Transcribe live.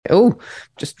Oh,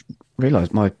 just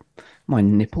realised my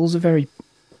nipples are very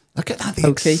Look at that, the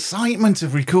pokey. excitement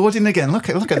of recording again. Look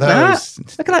at Look those.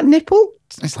 Look at that nipple.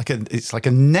 It's like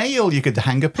a nail. You could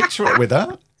hang a picture up with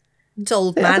that. It's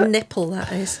old man nipple,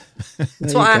 that is. That's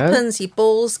There what you go. happens. Your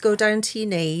balls go down to your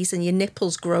knees and your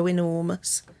nipples grow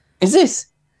enormous. Is this?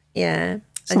 Yeah.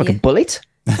 It's like a bullet.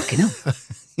 Fucking hell.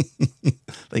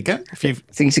 There you go. If you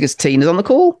Thinks because Tina's on the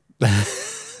call. There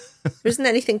isn't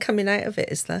anything coming out of it,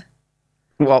 is there?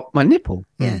 What, my nipple?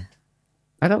 Yeah.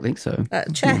 I don't think so.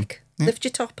 Check. Lift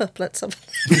your top up. Let's have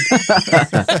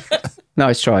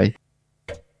Nice try.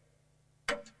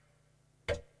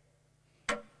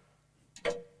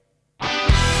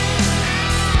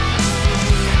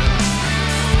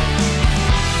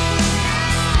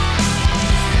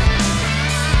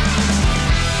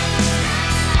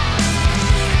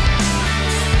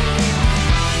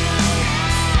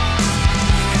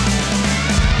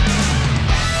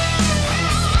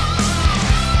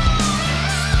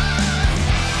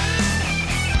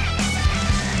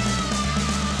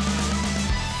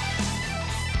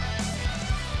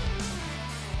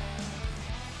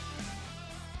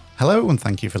 Hello, and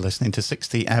thank you for listening to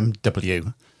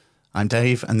 60MW. I'm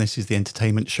Dave, and this is the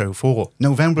entertainment show for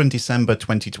November and December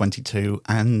 2022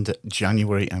 and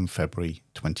January and February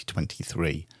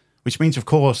 2023. Which means, of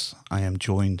course, I am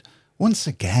joined once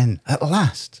again, at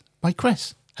last, by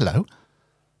Chris. Hello.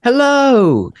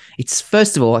 Hello. It's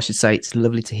first of all, I should say, it's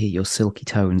lovely to hear your silky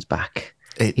tones back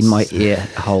in my ear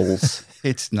holes.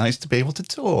 It's nice to be able to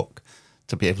talk, and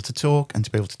to be able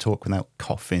to talk without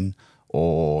coughing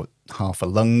or half a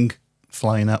lung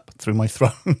flying up through my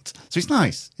throat. So it's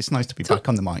nice. It's nice to be back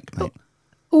on the mic, mate.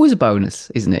 Always a bonus,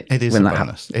 isn't it? It is when a that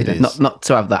bonus. happens. It is. Not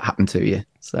to have that happen to you.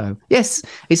 So yes,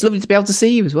 it's lovely to be able to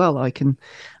see you as well. I can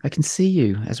see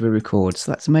you as we record.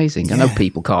 So that's amazing. I know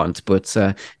people can't, but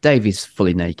Dave is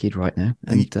fully naked right now,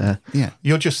 and Yeah,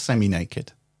 you're just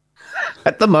semi-naked.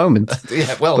 at the moment.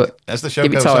 Yeah, well, But as the show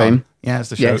give it goes time. on. Yeah, as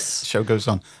the Yes. show goes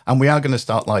on. And we are going to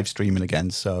start live streaming again,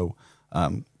 so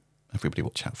everybody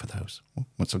watch out for those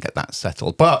once we get that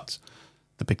settled. But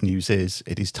the big news is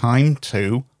it is time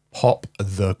to pop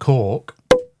the cork.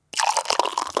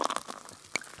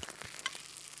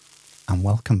 And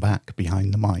welcome back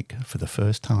behind the mic for the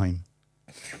first time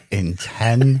in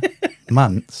 10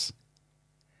 months.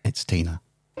 It's Tina.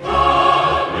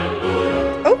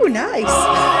 Oh, nice.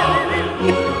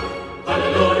 Hallelujah.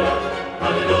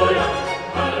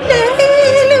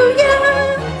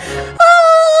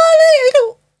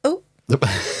 Oh,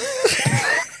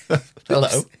 Hello.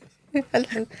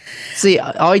 hello. See,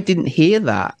 I didn't hear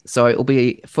that, so it'll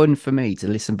be fun for me to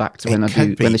listen back to when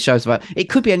when the show's about. It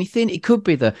could be anything. It could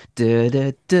be the da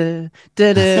da da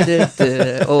da da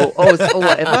da or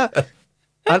whatever.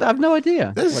 I have no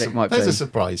idea what it might be. There's a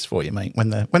surprise for you, mate, when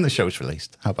the show's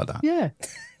released. How about that? Yeah,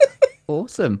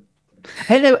 awesome.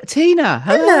 Hello, Tina.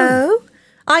 Hello.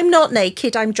 I'm not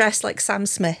naked. I'm dressed like Sam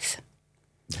Smith.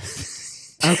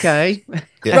 Okay.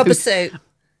 Yeah. Rubber suit.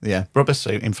 Yeah, rubber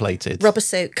suit, inflated. Rubber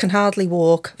suit. Can hardly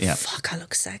walk. Yeah. Fuck, I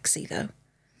look sexy though.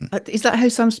 Is that how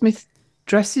Sam Smith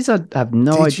dresses? I have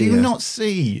no Did idea. you not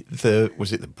see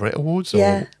was it the Brit Awards or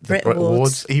Yeah, the Brit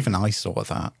Awards. Even I saw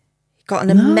that. Got an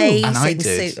And I amazing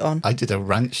did. suit on. I did a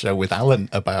rant show with Alan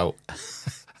about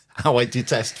how I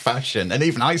detest fashion, and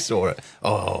even I saw it.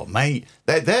 Oh, mate,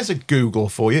 there's a Google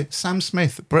for you. Sam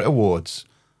Smith, Brit Awards.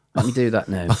 Let me do that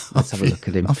now. Let's have a look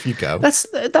at him. Off you go.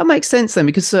 That makes sense then,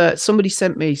 because somebody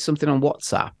sent me something on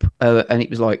WhatsApp, and it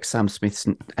was like Sam Smith's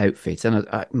outfit, and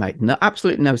it made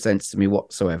absolutely no sense to me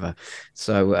whatsoever.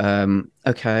 So,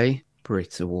 okay,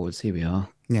 Brit Awards, here we are.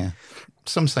 Yeah.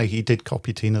 Some say he did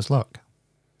copy Tina's look.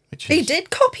 Which He is, did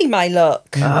copy my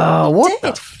look. Oh, what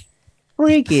did. the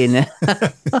friggin'?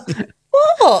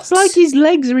 What? It's like his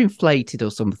legs are inflated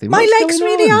or something. My What's legs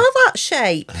going really on? are that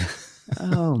shape.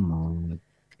 Oh my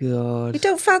god! You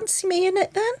don't fancy me in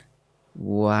it then?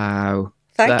 Wow!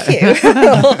 Thank That- you.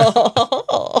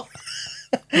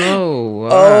 Oh wow!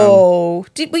 Oh,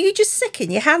 were you just sick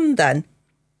in your hand then?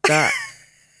 That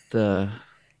the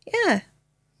Yeah.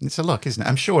 it's a look, isn't it?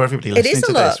 I'm sure everybody It listening is a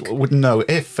to this look. would know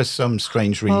if for some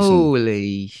strange reason.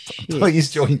 holy shit!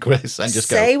 Please join Chris and just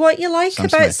Say go. what you like Sam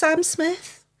about Smith. Sam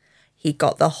Smith. He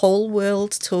got the whole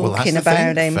world Well, that's talking the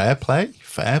about thing. him. Fair play.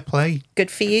 Fair play.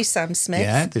 Good for you, Sam Smith.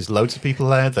 Yeah, there's loads of people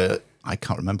there that I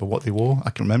can't remember what they wore.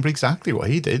 I can remember exactly what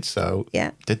he did, so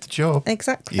Yeah. did the job.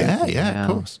 Exactly. Yeah, Yeah.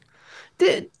 of course.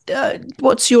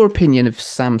 What's your opinion of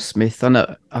Sam Smith? I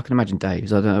know I can imagine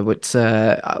Dave's. I don't know, but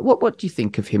what do you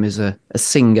think of him as a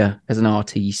singer, as an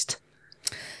artiste?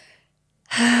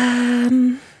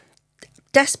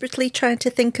 Desperately trying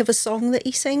to think of a song that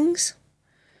he sings.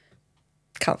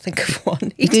 Can't think of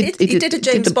one. He did a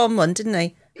James Bond one, didn't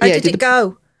he? How Yeah, did it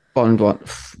go? Bond one.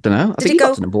 Don't know. I think he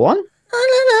got to number one.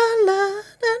 I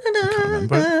can't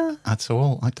remember it at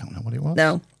all. I don't know what it was.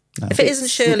 No. If it isn't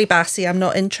Shirley Bassey, I'm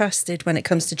not interested when it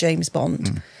comes to James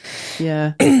Bond.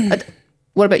 Yeah.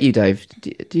 What about you, Dave?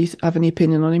 Do you have any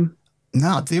opinion on him?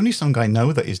 No, the only song I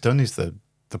know that he's done is the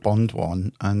Bond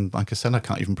one, and like I said, I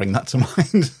can't even bring that to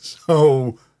mind.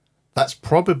 So that's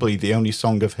probably the only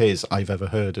song of his I've ever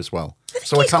heard as well. I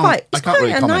can't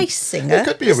really comment. Nice singer. He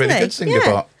could be a really good singer,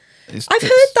 but I've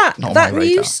heard not that on my new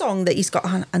radar. song that he's got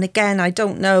on, and again, I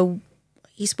don't know.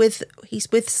 He's with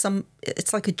some.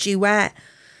 It's like a duet.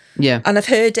 Yeah. And I've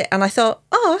heard it, and I thought,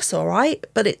 oh, that's all right,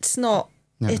 but it's not.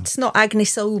 No. It's not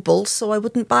Agnes Obel, so I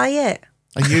wouldn't buy it.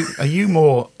 Are you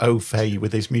more au fait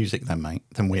with his music then, mate,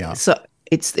 than we are? So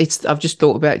it's. I've just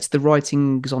thought about it. It's the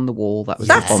Writings on the Wall. That was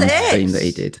the Bond theme that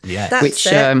he did. Yeah, which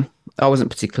I wasn't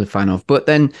particularly a fan of. But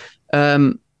then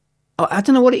I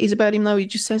don't know what it is about him though. He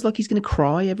just sounds like he's going to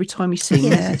cry every time he sings.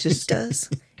 Yeah, he does.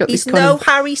 He's no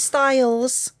Harry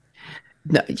Styles.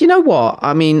 No, you know what?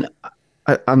 I mean,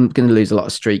 I'm going to lose a lot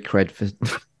of street cred for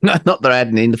not that I had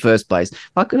any in the first place.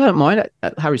 I don't mind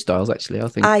Harry Styles, actually.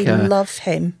 I love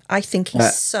him. I think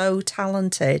he's so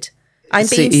talented. I'm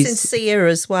being sincere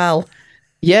as well.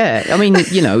 Yeah, I mean,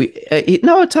 no,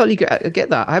 I totally get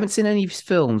that. I haven't seen any of his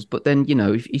films, but then,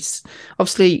 he's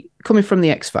obviously coming from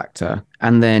the X Factor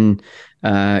and then,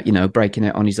 breaking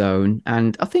it on his own.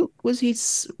 And I think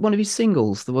was one of his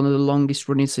singles, one of the longest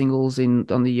running singles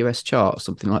on the US chart or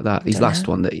something like that. His last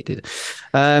one that he did.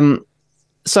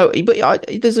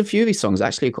 There's a few of his songs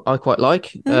actually I quite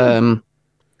like. How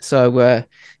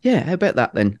about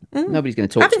that then? Nobody's going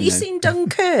to talk. Haven't you seen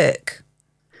Dunkirk?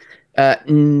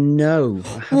 No.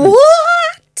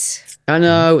 What? I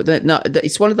know that. No,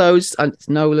 it's one of those. It's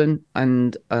Nolan,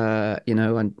 and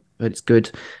and it's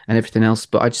good and everything else,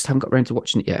 but I just haven't got around to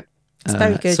watching it yet. It's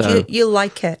very good. So you'll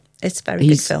like it. It's a very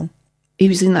good film. He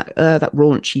was in that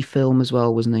raunchy film as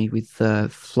well, wasn't he? With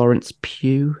Florence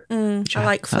Pugh. I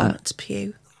like Florence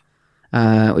Pugh,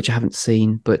 which I haven't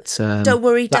seen. But Don't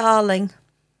Worry, Darling.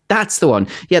 That's the one.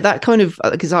 Yeah, that kind of,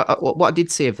 because what I did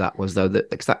see of that was, though,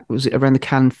 that was around the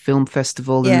Cannes Film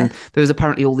Festival. And there was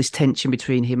apparently all this tension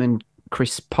between him and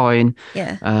Chris Pine.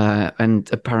 Yeah. And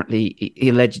apparently he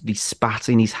allegedly spat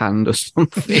in his hand or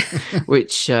something,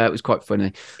 which was quite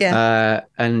funny. Yeah.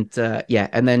 And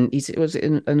then was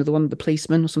it another one, The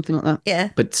Policeman or something like that?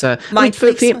 Yeah. But My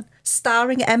Policeman,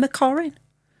 starring Emma Corrin.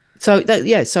 So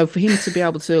so for him to be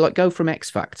able to go from X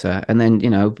Factor and then,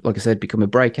 like I said, become a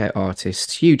breakout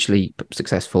artist, hugely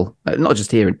successful, not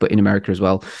just here, but in America as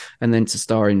well. And then to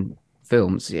star in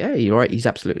films. Yeah, you're right. He's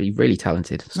absolutely really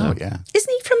talented. So. Oh, yeah.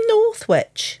 Isn't he from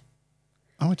Northwich?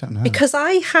 Oh, I don't know. Because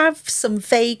I have some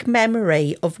vague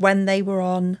memory of when they were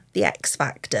on the X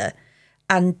Factor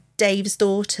and Dave's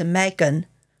daughter, Megan,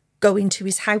 going to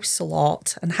his house a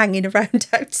lot and hanging around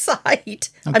outside.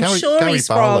 Gary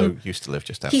Barlow used to live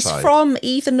just outside. He's from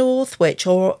either Northwich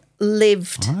or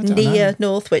lived near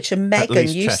Northwich, and Megan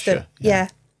used Cheshire, to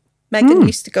Megan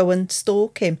used to go and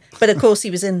stalk him. But of course he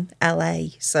was in LA,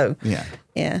 so yeah.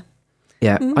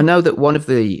 I know that one of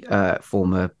the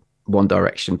former One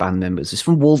Direction band members is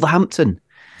from Wolverhampton.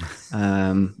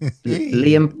 Liam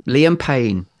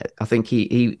Payne. I think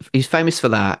he's famous for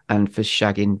that and for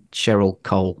shagging Cheryl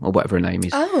Cole or whatever her name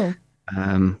is. Oh.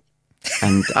 And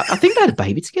I think they had a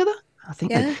baby together. I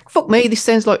think. Fuck me, this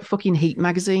sounds like fucking Heat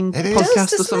magazine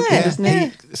podcast or something, doesn't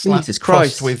it? Jesus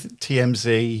Christ, with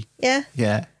TMZ. Yeah.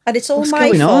 Yeah. And it's all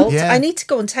my fault. Yeah. I need to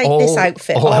go and take this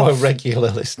outfit all off. Our regular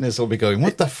listeners will be going,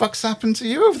 what the fuck's happened to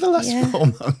you over the last 4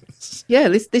 months? Yeah,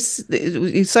 this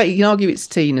you can argue it's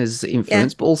Tina's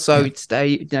influence, but also it's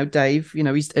Dave. Dave.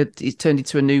 He's turned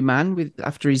into a new man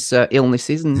after his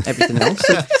illnesses and everything else,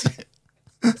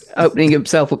 opening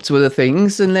himself up to other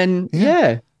things, and then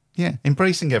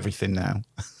embracing everything now.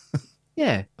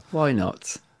 Yeah, why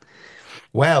not?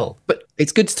 Well, but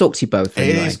it's good to talk to you both.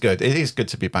 Anyway. It is good. It is good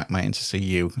to be back, mate, and to see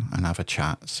you and have a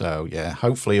chat. So yeah,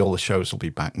 hopefully all the shows will be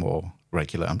back more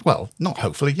regular. Well, not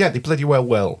hopefully. Yeah, they bloody well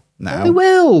will now. They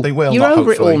will. They will. You're not over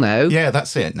hopefully. it all now. Yeah,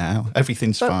 that's it now.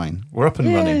 Everything's fine. We're up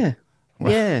and running.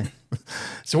 Yeah.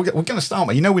 So we're going to start.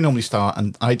 We normally start,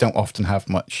 and I don't often have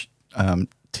much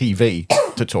TV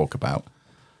to talk about.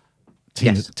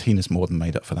 Tina's more than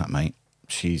made up for that, mate.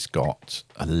 She's got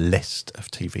a list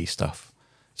of TV stuff.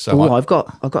 So I've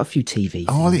got a few TV.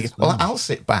 Well, I'll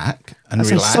sit back and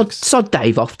relax. Sod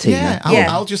Dave off, Tina. Yeah,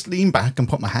 I'll just lean back and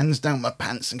put my hands down my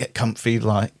pants and get comfy.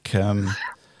 Married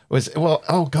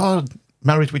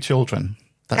with Children.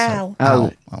 That's Al.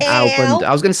 Al Al. Bundy.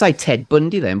 I was going to say Ted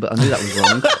Bundy then, but I knew that was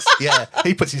wrong. Yeah,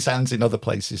 he puts his hands in other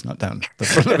places, not down the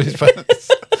front of his pants.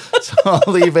 So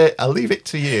I'll leave it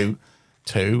to you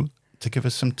two to give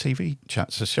us some TV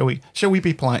chats. So shall we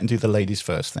be polite and do the ladies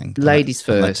first thing? Ladies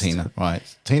Let first. Tina, right?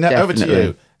 Tina, over to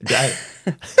you.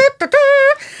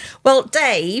 Well,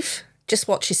 Dave just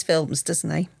watches films, doesn't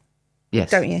he?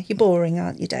 Yes. Don't you? You're boring,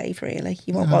 aren't you, Dave, really?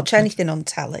 You won't watch anything on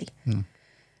telly.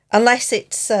 Unless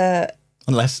it's Tulsa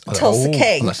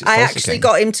King. Unless it's I Tulsa actually King.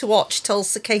 got him to watch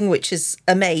Tulsa King, which is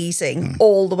amazing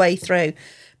all the way through.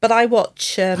 But I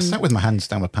watch... I sat with my hands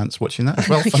down my pants watching that as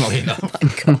well, funnily enough.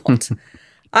 God.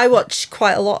 I watch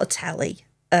quite a lot of telly.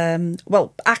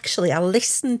 Well, actually, I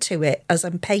listen to it as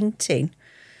I'm painting.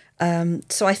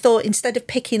 So I thought instead of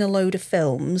picking a load of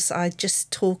films, I'd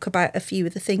just talk about a few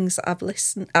of the things that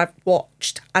I've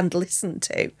watched and listened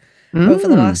to over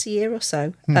the last year or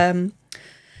so.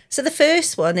 So the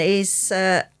first one is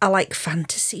I like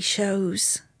fantasy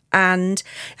shows. And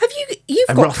you've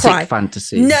got Erotic Prime?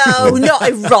 fantasy. No, not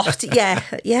erotic.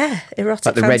 Yeah,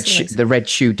 erotic. Like fantasy. the Red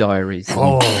Shoe Diaries.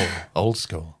 Oh, old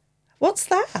school. What's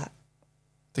that?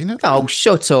 Do you know that? Oh,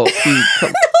 shut up! No,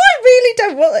 I really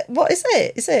don't. What is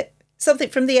it? Is it something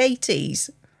from the 80s?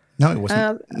 No, it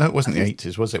wasn't. No, it wasn't the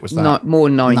 80s, was it? It was that Not more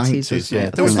 90s, wasn't yeah.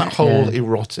 it? There was that whole Yeah.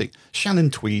 erotic.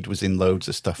 Shannon Tweed was in loads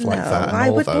of stuff like No, that. And I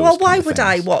all would. those Well, why kind of would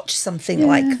I things. watch something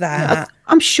like that?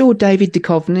 I'm sure David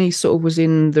Duchovny sort of was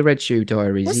in the Red Shoe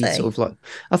Diaries. Was he? Sort of like,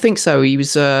 I think so. He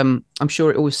was. I'm sure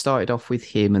it always started off with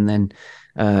him, and then,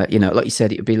 like you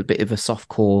said, it would be a bit of a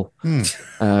softcore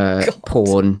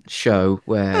porn show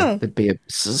where there'd be a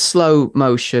slow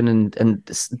motion and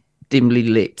dimly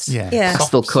lit, Yeah.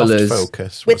 pastel Soft colours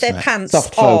focus With their wasn't it? pants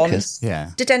soft on. focus.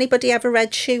 Yeah. Did anybody have a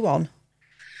red shoe on?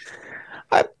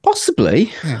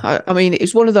 Possibly. I mean,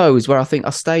 it's one of those where I think I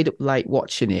stayed up late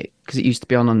watching it because it used to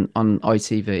be on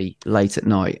ITV late at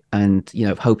night, and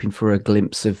hoping for a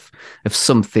glimpse of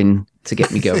something to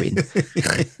get me going.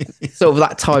 Sort of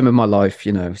that time of my life,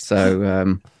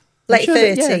 So Late sure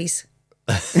that-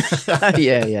 30s.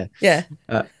 yeah. Yeah.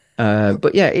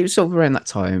 But yeah, it was sort of around that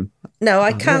time. No,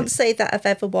 I can't say that I've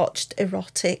ever watched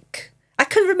erotic. I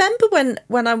can remember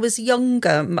when I was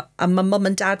younger and my mum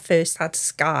and dad first had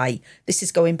Sky. This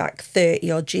is going back 30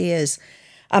 odd years.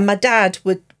 And my dad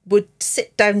would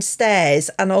sit downstairs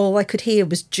and all I could hear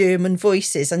was German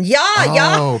voices and yeah.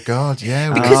 Oh God,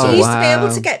 yeah. Because you used to be wow.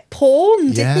 able to get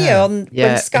porn, didn't you, Yeah. when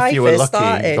Yeah, Sky If you were first lucky,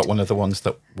 started? you got one of the ones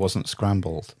that wasn't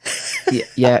scrambled.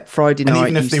 Yeah, Friday And night.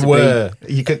 even if used they to were,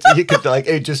 you could like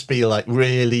it'd just be like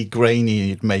really grainy.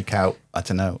 You'd make out, I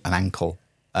don't know, an ankle.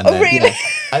 And Oh, really?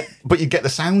 But you get the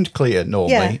sound clear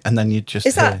normally, Yeah. and then you just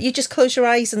Is that, you just close your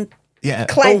eyes and yeah.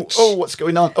 clench? Oh, what's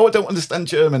going on? Oh, I don't understand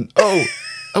German. Oh,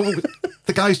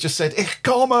 the guy's just said Ich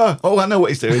komme. Oh, I know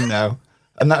what he's doing now,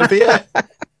 and that would be it.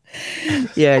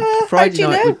 Yeah, how'd Friday you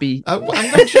night know? would be. I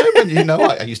know German.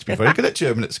 I used to be very good at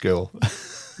German at school.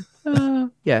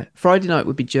 Yeah, Friday night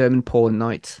would be German porn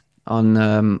night on,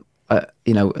 like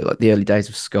the early days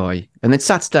of Sky, and then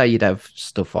Saturday you'd have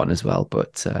stuff on as well.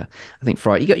 But I think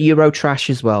Friday you got Euro Trash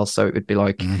as well, so it would be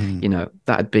like,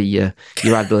 that'd be your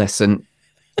adolescent,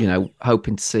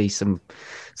 hoping to see some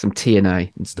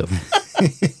TNA and stuff.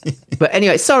 But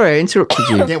anyway, sorry I interrupted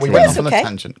you. Yeah, we Tim. went off on okay. a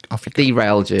tangent. Off you go.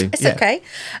 Derailed you. It's Yeah. okay.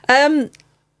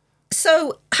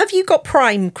 So have you got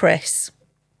Prime, Chris?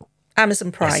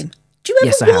 Amazon Prime. Do you ever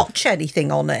Yes, I have. watch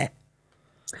anything on it?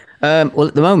 Well,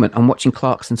 at the moment, I'm watching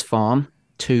Clarkson's Farm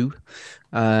 2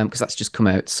 because that's just come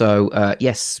out. So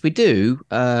yes, we do.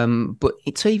 But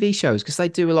TV shows, because they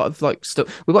do a lot of like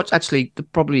stuff. We watch actually. There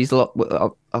probably is a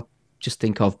lot. I'll just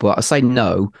think of, but I say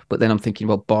no. But then I'm thinking,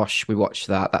 well, Bosch, we watched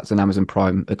that. That's an Amazon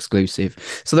Prime exclusive.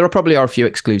 So there probably are a few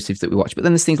exclusives that we watch. But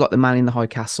then there's things like The Man in the High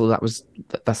Castle.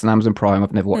 That's an Amazon Prime.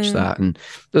 I've never watched that, and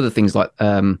other things like.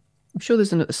 I'm sure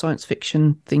there's a science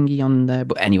fiction thingy on there,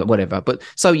 but anyway, whatever. But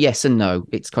so yes and no,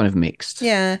 it's kind of mixed.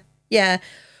 Yeah, yeah.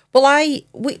 Well,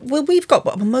 we've got.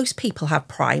 Well, most people have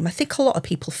Prime. I think a lot of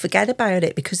people forget about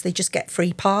it because they just get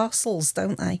free parcels,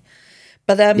 don't they?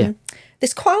 But Yeah.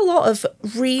 there's quite a lot of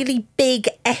really big,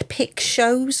 epic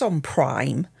shows on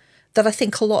Prime that I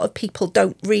think a lot of people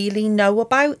don't really know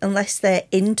about unless they're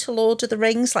into Lord of the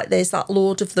Rings. Like there's that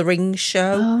Lord of the Rings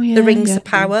show, Oh, yeah, The Rings yeah, of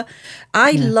Power.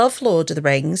 I love Lord of the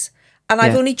Rings. And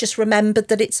I've Yeah. only just remembered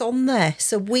that it's on there.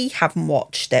 So we haven't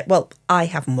watched it. Well, I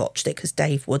haven't watched it because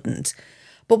Dave wouldn't.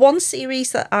 But one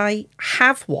series that I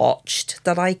have watched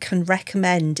that I can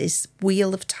recommend is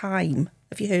Wheel of Time.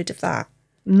 Have you heard of that?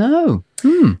 No.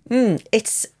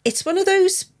 It's one of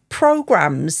those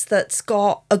programs that's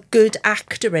got a good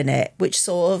actor in it, which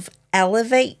sort of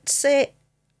elevates it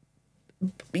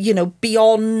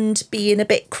beyond being a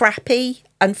bit crappy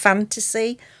and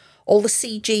fantasy. All the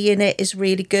CG in it is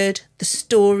really good. The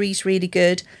story's really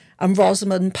good. And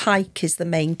Rosamund Pike is the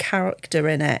main character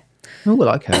in it. Oh, well,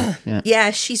 okay. Yeah.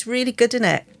 Yeah, she's really good in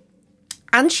it.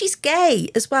 And she's gay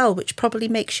as well, which probably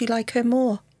makes you like her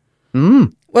more.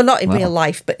 Well, not in real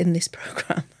life, but in this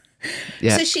programme.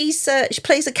 Yeah. So she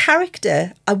plays a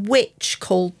character, a witch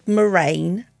called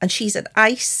Moraine, and she's an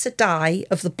Aes Sedai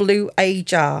of the Blue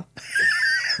Ajar.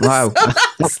 Wow.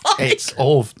 It's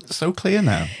all so clear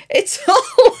now. It's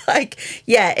all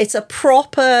it's a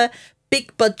proper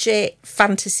big budget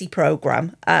fantasy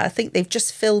program. I think they've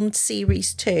just filmed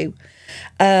series 2.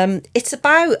 It's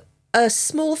about a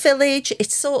small village.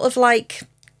 It's sort of like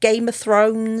Game of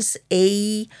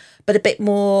Thrones-y, but a bit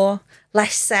more,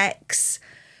 less sex,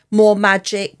 more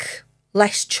magic,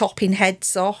 less chopping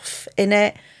heads off in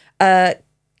it.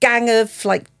 Gang of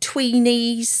like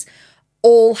tweenies,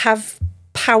 all have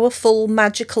powerful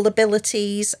magical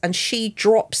abilities, and she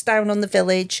drops down on the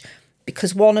village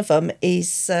because one of them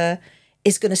is going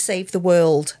to save the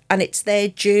world, and it's their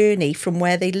journey from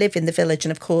where they live in the village.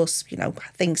 And of course,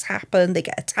 things happen. They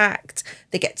get attacked,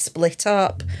 they get split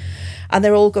up, and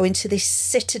they're all going to this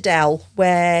citadel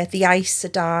where the Aes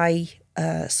Sedai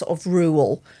sort of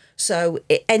rule. So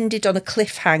it ended on a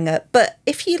cliffhanger. But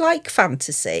if you like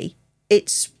fantasy,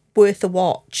 it's worth a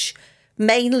watch,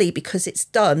 mainly because it's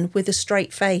done with a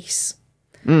straight face.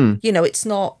 It's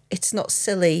not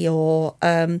silly, or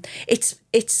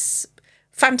it's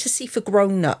fantasy for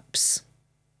grown-ups.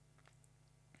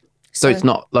 So it's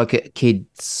not like a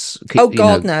kids. Oh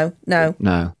God, no.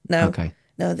 Okay.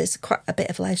 No, there's quite a bit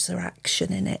of laser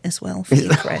action in it as well for you,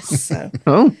 Chris. So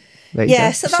Oh, there you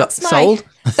go. so that's sold.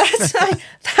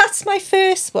 that's my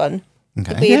first one.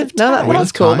 Okay. Yeah, no, Wheel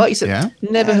that's of cool. Time, Like you said, yeah.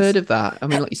 never heard of that. I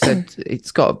mean, like you said,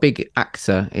 it's got a big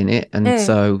actor in it, and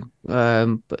so,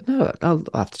 but no, I'll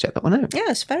have to check that one out. Yeah,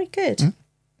 it's very good.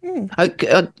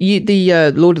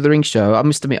 The Lord of the Rings show, I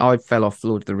must admit, I fell off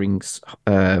Lord of the Rings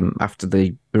after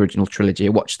the original trilogy. I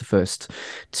watched the first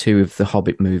 2 of the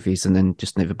Hobbit movies and then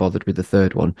just never bothered with the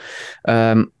third one.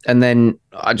 And then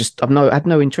I've had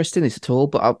no interest in this at all.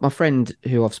 But my friend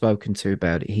who I've spoken to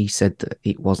about it, he said that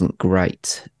it wasn't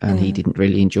great and he didn't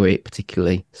really enjoy it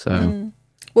particularly. So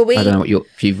Well, I don't know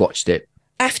if you've watched it.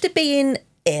 After being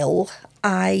ill,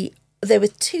 there were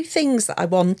 2 things that I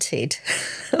wanted.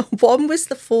 One was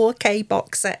the 4K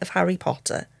box set of Harry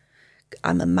Potter.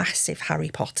 I'm a massive Harry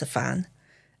Potter fan.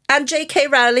 And J.K.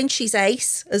 Rowling, she's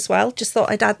ace as well. Just thought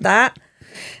I'd add that.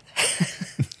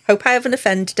 Hope I haven't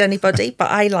offended anybody, but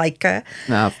I like her.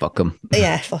 Nah, fuck them.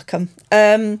 Yeah, fuck them.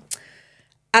 And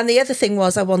the other thing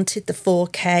was I wanted the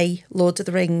 4K Lord of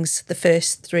the Rings, the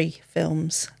first 3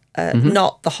 films,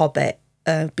 not The Hobbit.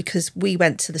 Because we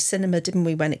went to the cinema, didn't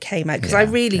we, when it came out? Because I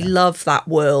really love that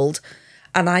world.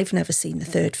 And I've never seen the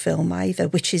 3rd film either,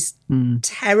 which is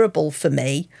terrible for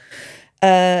me.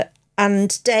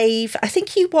 And Dave, I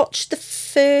think you watched the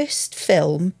first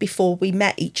film before we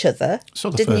met each other. Saw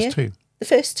the didn't first you? 2. The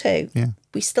first 2? Yeah.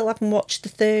 We still haven't watched the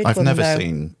 3rd I've one, never though.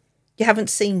 seen... You haven't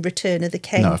seen Return of the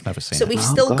King? No, I've never seen So it. we've Oh,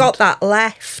 still God. got that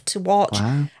left to watch.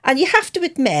 Wow. And you have to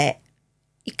admit,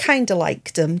 you kind of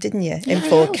liked them, didn't you, in 4K?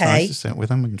 It was nice to sit with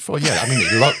them. I mean,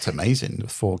 it looked amazing. The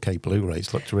 4K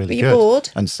Blu-rays looked really Were good. you bored?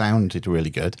 And sounded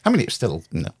really good. I mean, it was still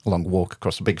a long walk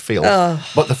across a big field,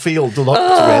 but the field looked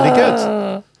really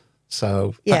good.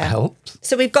 So that helped.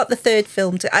 So we've got the 3rd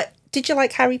film. Did you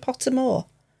like Harry Potter more?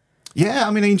 Yeah,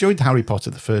 I mean, I enjoyed Harry Potter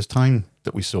the first time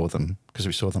that we saw them, because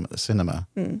we saw them at the cinema.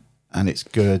 And it's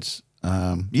good.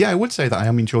 I would say that I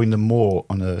am enjoying them more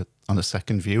on a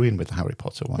second viewing with the Harry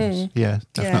Potter ones. Yeah,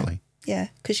 definitely. Yeah,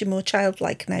 because you're more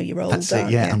childlike now. You're older. That's it.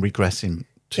 Yeah, I'm regressing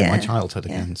to my childhood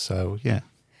again. So yeah.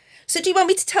 So do you want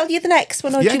me to tell you the next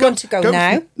one, or do you want to go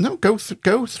now? No, go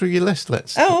through your list.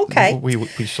 Let's. Oh, okay.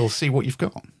 We shall see what you've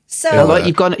got. So Like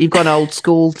you've got old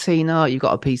school, Tina. You've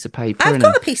got a piece of paper. I've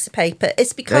got a piece of paper.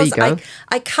 It's because There you go.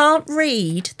 I can't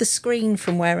read the screen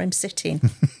from where I'm sitting.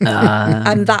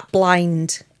 I'm that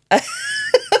blind.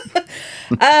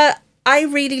 I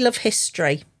really love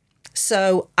history.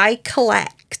 So I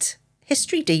collect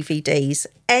history DVDs.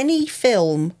 Any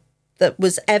film that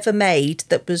was ever made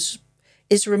that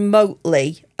is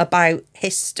remotely about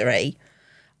history,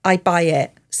 I buy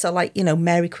it. So like,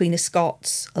 Mary Queen of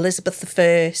Scots, Elizabeth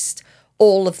I,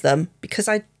 all of them, because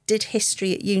I did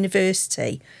history at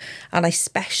university and I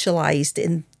specialised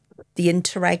in the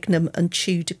interregnum and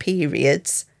Tudor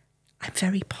periods. I'm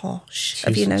very posh.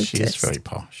 Have you noticed? She is very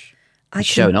posh. He's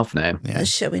showing off now. Yeah.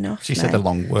 Showing off. She said a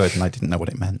long word and I didn't know what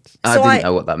it meant. I didn't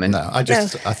know what that meant. No, I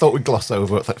thought we'd gloss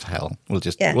over it. Like, hell, we'll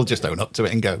just own up to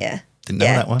it and go. Yeah. Didn't know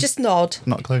that one. Just nod.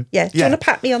 Not a clue. Yeah. Do you want to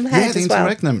pat me on the head the as well?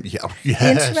 interregnum. Yeah, yes,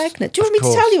 the interregnum. Do you want me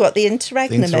to tell you what the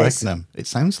interregnum is? The interregnum. It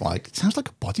sounds like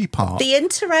a body part. The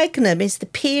interregnum is the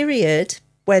period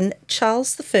when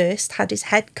Charles I had his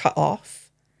head cut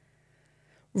off,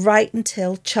 right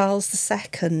until Charles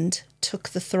II took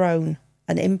the throne,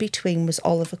 and in between was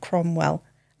Oliver Cromwell,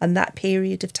 and that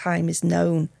period of time is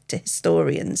known to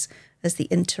historians as the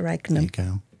interregnum. There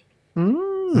you go.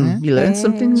 You learn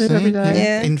something new every day.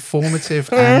 Yeah.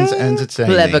 Informative and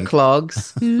entertaining. Clever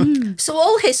clogs. So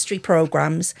all history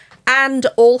programmes and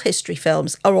all history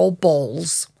films are all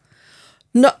balls.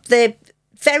 They're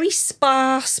very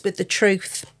sparse with the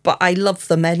truth, but I love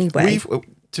them anyway.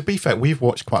 To be fair, we've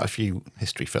watched quite a few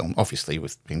history films. Obviously,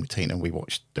 being with Tina, we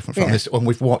watched different films, and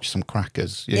we've watched some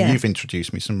crackers. You've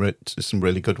introduced me some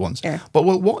really good ones. Yeah. But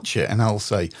we'll watch it, and I'll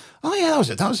say, "Oh yeah,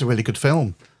 that was a really good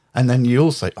film," and then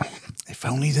you'll say, "Oh, if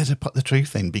only they'd have put the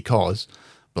truth in because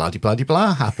blah blah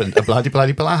blah happened, blah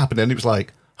blah happened," and it was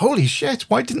like, "Holy shit!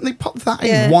 Why didn't they put that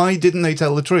in? Why didn't they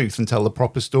tell the truth and tell the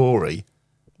proper story?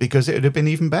 Because it would have been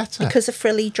even better." Because of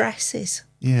frilly dresses.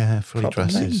 Yeah, frilly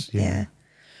dresses. Yeah.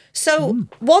 So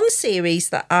one series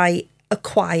that I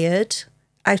acquired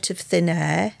out of thin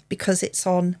air because it's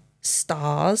on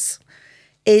Stars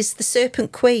is The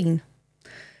Serpent Queen.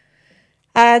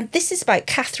 And this is about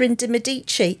Catherine de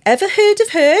Medici. Ever heard of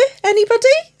her? Anybody?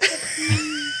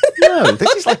 No,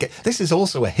 this is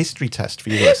also a history test for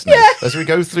you listeners as we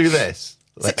go through this.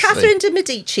 So Catherine de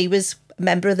Medici was a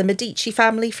member of the Medici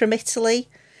family from Italy.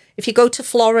 If you go to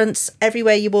Florence,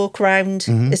 everywhere you walk around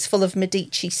is full of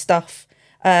Medici stuff.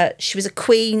 She was a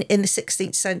queen in the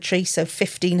 16th century, so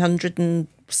 1500 and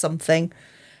something.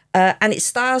 And it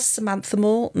stars Samantha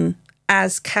Morton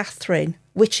as Catherine,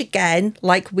 which again,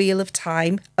 like Wheel of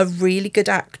Time, a really good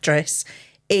actress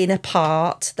in a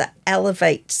part that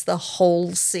elevates the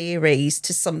whole series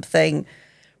to something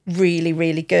really,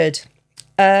 really good.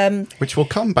 Which will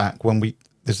come back when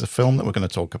there's a film that we're going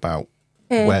to talk about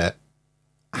where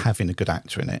having a good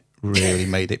actor in it really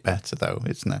made it better, though,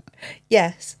 isn't it?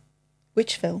 Yes.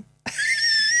 Which film?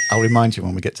 I'll remind you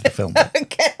when we get to the film.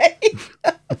 Okay.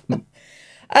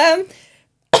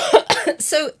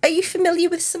 So, are you familiar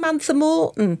with Samantha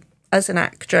Morton as an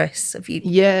actress? Have you?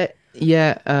 Yeah.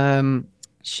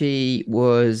 She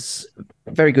was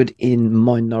very good in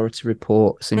Minority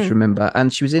Report, seems to remember,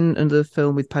 and she was in another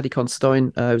film with Paddy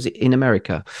Considine. Was it In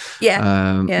America?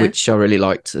 Which I really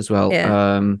liked as well.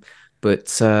 Yeah.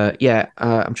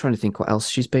 I'm trying to think what else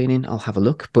she's been in. I'll have a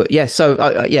look. But yeah, so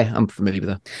I'm familiar with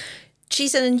her.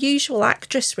 She's an unusual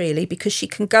actress, really, because she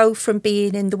can go from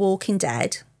being in The Walking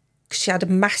Dead, because she had a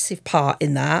massive part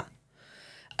in that,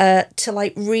 to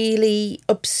like really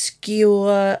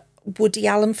obscure Woody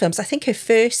Allen films. I think her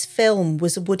first film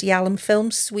was a Woody Allen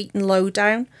film, Sweet and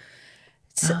Lowdown.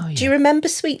 Do you remember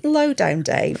Sweet and Lowdown,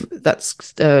 Dave?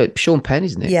 That's Sean Penn,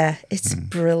 isn't it? Yeah, it's a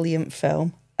brilliant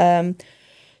film.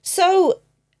 So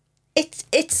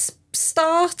it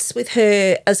starts with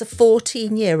her as a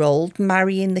 14-year-old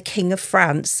marrying the King of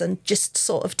France and just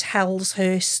sort of tells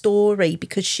her story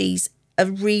because she's a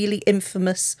really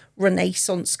infamous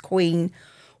Renaissance queen,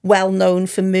 well known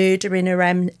for murdering her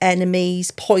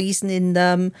enemies, poisoning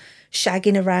them,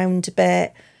 shagging around a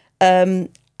bit.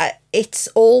 It's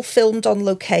all filmed on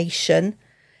location.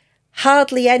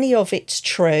 Hardly any of it's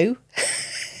true.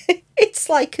 It's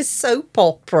like a soap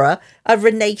opera, a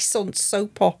Renaissance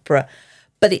soap opera,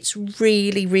 but it's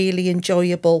really, really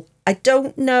enjoyable. I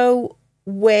don't know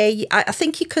where I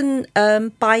think you can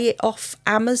buy it off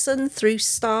Amazon through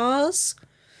Stars.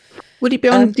 Would it be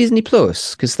on Disney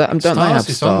Plus? Because don't they have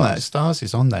Stars? On there. Stars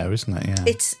is on there, isn't it? Yeah.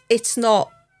 It's not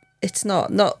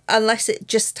unless it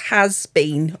just has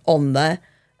been on there,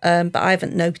 but I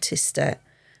haven't noticed it.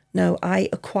 No, I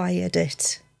acquired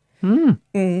it.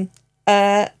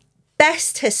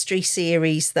 Best history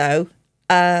series, though,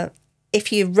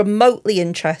 if you're remotely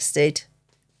interested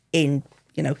in,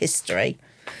 history,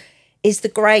 is The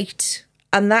Great.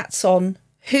 And that's on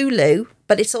Hulu,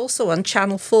 but it's also on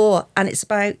Channel 4. And it's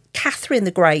about Catherine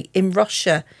the Great in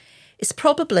Russia. It's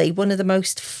probably one of the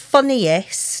most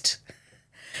funniest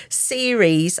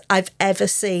series I've ever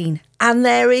seen. And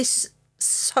there is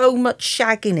so much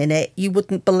shagging in it you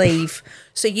wouldn't believe.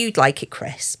 So you'd like it,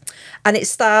 Chris. And it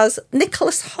stars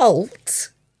Nicholas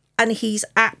Hoult, and he's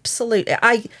absolutely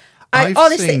I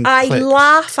honestly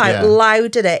laugh out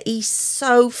loud at it. He's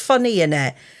so funny in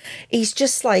it. He's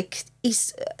just like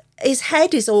his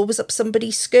head is always up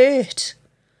somebody's skirt.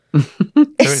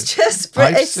 It's just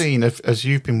I've it's, seen, as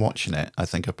you've been watching it, I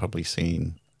think I've probably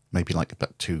seen maybe like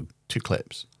about two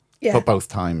clips. Yeah. But both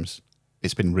times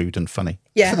it's been rude and funny.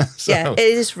 Yeah, So, yeah, it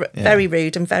is very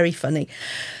rude and very funny.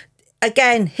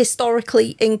 Again,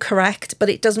 historically incorrect, but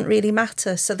it doesn't really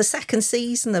matter. So the second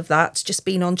season of that's just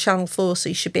been on Channel 4, so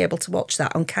you should be able to watch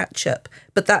that on catch up.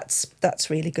 But that's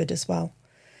really good as well.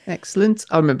 Excellent.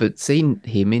 I remember seeing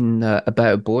him in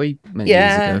About a Boy many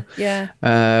years ago. Yeah.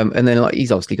 And then like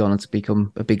he's obviously gone on to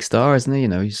become a big star, hasn't he? You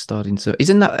know, he's starting to.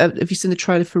 Isn't that? Have you seen the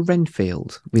trailer for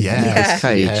Renfield with Nicolas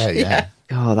Cage? Yeah.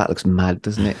 Oh, that looks mad,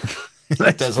 doesn't it?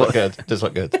 It does look good. It does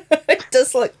look good. It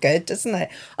does look good, doesn't it?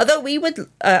 Although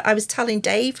I was telling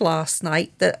Dave last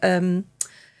night that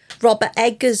Robert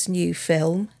Eggers' new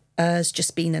film has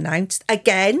just been announced.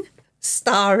 Again,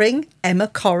 starring Emma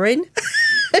Corrin.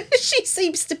 She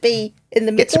seems to be in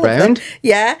the Gets middle around. of it.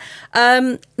 Yeah.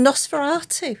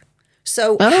 Nosferatu.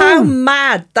 So how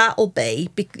mad that'll be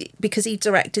because he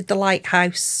directed The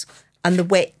Lighthouse and The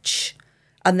Witch,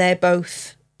 and they're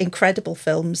both incredible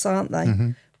films, aren't they?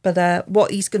 Mm-hmm. But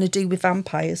what he's going to do with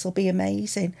vampires will be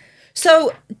amazing.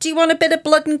 So do you want a bit of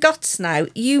blood and guts now?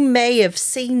 You may have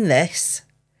seen this.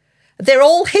 They're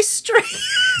all history.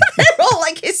 They're all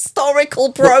like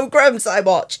historical programs I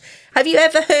watch. Have you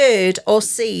ever heard or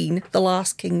seen The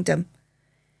Last Kingdom?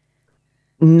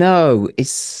 No,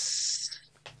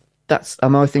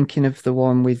 am I thinking of the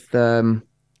one with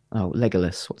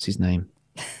Legolas? What's his name?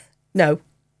 No,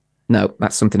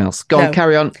 that's something else. Go on,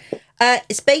 carry on.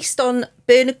 It's based on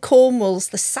Bernard Cornwell's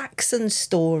The Saxon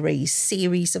Stories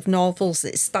series of novels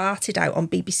that started out on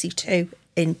BBC Two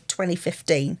in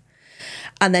 2015.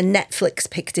 And then Netflix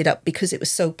picked it up because it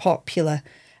was so popular.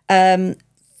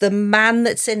 The man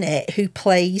that's in it who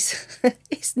plays,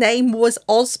 his name was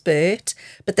Osbert,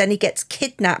 but then he gets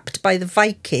kidnapped by the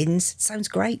Vikings. It sounds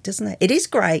great, doesn't it? It is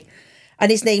great. And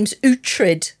his name's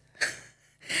Uhtred.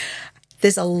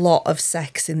 There's a lot of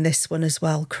sex in this one as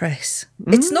well, Chris.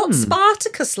 It's not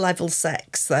Spartacus level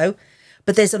sex, though,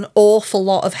 but there's an awful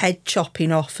lot of head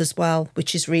chopping off as well,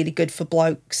 which is really good for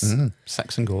blokes.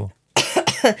 Sex and gore.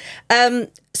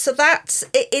 So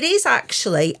it is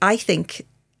actually, I think,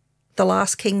 The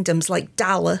Last Kingdom's like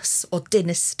Dallas or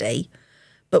Dynasty,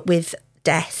 but with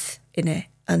death in it.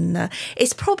 And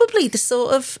it's probably the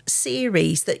sort of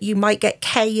series that you might get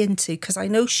Kay into, because I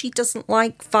know she doesn't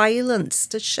like violence,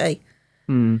 does she?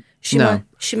 She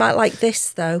might like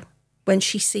this, though, when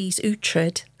she sees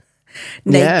Uhtred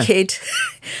naked,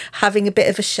 having a bit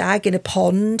of a shag in a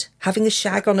pond, having a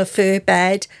shag on a fur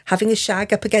bed, having a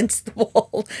shag up against the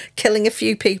wall, killing a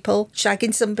few people,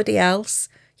 shagging somebody else.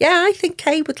 Yeah, I think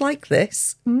Kay would like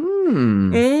this.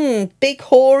 Big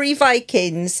hoary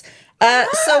Vikings.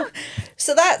 So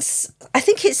that's, I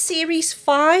think it's series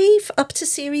 5, up to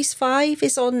series 5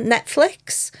 is on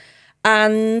Netflix,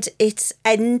 and it's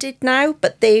ended now,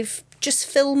 but they've just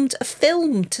filmed a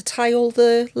film to tie all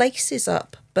the laces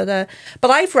up. But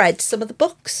I've read some of the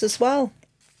books as well.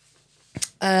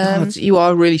 You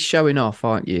are really showing off,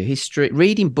 aren't you?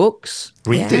 Reading books.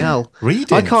 Reading.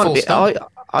 I can't.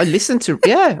 I listen to.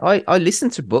 I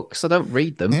listen to books. I don't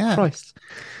read them. Yeah. Christ.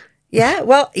 Yeah.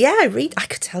 Well, yeah. I read. I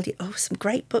could tell you. Some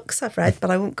great books I've read,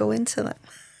 but I won't go into them.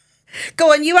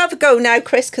 Go on. You have a go now,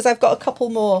 Chris, because I've got a couple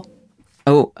more.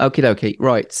 Oh, okie dokie.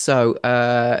 Right. So,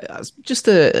 I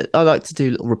like to do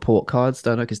little report cards,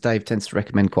 don't I? Because Dave tends to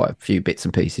recommend quite a few bits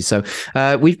and pieces. So,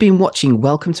 we've been watching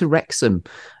Welcome to Wrexham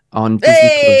on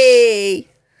Disney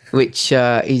Plus, which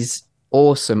is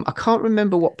awesome. I can't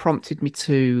remember what prompted me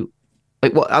to.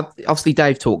 Obviously,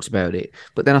 Dave talks about it,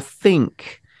 but then I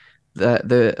think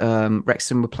the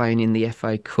Wrexham were playing in the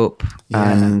FA Cup,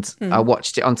 and I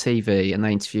watched it on TV, and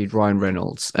they interviewed Ryan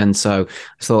Reynolds, and so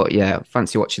I thought,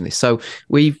 fancy watching this. So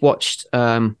we've watched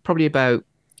probably about,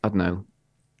 I don't know,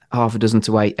 half a dozen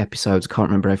to 8 episodes. I can't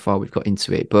remember how far we've got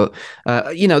into it, but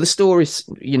the stories,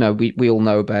 we all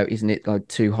know about, isn't it? Like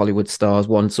 2 Hollywood stars,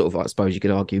 one sort of, I suppose you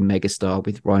could argue, megastar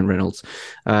with Ryan Reynolds,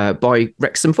 by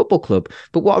Wrexham Football Club.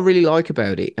 But what I really like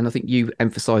about it, and I think you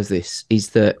emphasise this, is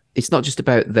that it's not just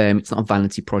about them. It's not a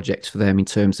vanity project for them in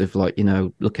terms of like,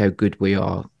 look how good we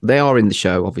are. They are in the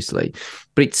show, obviously,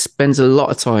 but it spends a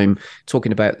lot of time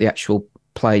talking about the actual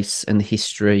place and the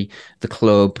history, the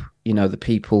club, the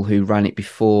people who ran it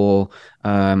before,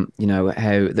 how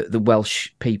the Welsh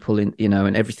people and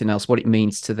everything else, what it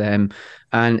means to them.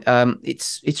 And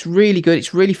it's really good.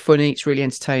 It's really funny. It's really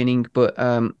entertaining, but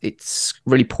it's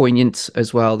really poignant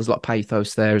as well. There's a lot of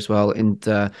pathos there as well. And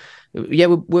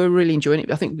we're really enjoying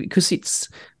it. I think because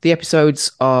the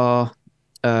episodes are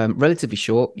relatively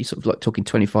short. You're sort of like talking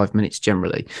 25 minutes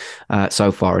generally,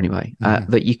 so far anyway,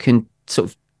 that you can sort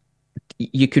of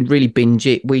you can really binge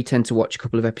it. We tend to watch a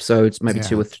couple of episodes, maybe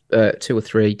Yeah. two or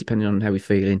three, depending on how we're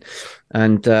feeling.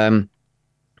 And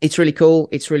it's really cool.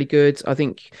 It's really good. I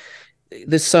think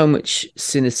there's so much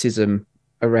cynicism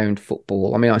around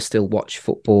football. I mean, I still watch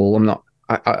football. I'm not,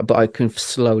 but I can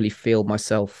slowly feel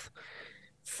myself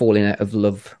falling out of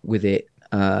love with it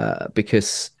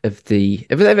because of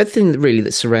everything really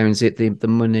that surrounds it, the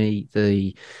money,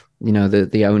 the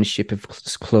ownership of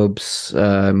clubs,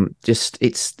 just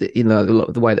it's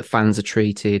the way that fans are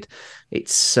treated.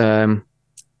 It's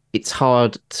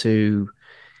hard to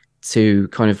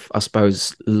kind of, I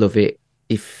suppose, love it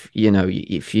if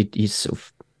you sort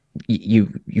of you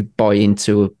buy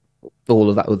into all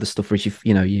of that other stuff, which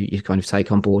you kind of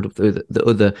take on board of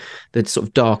the sort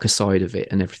of darker side of it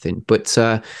and everything. But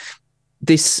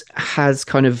this has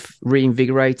kind of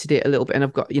reinvigorated it a little bit. And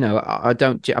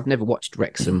I've never watched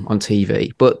Wrexham on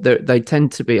TV, but they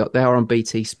tend to be, they are on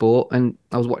BT Sport. And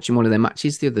I was watching one of their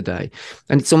matches the other day,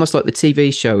 and it's almost like the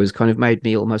TV show has kind of made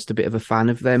me almost a bit of a fan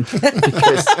of them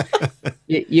because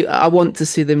I want to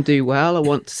see them do well. I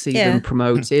want to see them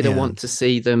promoted. I want to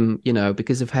see them,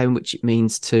 because of how much it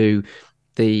means to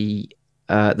the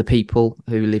people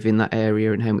who live in that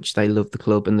area and how much they love the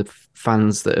club, and the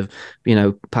fans that have,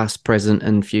 past, present,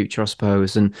 and future, I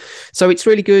suppose. And so it's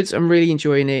really good. I'm really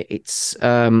enjoying it. It's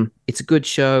a good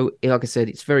show. Like I said,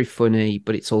 it's very funny,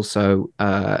 but it's also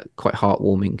quite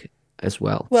heartwarming as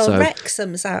well. Well, so,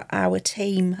 Wrexham's our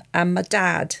team, and my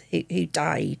dad, who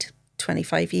died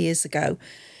 25 years ago,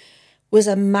 was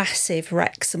a massive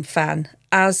Wrexham fan.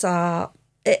 As are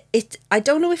I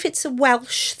don't know if it's a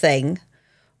Welsh thing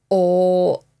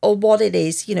or what it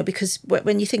is, because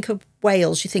when you think of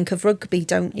Wales, you think of rugby,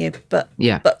 don't you? But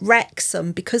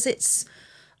Wrexham, because it's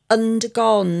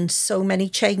undergone so many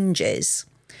changes,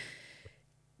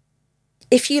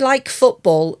 if you like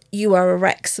football, you are a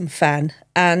Wrexham fan.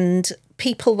 And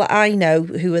people that I know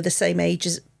who are the same age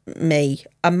as me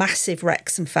are massive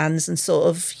Wrexham fans, and sort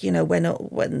of,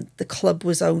 when the club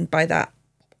was owned by that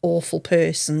awful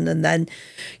person, and then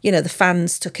the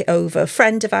fans took it over. A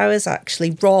friend of ours,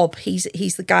 actually, Rob, he's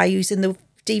the guy who's in the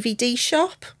DVD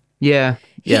shop.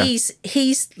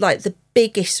 He's like the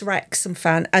biggest Wrexham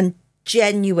fan, and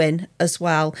genuine as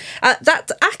well.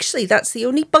 That's the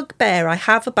only bugbear I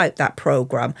have about that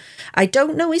programme. I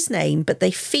don't know his name, but they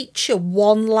feature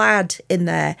one lad in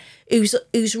there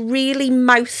who's really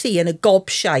mouthy and a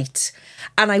gobshite,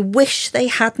 and I wish they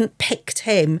hadn't picked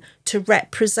him to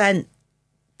represent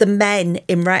the men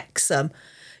in Wrexham,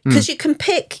 because you can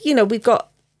pick, we've got,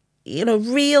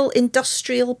 real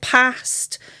industrial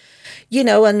past,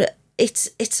 and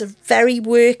it's a very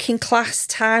working class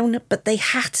town, but they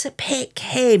had to pick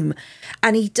him,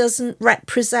 and he doesn't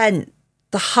represent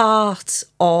the heart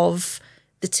of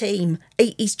the team.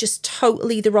 He's just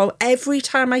totally the wrong. Every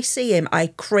time I see him, I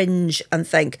cringe and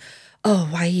think, oh,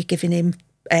 why are you giving him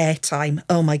airtime?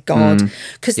 Oh my God.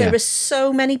 Because there are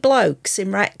so many blokes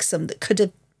in Wrexham that could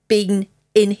have been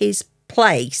in his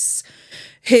place,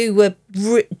 who were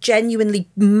genuinely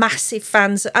massive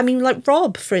fans. I mean, like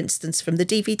Rob, for instance, from the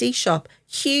DVD shop,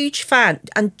 huge fan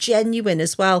and genuine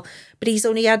as well. But he's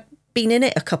only been in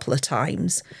it a couple of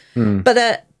times.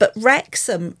 But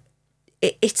Wrexham,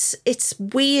 it's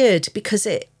weird because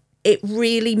it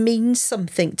really means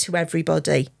something to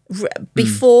everybody.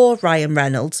 Before Ryan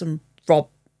Reynolds and Rob,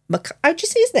 how'd you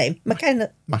say his name?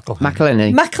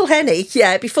 McElhenney.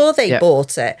 Yeah, before they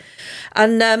bought it,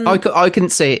 and I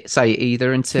couldn't say it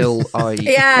either until I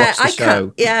watched the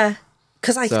show.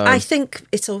 Because I think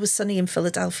It's Always Sunny in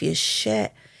Philadelphia is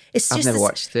shit. I've never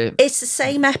watched it. It's the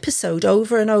same episode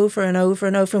over and over and over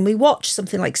and over, and we watched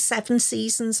something like 7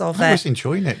 seasons of it. I was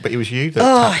enjoying it, but it was you that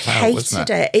tapped out, wasn't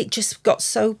it? I hated it. It just got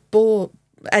so bored.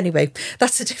 Anyway,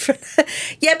 that's a different...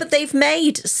 Yeah, but they've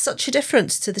made such a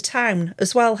difference to the town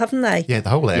as well, haven't they? Yeah,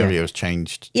 the whole area has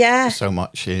changed so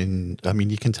much. You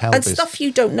can tell. And stuff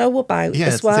you don't know about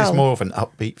as well. There's more of an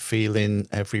upbeat feeling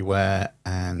everywhere.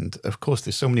 And, of course,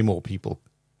 there's so many more people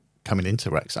coming into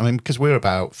Wrexham. I mean, because we're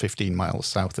about 15 miles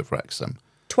south of Wrexham.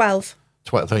 12.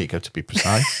 There you go, to be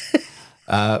precise.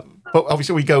 But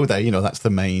obviously we go there, that's the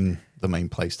main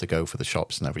place to go for the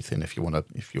shops and everything if you want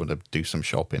to do some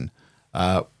shopping.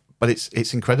 But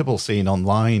it's incredible seeing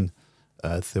online.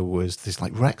 There's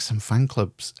like Wrexham fan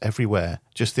clubs everywhere.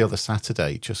 Just the other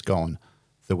Saturday, just gone,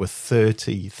 there were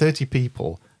 30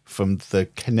 people from the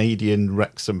Canadian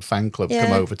Wrexham fan club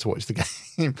come over to watch the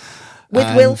game.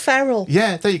 With Will Ferrell.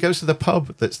 Yeah, there you go. So the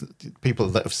pub, that's people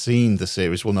that have seen the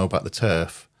series will know about the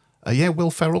turf.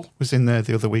 Will Ferrell was in there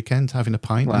the other weekend having a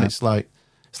pint, and it's like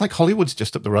Hollywood's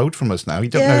just up the road from us now. You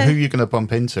don't know who you're going to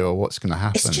bump into or what's going to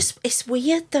happen. It's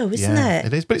weird though, isn't it?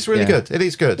 It is, but it's really good. It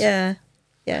is good. Yeah.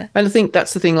 Yeah. And I think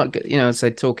that's the thing, like, I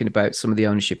said, talking about some of the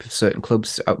ownership of certain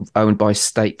clubs owned by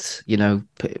state,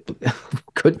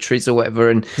 countries or whatever.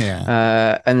 And,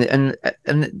 Yeah.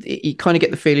 and you kind of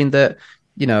get the feeling that,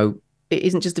 it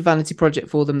isn't just a vanity project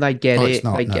for them. They get It's it.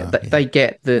 not, They no, get that. yeah. They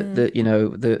get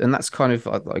and that's kind of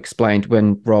explained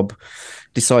when Rob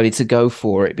decided to go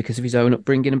for it because of his own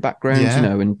upbringing and background,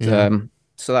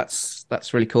 so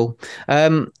that's really cool.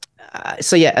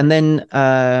 So yeah, and then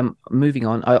moving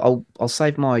on, I'll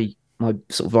save my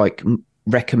sort of like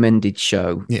recommended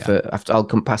show for after. I'll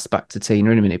come pass back to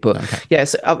Tina in a minute, but yeah,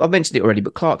 so I've mentioned it already.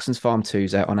 But Clarkson's Farm 2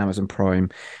 is out on Amazon Prime.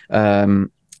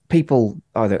 People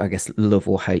either, I guess, love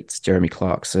or hate Jeremy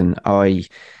Clarkson. I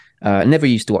never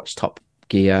used to watch Top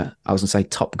Gear. I was going to say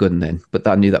Top Gun then, but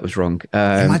I knew that was wrong.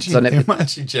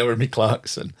 Imagine Jeremy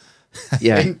Clarkson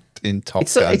in Top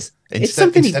Gun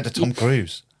instead of Tom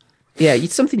Cruise. Yeah,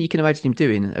 it's something you can imagine him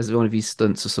doing as one of his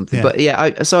stunts or something. Yeah. But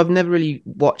yeah, so I've never really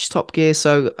watched Top Gear,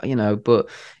 so but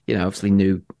obviously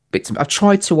knew bits. I've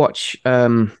tried to watch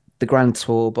the Grand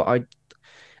Tour, but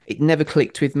it never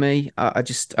clicked with me. I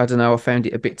don't know. I found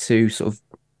it a bit too sort of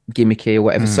gimmicky or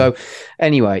whatever. So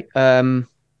anyway,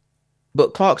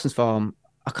 but Clarkson's Farm,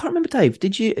 I can't remember. Dave,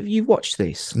 have you watched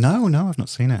this? No, I've not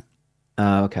seen it.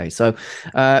 Okay, so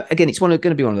again, it's going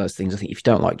to be one of those things. I think if you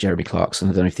don't like Jeremy Clarkson,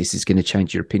 I don't know if this is going to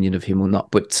change your opinion of him or not.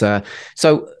 But so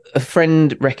a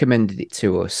friend recommended it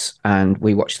to us, and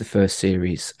we watched the first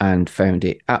series and found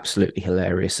it absolutely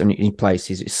hilarious. And in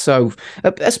places, it's so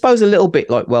I suppose a little bit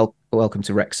like Welcome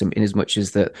to Wrexham, in as much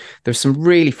as that there's some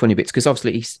really funny bits because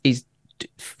obviously he's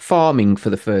farming for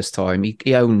the first time.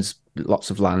 He owns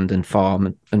lots of land and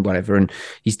farm and whatever, and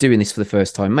he's doing this for the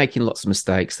first time, making lots of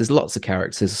mistakes. There's lots of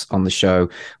characters on the show,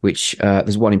 which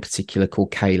there's one in particular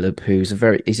called Caleb, he's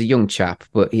a young chap,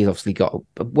 but he's obviously got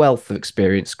a wealth of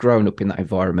experience, grown up in that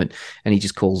environment, and he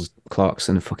just calls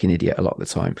Clarkson a fucking idiot a lot of the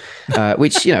time,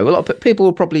 which a lot of people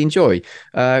will probably enjoy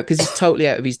because he's totally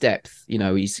out of his depth. He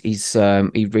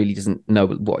really doesn't know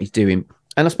what he's doing.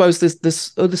 And I suppose there's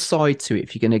this other side to it,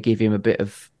 if you're going to give him a bit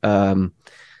of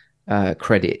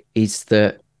credit, is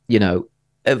that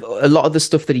a lot of the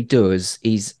stuff that he does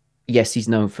is, yes, he's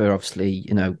known for obviously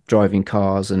driving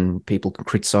cars, and people can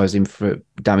criticize him for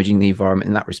damaging the environment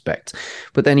in that respect,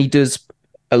 but then he does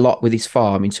a lot with his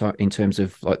farm in terms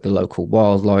of like the local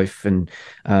wildlife and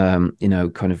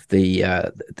kind of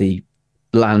the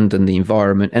land and the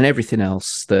environment and everything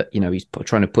else that he's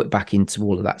trying to put back into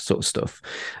all of that sort of stuff.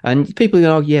 And people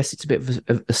go, oh yes, it's a bit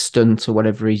of a stunt or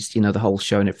whatever, he's the whole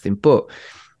show and everything, but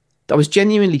I was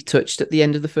genuinely touched at the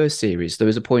end of the first series. There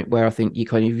was a point where I think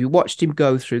you watched him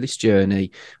go through this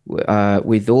journey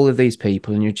with all of these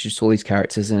people, and you just all these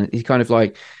characters, and he's kind of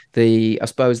like I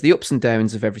suppose the ups and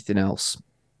downs of everything else.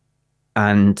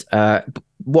 And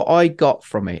what I got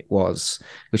from it was,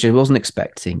 which I wasn't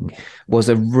expecting, was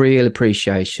a real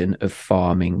appreciation of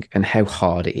farming and how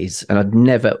hard it is. And I'd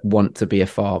never want to be a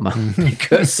farmer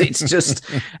because it's just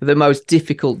the most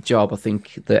difficult job I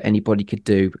think that anybody could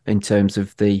do in terms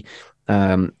of the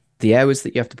hours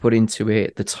that you have to put into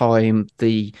it, the time,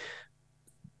 the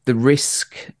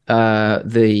risk,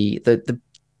 the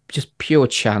just pure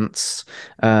chance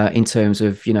in terms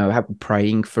of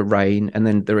praying for rain, and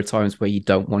then there are times where you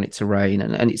don't want it to rain,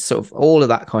 and it's sort of all of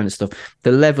that kind of stuff.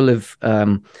 The level of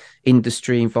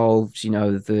industry involved,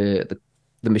 the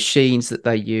machines that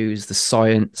they use, the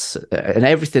science, and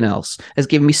everything else has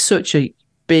given me such a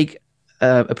big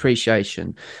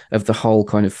appreciation of the whole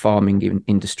kind of farming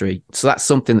industry. So that's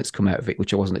something that's come out of it,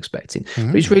 which I wasn't expecting.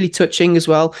 But it's really touching as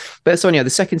well. But so the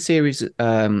second series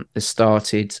has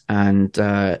started, and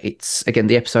it's, again,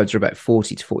 the episodes are about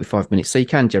 40 to 45 minutes, so you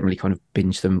can generally kind of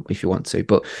binge them if you want to.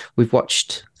 But we've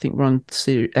watched, I think we're on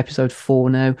episode 4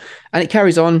 now, and it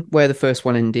carries on where the first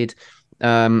one ended.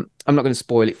 I'm not going to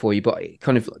spoil it for you, but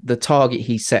kind of the target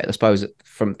he set, I suppose,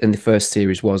 in the first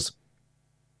series was,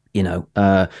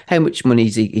 how much money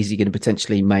is he going to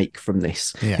potentially make from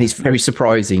this? Yeah. And it's very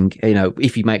surprising,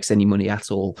 if he makes any money at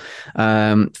all,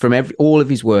 from all of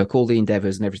his work, all the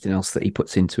endeavors and everything else that he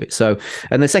puts into it. So,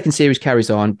 and the second series carries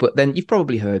on, but then you've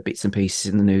probably heard bits and pieces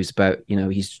in the news about,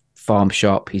 his farm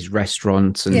shop, his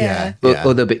restaurants, and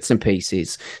other bits and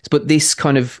pieces. But this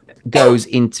kind of goes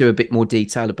into a bit more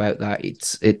detail about that.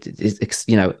 It's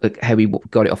how he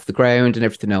got it off the ground and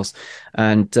everything else.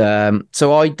 And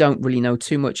so I don't really know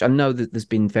too much. I know that there's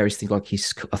been various things, like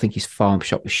I think his farm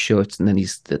shop was shut, and then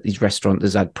his restaurant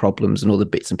has had problems and all the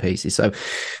bits and pieces. So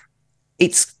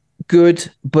it's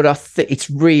good, but I think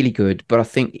it's really good. But I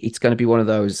think it's going to be one of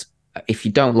those, if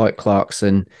you don't like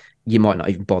Clarkson, you might not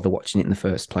even bother watching it in the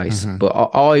first place. But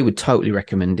I would totally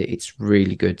recommend it. It's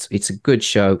really good. It's a good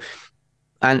show.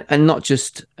 and not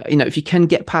just, if you can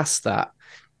get past that,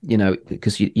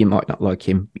 because you might not like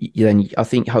him, then I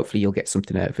think hopefully you'll get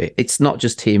something out of it. It's not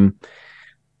just him.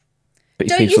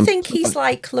 Don't you think he's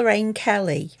like Lorraine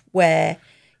Kelly, where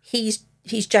he's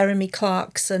Jeremy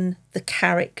Clarkson, the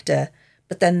character,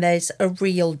 but then there's a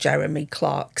real Jeremy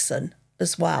Clarkson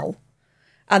as well,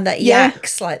 and that he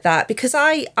acts like that? Because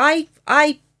I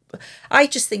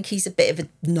just think he's a bit of a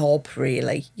knob,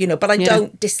 really, but I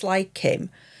don't dislike him.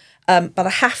 But I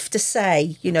have to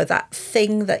say, that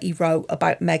thing that he wrote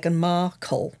about Meghan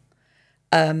Markle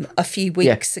a few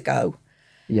weeks ago,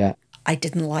 I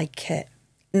didn't like it.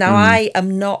 Now, I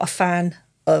am not a fan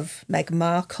of Meghan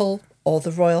Markle or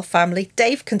the royal family.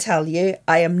 Dave can tell you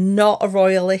I am not a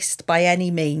royalist by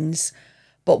any means,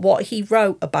 but what he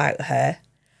wrote about her,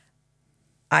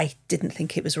 I didn't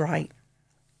think it was right.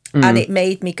 And it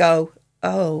made me go,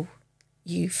 oh,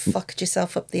 you fucked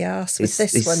yourself up the arse with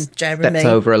this one, Jeremy. Stepped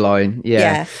over a line,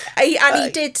 And he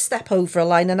did step over a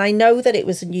line, and I know that it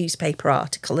was a newspaper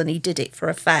article and he did it for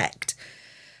effect,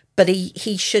 but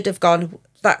he should have gone,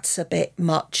 that's a bit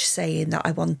much, saying that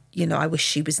I wish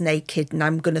she was naked and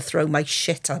I'm going to throw my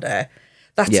shit at her.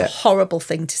 That's a horrible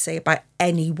thing to say about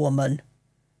any woman.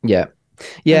 Yeah.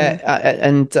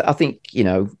 And I think,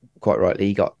 quite rightly,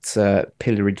 he got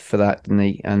pilloried for that, didn't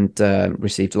he? And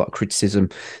received a lot of criticism.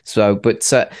 So,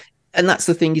 and that's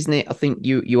the thing, isn't it? I think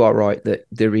you are right that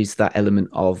there is that element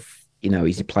of,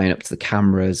 is he playing up to the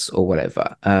cameras or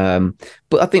whatever?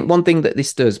 But I think one thing that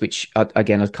this does, which I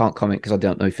can't comment because I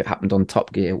don't know if it happened on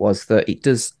Top Gear, was that it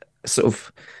does sort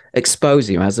of expose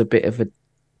him as a bit of a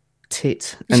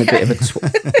tit and a bit of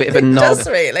a bit of a knob. It does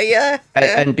really,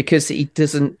 and because he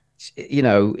doesn't, he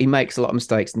makes a lot of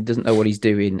mistakes and doesn't know what he's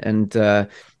doing, and as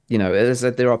I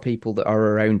said, there are people that are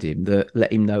around him that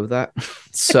let him know that.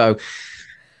 So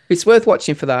it's worth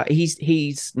watching for that.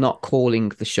 He's not calling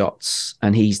the shots,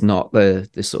 and he's not the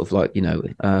sort of like,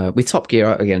 with Top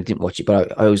Gear, again, I didn't watch it,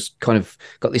 but I was kind of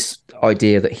got this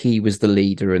idea that he was the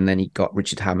leader, and then he got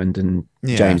Richard Hammond and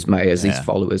James May as his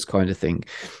followers kind of thing.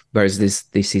 Whereas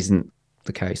this isn't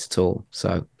the case at all.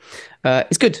 So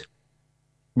it's good.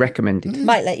 Recommended.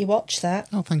 Might let you watch that.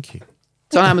 Oh, thank you.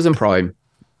 It's on Amazon Prime.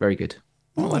 Very good.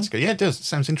 Oh, that's good. Yeah, it does. It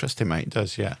sounds interesting, mate. It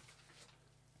does, yeah.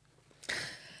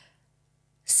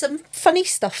 Some funny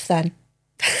stuff then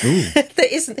that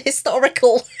isn't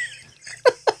historical.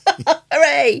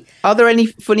 Hooray! Are there any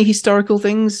funny historical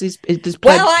things? Does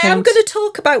Plebs I count? am going to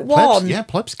talk about one.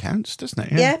 Plebs, Plebs counts, doesn't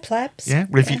it? Yeah, Plebs. Yeah,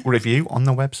 review on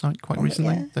the website quite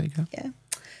recently. Yeah. There you go. Yeah.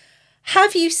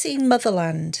 Have you seen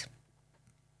Motherland?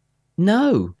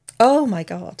 No. Oh my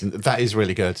God. That is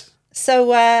really good.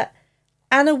 So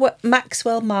Anna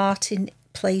Maxwell Martin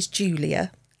plays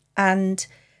Julia, and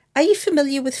are you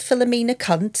familiar with Philomena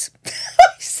Cunt?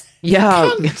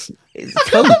 Yeah. Cunt.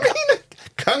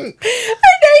 Cunt.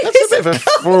 That's a bit of a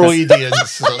Freudian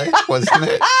slip, wasn't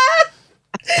it?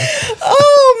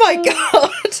 Oh my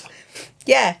God.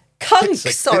 Yeah. Cunt.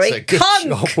 Sorry. It's a good cunt.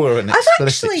 job we're an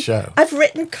explicit show. I've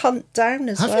written cunt down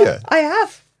as well. Have you? I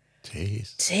have.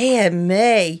 Jeez. Dear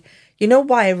me. You know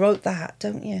why I wrote that,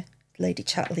 don't you? Lady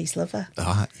Chatterley's Lover.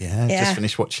 Yeah. Just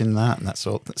finished watching that, and that's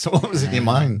all that was in your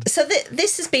mind. So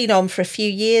this has been on for a few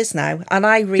years now, and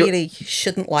I really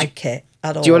shouldn't like it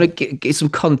at all. Do you want to get some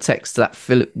context to that?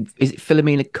 Is it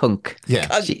Philomena Kunk?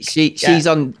 Yeah. She's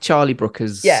on Charlie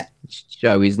Brooker's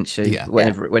show, isn't she? Yeah.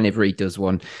 Whenever he does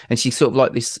one. And she's sort of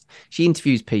like this, she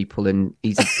interviews people, and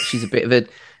she's a bit of a,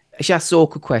 she asks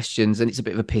awkward questions, and it's a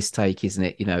bit of a piss take, isn't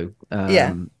it?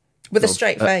 With a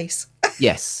straight face.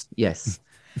 Yes.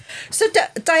 So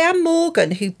Diane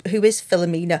Morgan, who is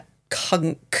Philomena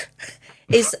Kunk,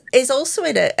 is also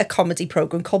in a comedy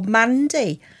programme called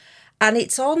Mandy. And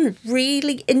it's on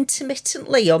really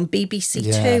intermittently on BBC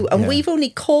Two. And we've only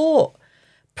caught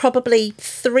probably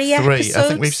three episodes. I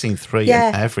think we've seen 3,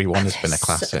 and every one has been a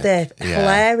classic. They're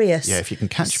hilarious. Yeah, if you can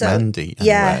catch Mandy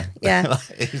anywhere. Yeah.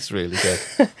 It's really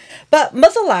good. But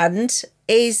Motherland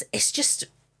it's just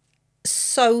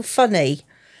so funny.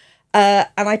 And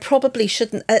I probably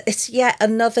shouldn't, it's yet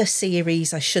another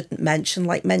series I shouldn't mention,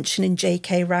 like mentioning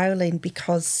J.K. Rowling,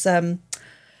 because,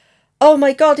 oh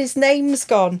my God, his name's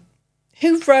gone.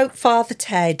 Who wrote Father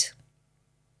Ted?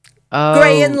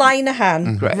 Graham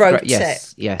Linehan wrote it.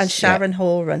 Yes, and Sharon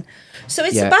Horan. So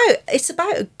it's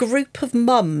about a group of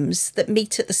mums that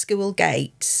meet at the school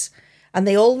gates, and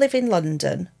they all live in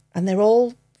London, and they're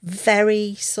all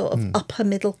very sort of upper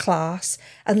middle class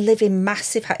and live in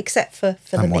massive except for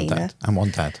Philomena.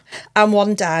 And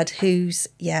one dad who's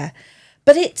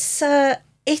but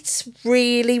it's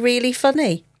really, really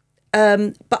funny.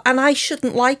 and I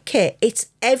shouldn't like it. It's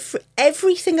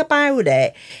everything about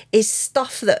it is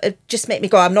stuff that just make me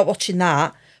go, I'm not watching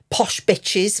that. Posh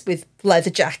bitches with leather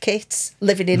jackets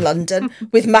living in London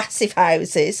with massive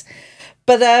houses.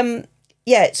 But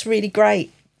yeah, it's really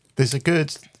great. There's a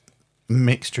good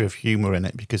mixture of humour in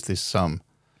it because there's some.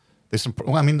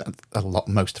 Well, I mean,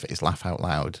 most of it is laugh out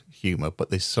loud humour, but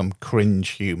there's some cringe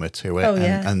humour to it,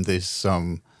 and there's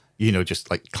some, just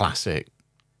like classic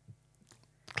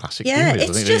yeah, humour.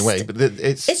 It's just, anyway. But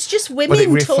it's just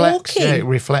women talking. Yeah, it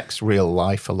reflects real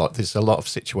life a lot. There's a lot of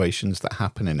situations that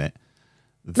happen in it.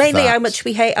 Mainly how much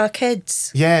we hate our kids.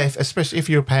 Yeah, especially if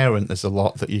you're a parent, there's a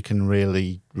lot that you can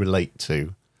really relate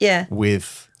to. Yeah,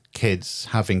 with kids,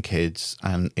 having kids,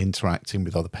 and interacting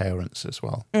with other parents as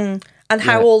well. And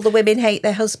how all the women hate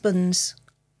their husbands.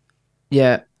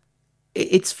 Yeah.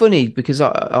 It's funny because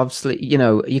obviously,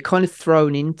 you're kind of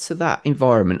thrown into that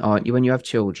environment, aren't you, when you have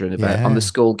children on the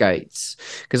school gates?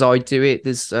 Because I do it.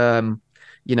 There's, and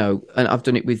I've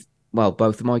done it with, both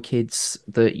of my kids,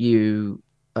 that you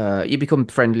become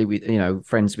friendly with,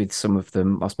 friends with some of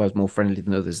them, I suppose more friendly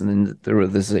than others. And then there are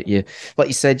others that you, like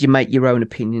you said, you make your own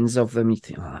opinions of them. You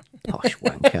think, oh, posh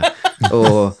wanker.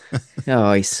 Or,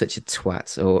 oh, he's such a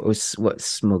twat. Or what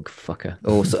smug fucker.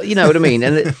 Or, so, you know what I mean?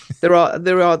 And there are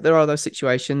those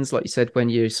situations, like you said, when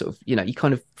you're sort of, you're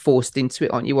kind of forced into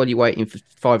it, aren't you? While you're waiting for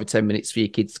 5 or 10 minutes for your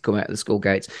kids to come out of the school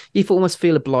gates, you almost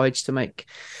feel obliged to make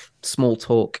small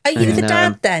talk. Are you the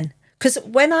dad then? Because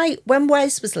when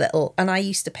Wes was little and I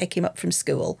used to pick him up from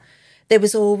school, there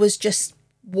was always just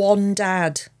one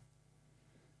dad.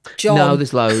 John. No,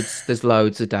 there's loads. There's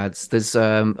loads of dads. There's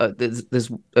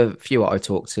a few I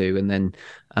talk to, and then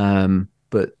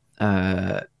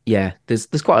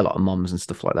there's quite a lot of moms and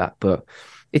stuff like that. But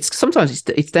it's sometimes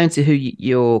it's down to who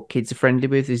your kids are friendly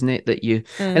with, isn't it? That you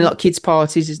and like kids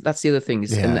parties, that's the other thing.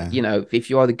 And that, if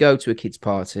you either go to a kids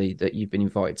party that you've been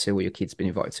invited to, or your kid's been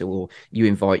invited to, or you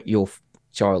invite your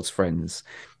child's friends,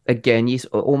 again, you're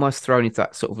almost thrown into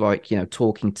that sort of like,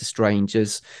 talking to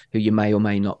strangers who you may or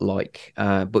may not like,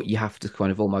 but you have to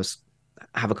kind of almost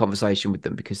have a conversation with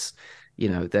them because,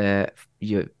 they're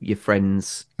your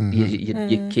friends,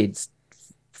 your kids'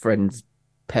 friends'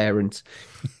 parent,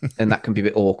 and that can be a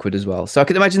bit awkward as well. So I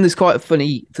can imagine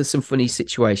there's some funny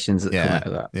situations that come out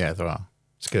of that. Yeah, there are.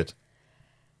 It's good.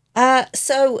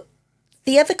 So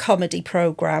the other comedy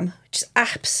program, which is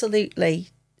absolutely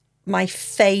my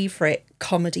favourite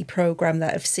comedy program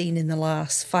that I've seen in the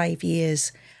last 5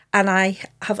 years, and I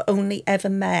have only ever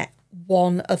met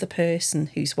one other person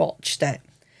who's watched it.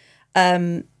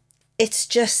 It's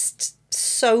just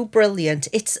so brilliant.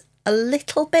 It's a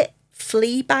little bit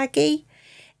Fleabaggy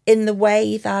in the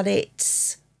way that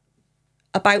it's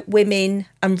about women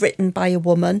and written by a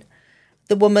woman.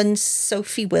 The woman's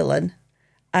Sophie Willan,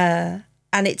 and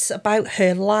it's about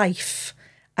her life,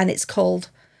 and it's called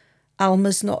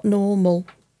Alma's Not Normal,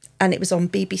 and it was on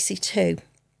BBC Two.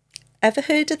 Ever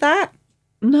heard of that?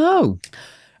 No.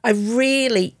 I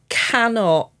really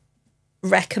cannot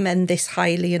recommend this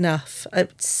highly enough.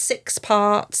 It's 6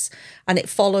 parts, and it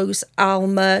follows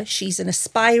Alma. She's an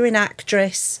aspiring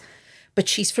actress, but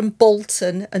she's from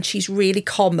Bolton, and she's really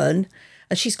common,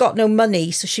 and she's got no money,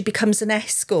 so she becomes an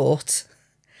escort.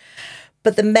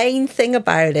 But the main thing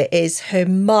about it is her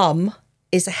mum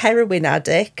is a heroin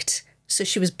addict, so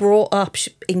she was brought up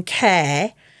in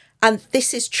care. And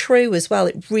this is true as well.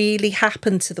 It really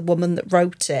happened to the woman that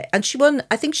wrote it. And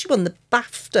I think she won the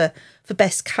BAFTA for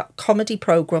Best Comedy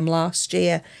Programme last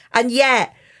year. And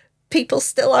yet, people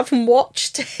still haven't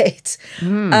watched it.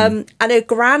 And her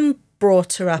gran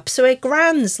brought her up. So her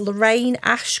gran's Lorraine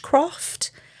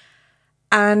Ashcroft.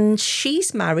 And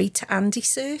she's married to Andy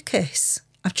Serkis.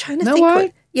 I'm trying to think.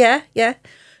 Way. Yeah.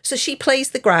 So she plays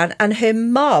the gran, and her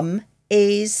mum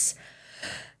is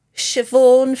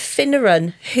Siobhan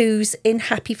Finneran, who's in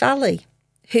Happy Valley,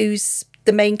 who's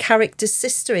the main character's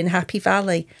sister in Happy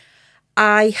Valley.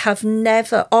 I have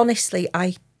never, honestly,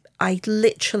 I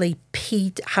literally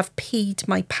have peed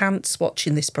my pants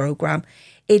watching this programme.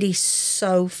 It is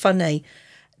so funny.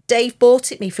 Dave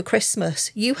bought it me for Christmas.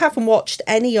 You haven't watched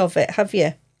any of it, have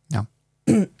you? No.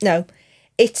 No.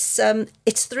 It's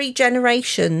 3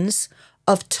 generations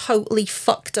of totally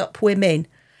fucked up women.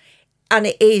 And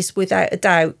it is, without a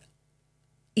doubt,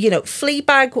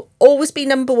 Fleabag always be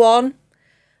number 1.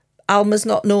 Alma's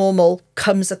Not Normal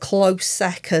comes a close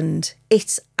second.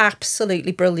 It's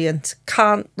absolutely brilliant.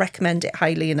 Can't recommend it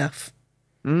highly enough.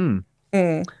 I'll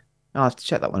have to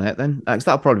check that one out then. Because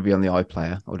that'll probably be on the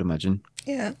iPlayer, I would imagine.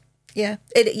 Yeah.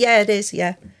 It is,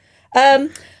 yeah.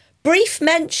 Brief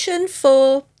mention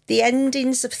for the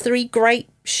endings of 3 great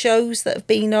shows that have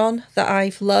been on that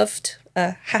I've loved.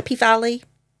 Happy Valley.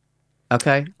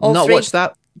 Okay, All not three. watched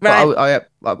that, Right.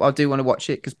 but I do want to watch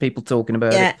it because people talking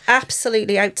about Yeah, it.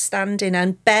 absolutely outstanding,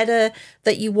 and better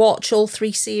that you watch all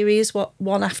 3 series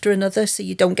one after another so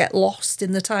you don't get lost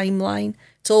in the timeline.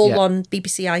 It's all Yeah. on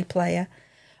BBC iPlayer.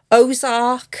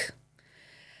 Ozark.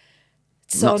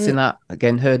 It's Not on seen that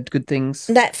again. Heard good things.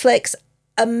 Netflix.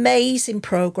 Amazing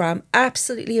program,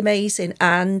 absolutely amazing.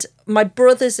 And my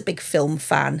brother's a big film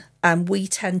fan, and we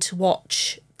tend to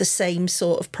watch the same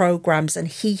sort of programs, and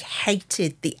he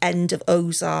hated the end of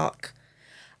Ozark.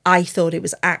 I thought it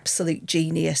was absolute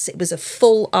genius. It was a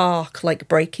full arc like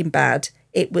Breaking Bad.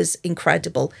 It was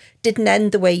incredible. Didn't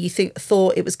end the way you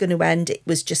thought it was going to end. It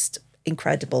was just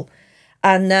incredible.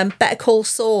 And Better Call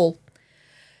Saul.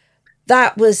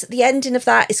 That was the ending of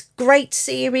that. It's a great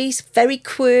series, very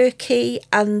quirky,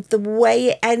 and the way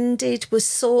it ended was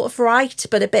sort of right,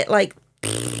 but a bit like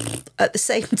at the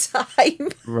same time.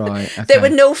 Right. Okay. There were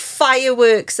no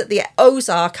fireworks at the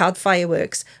Ozark had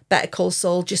fireworks. Better Call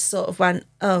Saul just sort of went,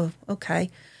 oh, okay,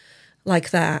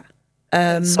 like that.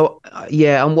 So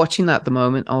yeah, I'm watching that at the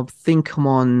moment. I think I'm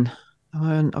on.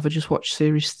 Have I just watched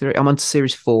series 3? I'm on to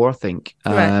series 4, I think.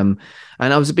 Right.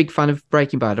 And I was a big fan of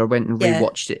Breaking Bad. I went and Yeah.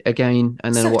 rewatched it again,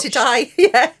 and then So I watched. did I,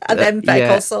 yeah. And then Better yeah.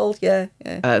 Call Saul, yeah.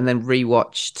 And then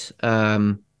rewatched.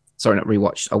 Sorry, not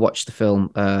rewatched. I watched the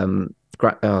film.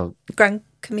 Gran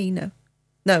Camino.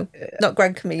 No, not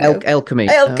Gran Camino. El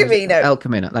Camino. El Camino. El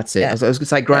Camino. That's it. Yeah. I was going to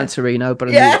say Gran Torino, but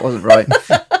I knew Yeah. that wasn't right.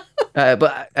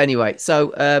 But anyway,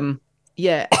 so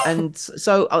yeah, and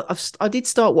so I did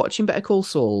start watching Better Call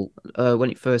Saul when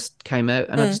it first came out,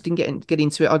 and I just didn't get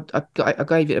into it. I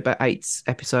gave it about 8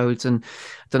 episodes, and I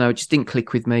don't know, it just didn't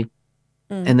click with me.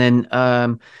 And then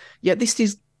yeah, this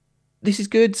is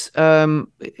good.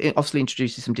 It obviously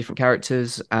introduces some different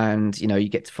characters, and you know, you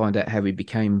get to find out how he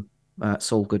became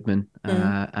Saul Goodman,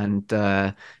 and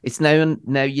it's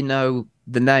now you know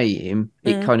the name.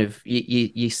 It kind of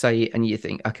you say it and you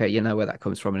think, okay, you know where that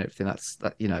comes from and everything. That's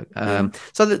that, you know.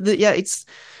 So yeah, it's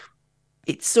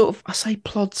sort of, I say,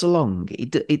 plods along.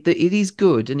 It is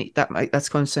good, and that's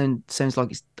kind of sounds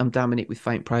like I'm damning it with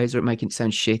faint praise or making it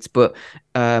sound shit. But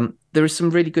there are some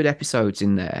really good episodes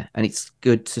in there, and it's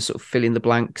good to sort of fill in the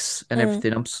blanks and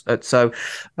everything.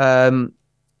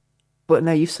 But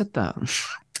now you've said that.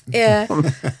 Yeah.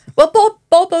 Well,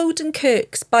 Bob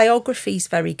Odenkirk's biography is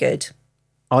very good.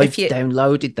 I've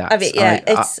downloaded that. Have it? Yeah,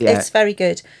 it's very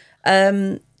good.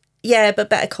 Yeah, but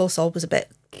Better Call Saul was a bit.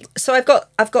 So I've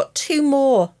got 2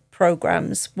 more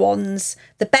programs. One's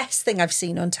the best thing I've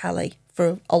seen on telly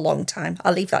for a long time.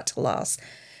 I'll leave that to last.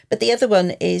 But the other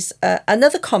one is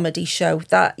another comedy show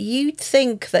that you'd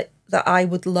think that I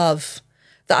would love.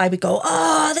 That I would go,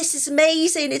 oh, this is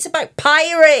amazing. It's about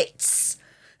pirates.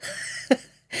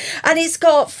 And it's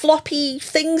got floppy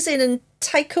things in, and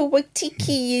Taika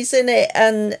Waititi is in it.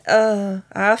 And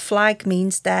Our Flag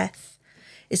Means Death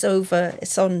is over.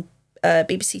 It's on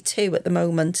BBC 2 at the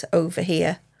moment over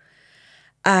here.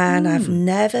 And I've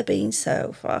never been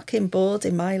so fucking bored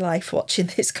in my life watching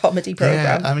this comedy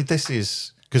programme. Yeah, I mean, this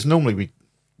is... Because normally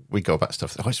we go about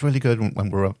stuff, it's really good when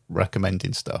we're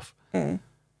recommending stuff.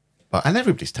 And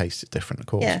everybody's taste is different, of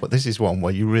course. Yeah. But this is one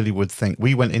where you really would think,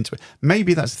 we went into it.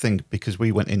 Maybe that's the thing, because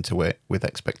we went into it with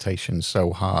expectations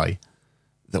so high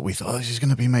that we thought, oh, this is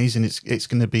going to be amazing. It's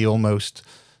going to be almost,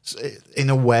 in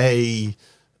a way,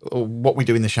 What We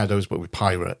Do in the Shadows, but with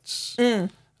pirates. And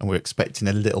we're expecting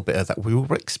a little bit of that. We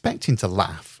were expecting to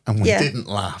laugh, and we didn't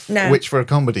laugh. No. Which for a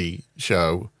comedy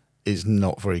show is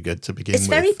not very good to begin with. It's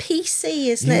very PC,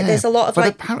 isn't it? There's a lot of but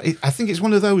apparently, I think it's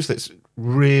one of those that's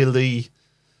really...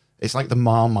 It's like the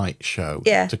Marmite show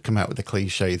to come out with a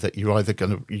cliche that you're either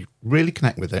you really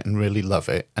connect with it and really love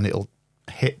it, and it'll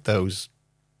hit those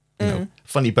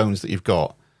funny bones that you've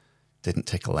got. Didn't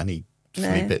tickle any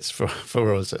funny bits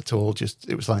for us at all. Just,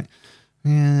 it was like,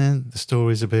 yeah, the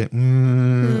story's a bit,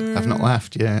 I've not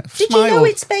laughed yet. Did you know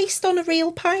it's based on a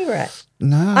real pirate?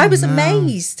 No. I was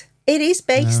amazed. It is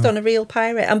based on a real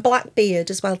pirate. And Blackbeard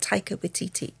as well. Taika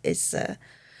Waititi is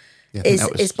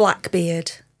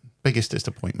Blackbeard. Biggest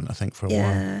disappointment, I think, for a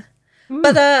while.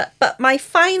 But my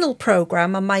final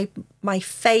programme and my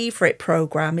favourite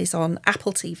programme is on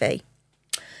Apple TV,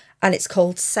 and it's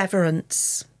called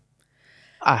Severance.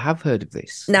 I have heard of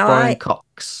this. Now Brian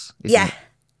Cox. Yeah.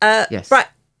 Yes.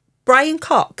 Brian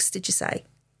Cox, did you say?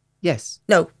 Yes.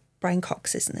 No, Brian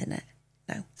Cox isn't in it.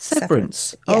 No.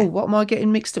 Severance. Yeah. Oh, what am I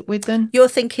getting mixed up with then? You're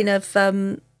thinking of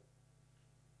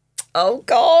oh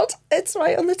God, it's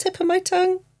right on the tip of my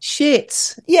tongue.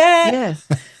 Shit. Yeah.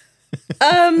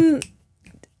 Yeah.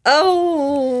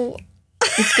 Oh.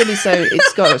 It's going to say,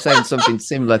 it's got to sound something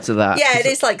similar to that. Yeah, it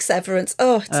is like Severance.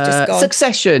 Oh, it's just gone.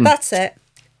 Succession. That's it.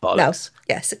 Bollocks.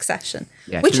 No, yeah, Succession.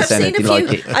 Yeah, Which I've couldn't seen a sound few.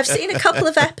 anything like it. I've seen a couple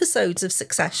of episodes of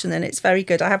Succession, and it's very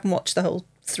good. I haven't watched the whole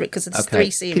three because there's 3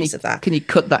 series of that. Can you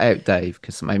cut that out, Dave?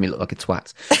 Because it made me look like a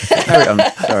twat. Carry on.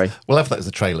 Sorry. We'll have that as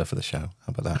a trailer for the show. How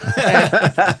about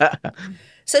that?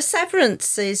 So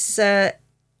Severance is.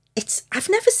 I've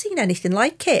never seen anything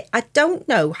like it. I don't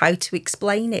know how to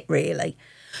explain it really.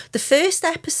 The first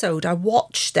episode I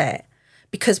watched it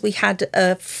because we had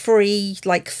a free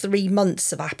 3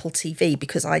 months of Apple TV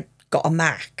because I got a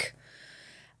Mac.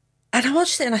 And I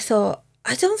watched it and I thought,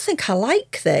 I don't think I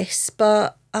like this,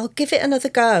 but I'll give it another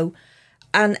go.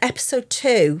 And episode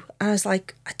 2, I was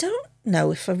like, I don't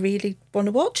know if I really want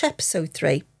to watch episode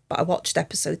 3, but I watched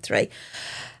episode 3.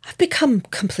 I've become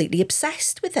completely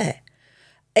obsessed with it.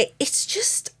 It's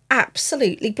just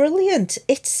absolutely brilliant.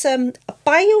 It's a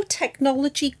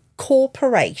biotechnology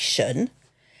corporation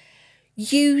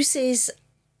uses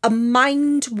a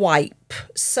mind wipe.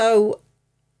 So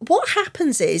what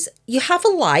happens is you have a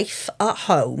life at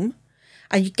home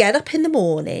and you get up in the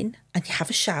morning and you have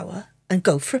a shower and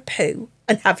go for a poo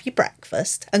and have your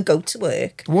breakfast and go to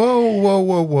work.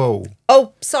 Whoa.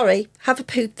 Oh, sorry. Have a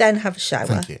poo, then have a shower.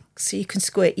 Thank you. So you can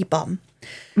squirt your bum.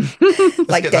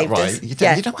 Like Dave right. does. You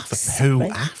Yeah. don't have a poo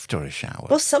Right. after a shower.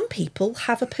 Well, some people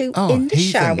have a poo Oh, in the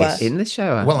heathens. shower. In the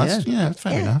shower. Well, that's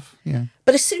fair enough. Yeah.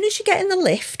 But as soon as you get in the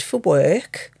lift for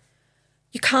work,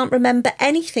 you can't remember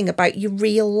anything about your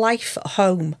real life at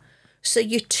home. So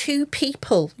you're 2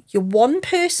 people. You're 1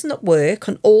 person at work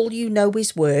and all you know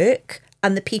is work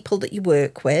and the people that you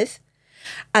work with.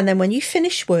 And then when you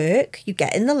finish work, you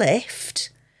get in the lift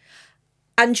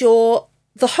and you're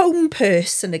the home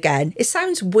person again. It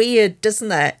sounds weird,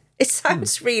 doesn't it? It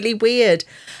sounds really weird.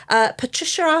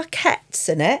 Patricia Arquette's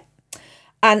in it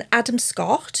and Adam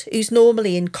Scott, who's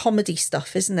normally in comedy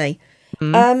stuff, isn't he?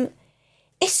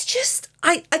 It's just,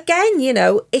 I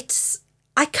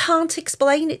can't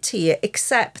explain it to you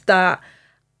except that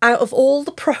out of all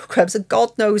the programmes, and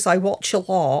God knows I watch a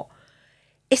lot,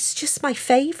 it's just my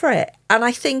favourite. And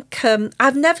I think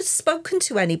I've never spoken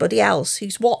to anybody else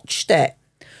who's watched it.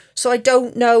 So I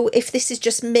don't know if this is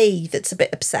just me that's a bit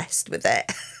obsessed with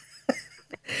it.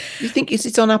 You think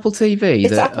it's on Apple TV?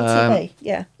 It's Apple TV,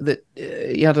 yeah.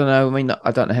 Yeah, I don't know. I mean,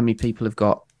 I don't know how many people have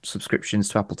got subscriptions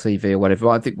to Apple TV or whatever.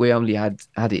 I think we only had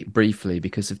it briefly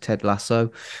because of Ted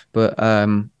Lasso, but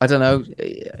I don't know.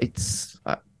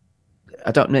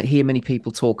 I don't hear many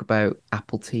people talk about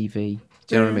Apple TV.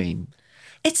 Do you know what I mean?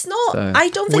 It's not. So, I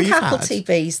don't think we've Apple had-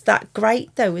 TV's that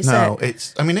great, though, is No,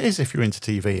 it? it is if you're into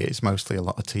TV, it's mostly a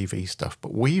lot of TV stuff.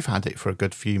 But we've had it for a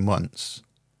good few months,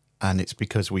 and it's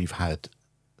because we've had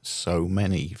so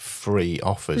many free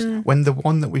offers. When the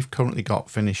one that we've currently got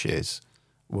finishes,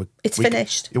 It's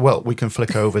finished. We can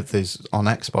flick over. There's on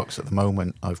Xbox at the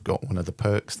moment. I've got one of the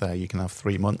perks there. You can have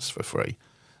 3 months for free.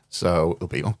 So it'll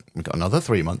be, we've got another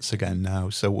 3 months again now.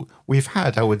 So we've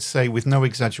had, I would say, with no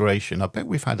exaggeration, I bet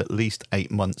we've had at least 8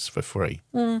 months for free.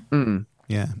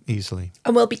 Yeah, easily.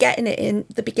 And we'll be getting it in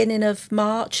the beginning of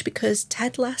March because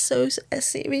Ted Lasso's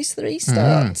Series 3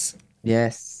 starts.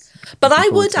 yes. But I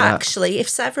Looking forward would to that. actually, if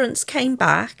Severance came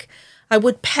back, I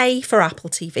would pay for Apple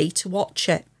TV to watch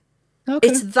it. Okay.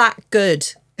 It's that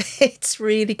good. It's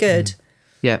really good.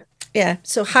 Yeah. Yeah,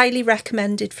 so highly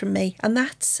recommended from me, and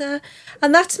that's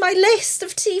my list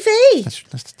of TV.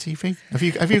 That's the TV. Have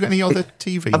you got any other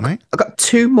TV, mate? I've got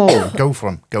 2 more. Go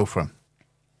for them.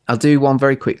 I'll do one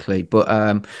very quickly, but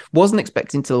wasn't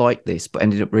expecting to like this, but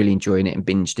ended up really enjoying it and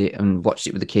binged it and watched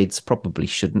it with the kids. Probably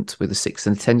shouldn't with a 6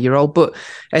 and a 10-year-old, but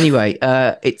anyway,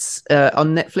 it's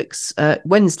on Netflix.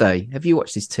 Wednesday. Have you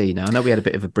watched this, Tina? I know we had a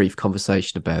bit of a brief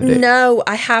conversation about it. No,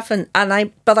 I haven't,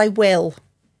 but I will.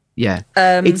 Yeah,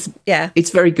 Yeah. it's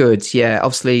very good. Yeah,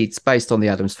 obviously it's based on the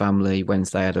Addams Family,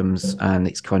 Wednesday Addams, and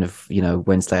it's kind of,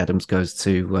 Wednesday Addams goes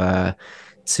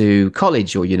to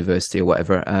college or university or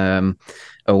whatever,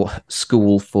 or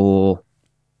school for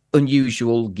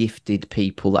unusual gifted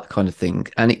people, that kind of thing.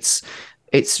 And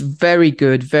it's very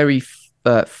good, very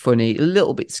funny, a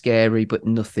little bit scary, but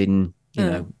nothing,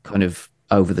 kind of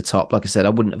over the top. Like I said, I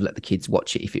wouldn't have let the kids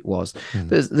watch it if it was.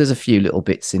 There's a few little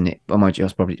bits in it. I might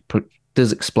just probably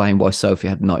does explain why Sophie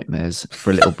had nightmares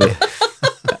for a little bit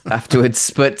afterwards.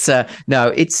 But no,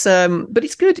 it's but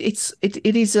it's good. It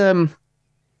is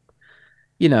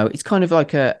it's kind of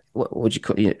like a what would you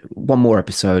call it? One more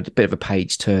episode, a bit of a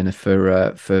page turner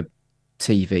for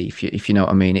TV, if you know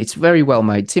what I mean. It's very well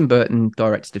made. Tim Burton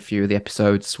directed a few of the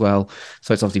episodes as well,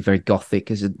 so it's obviously very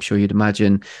gothic, as I'm sure you'd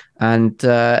imagine. And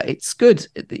it's good.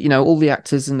 You know, all the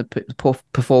actors and the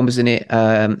performers in it.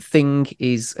 Thing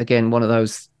is again one of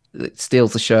those that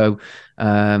steals the show.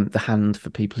 The Hand, for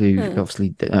people who obviously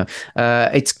don't know.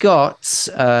 It's got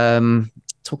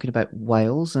talking about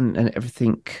Wales and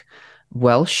everything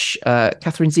Welsh.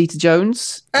 Catherine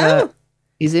Zeta-Jones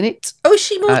is in it. Oh, is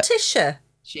she Morticia?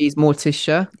 She's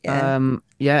Morticia.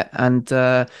 Yeah.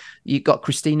 And you got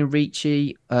Christina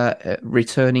Ricci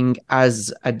returning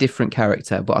as a different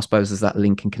character, but I suppose there's that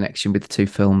link and connection with the two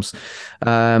films.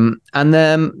 It's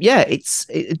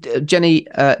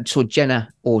Jenna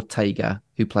Ortega,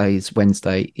 who plays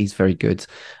Wednesday, is very good.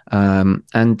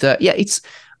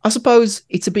 I suppose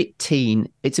it's a bit teeny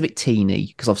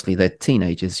because obviously they're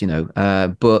teenagers, you know,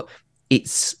 but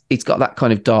it's got that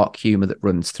kind of dark humor that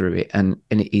runs through it, and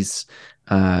it is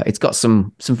it's got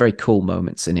some very cool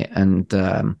moments in it, and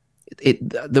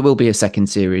there will be a second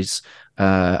series,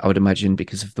 I would imagine,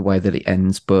 because of the way that it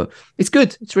ends, but it's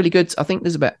good. It's really good. I think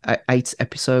there's about 8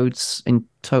 episodes in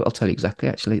total. I'll tell you exactly,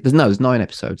 actually. There's 9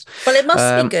 episodes. Well, it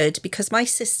must be good because my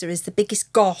sister is the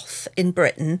biggest goth in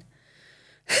Britain.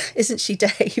 Isn't she,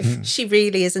 Dave? She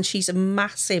really is, and she's a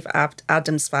massive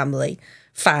Addams Family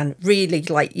fan, really,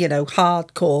 like, you know,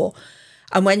 hardcore.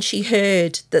 And when she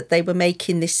heard that they were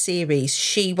making this series,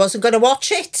 she wasn't going to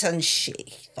watch it, and she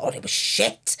thought it was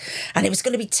shit, and it was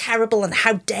going to be terrible, and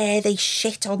how dare they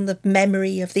shit on the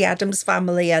memory of the Addams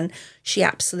Family, and she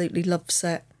absolutely loves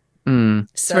it.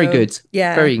 It's very good.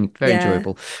 Yeah. Very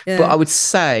enjoyable. Yeah. But I would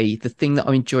say the thing that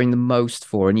I'm enjoying the most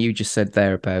for, and you just said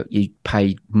there about you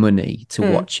paid money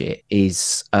to watch it,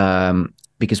 is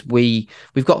because we've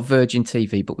got Virgin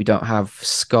TV, but we don't have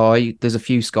Sky. There's a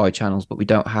few Sky channels, but we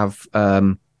don't have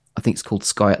I think it's called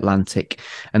Sky Atlantic,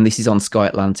 and this is on Sky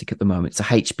Atlantic at the moment. It's a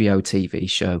HBO TV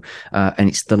show, and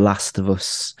it's The Last of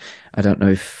Us. I don't know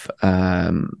if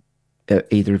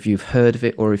either of you have heard of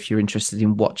it or if you're interested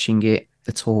in watching it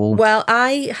at all. Well,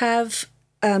 I have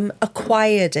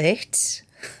acquired it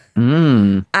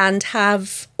and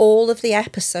have all of the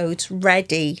episodes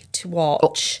ready to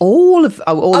watch. All the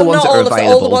ones that are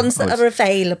available. All the ones that are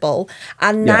available.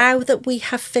 And now that we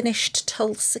have finished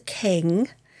Tulsa King,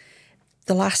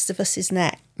 The Last of Us is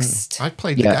next. I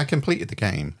completed the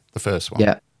game, the first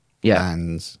one. Yeah.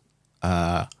 And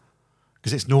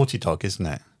because it's Naughty Dog, isn't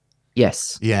it?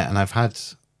 Yes. Yeah, and I've had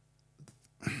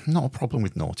not a problem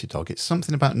with Naughty Dog. It's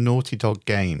something about Naughty Dog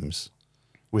games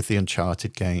with the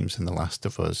Uncharted games and The Last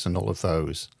of Us and all of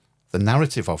those. The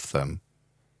narrative of them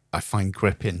I find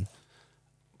gripping.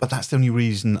 But that's the only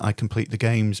reason I complete the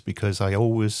games, because I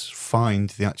always find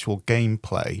the actual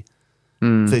gameplay.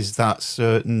 There's that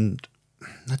certain,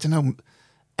 I don't know,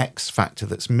 X factor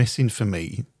that's missing for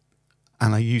me.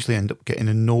 And I usually end up getting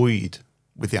annoyed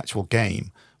with the actual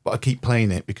game. But I keep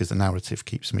playing it because the narrative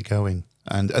keeps me going.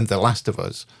 And The Last of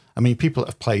Us, I mean, people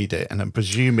have played it, and I'm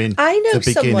presuming the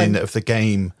beginning of the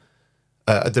game,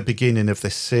 at the beginning of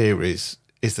this series,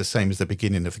 is the same as the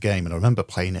beginning of the game. And I remember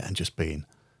playing it and just being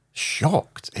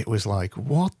shocked. It was like,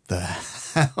 what the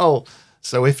hell?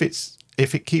 So if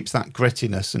it keeps that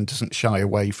grittiness and doesn't shy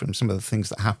away from some of the things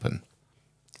that happen,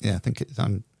 yeah, I think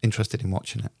I'm interested in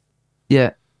watching it.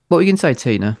 Yeah. What were you going to say,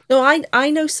 Tina? No,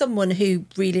 I know someone who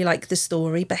really liked the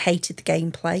story but hated the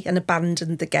gameplay and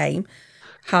abandoned the game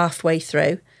halfway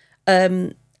through.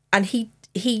 And he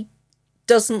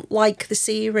doesn't like the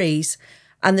series.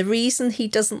 And the reason he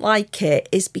doesn't like it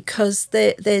is because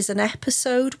there's an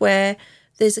episode where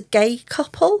there's a gay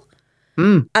couple.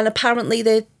 And apparently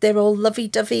they're all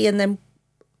lovey-dovey, and then...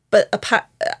 But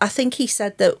I think he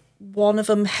said that one of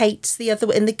them hates the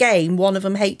other. In the game, one of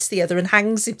them hates the other and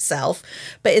hangs himself.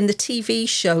 But in the TV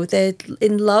show, they're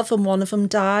in love and one of them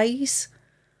dies.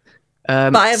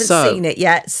 But I haven't seen it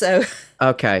yet, so...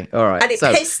 Okay, all right. And it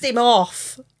pissed him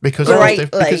off. Because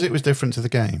it was different to the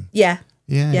game. Yeah.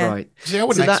 Right. See, I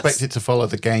wouldn't expect it to follow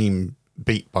the game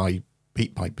beat by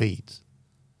beat.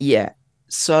 Yeah.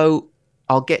 So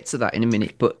I'll get to that in a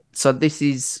minute. But so this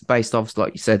is based off,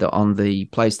 like you said, on the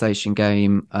PlayStation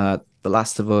game, The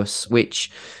Last of Us,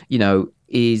 which, you know,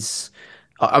 is...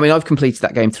 I mean, I've completed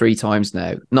that game 3 times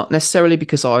now. Not necessarily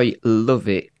because I love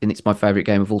it and it's my favourite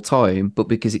game of all time, but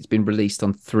because it's been released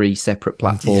on 3 separate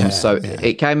platforms.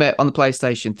 It came out on the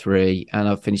PlayStation 3 and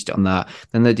I've finished it on that.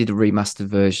 Then they did a remastered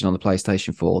version on the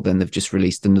PlayStation 4. Then they've just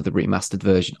released another remastered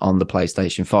version on the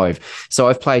PlayStation 5. So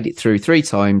I've played it through 3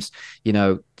 times, you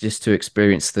know, just to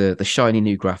experience the shiny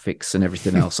new graphics and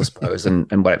everything else, I suppose,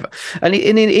 and whatever. And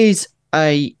it is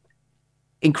a...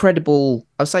 incredible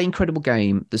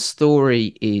game. The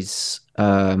story is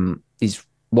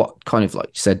what kind of, like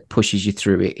you said, pushes you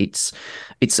through it.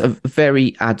 It's a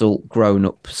very adult,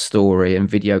 grown-up story, and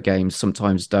video games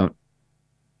sometimes don't.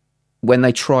 When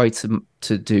they try to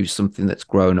do something that's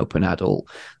grown up and adult,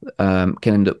 can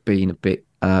end up being a bit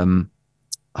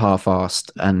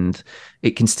half-assed, and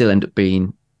it can still end up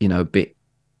being, a bit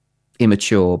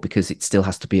immature because it still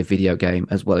has to be a video game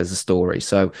as well as a story.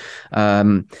 So,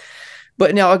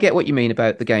 but no, I get what you mean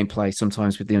about the gameplay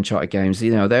sometimes with the Uncharted games.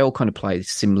 They all kind of play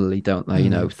similarly, don't they?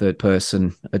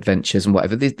 Third-person adventures and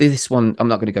whatever. This one, I'm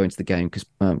not going to go into the game because,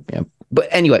 But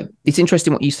anyway, it's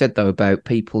interesting what you said, though, about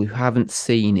people who haven't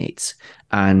seen it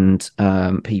and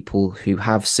people who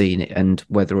have seen it, and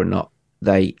whether or not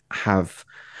they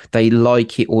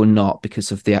like it or not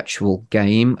because of the actual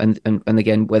game. And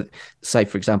again, say,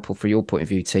 for example, for your point of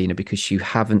view, Tina, because you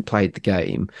haven't played the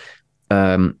game,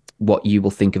 what you will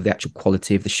think of the actual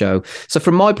quality of the show. So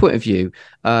from my point of view,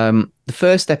 the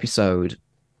first episode,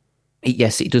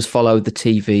 yes, it does follow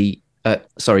the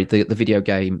the video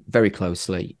game very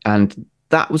closely. And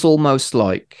that was almost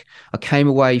like I came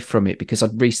away from it because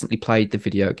I'd recently played the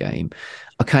video game.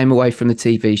 I came away from the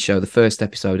TV show, the first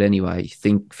episode anyway,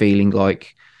 feeling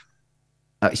like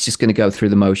it's just going to go through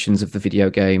the motions of the video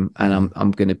game, and I'm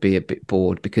going to be a bit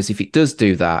bored, because if it does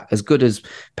do that, as good as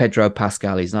Pedro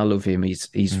Pascal is, and I love him, he's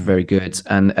very good,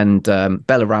 and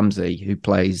Bella Ramsey, who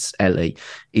plays Ellie,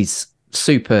 is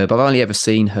superb. I've only ever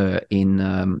seen her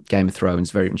in Game of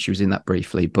Thrones. She was in that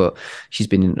briefly, but she's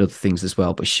been in other things as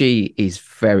well. But she is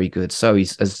very good. So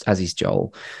as is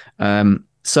Joel. Pedro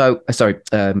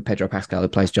Pascal, who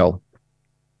plays Joel.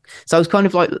 So I was kind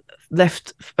of like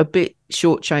left a bit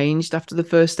shortchanged after the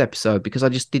first episode, because I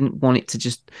just didn't want it to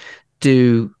just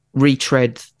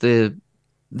retread the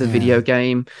video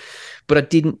game. But I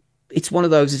didn't. It's one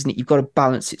of those, isn't it? You've got to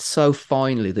balance it so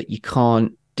finely that you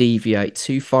can't deviate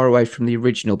too far away from the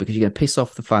original, because you're going to piss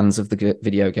off the fans of the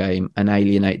video game and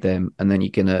alienate them, and then you're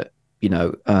going to,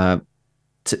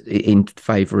 in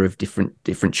favor of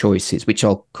different choices, which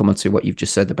I'll come on to what you've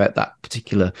just said about that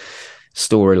particular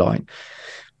storyline.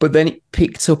 But then it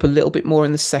picked up a little bit more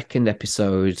in the second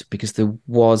episode, because there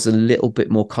was a little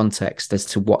bit more context as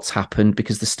to what's happened.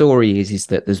 Because the story is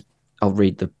that I'll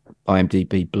read the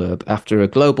IMDb blurb. After a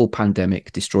global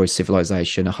pandemic destroys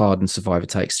civilization, a hardened survivor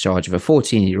takes charge of a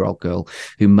 14-year-old girl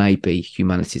who may be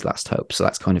humanity's last hope. So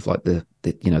that's kind of like the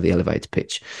elevator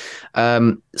pitch.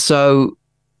 So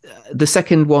the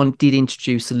second one did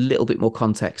introduce a little bit more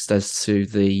context as to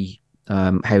the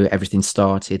how everything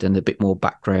started, and a bit more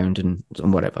background and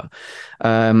whatever.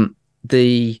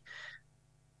 The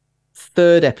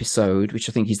third episode, which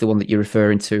I think is the one that you're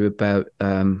referring to, about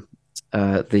the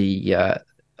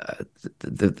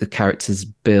characters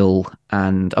Bill,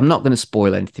 and I'm not going to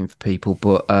spoil anything for people,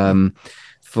 but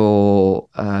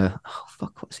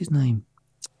what's his name?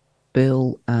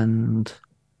 Bill and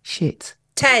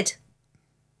Ted.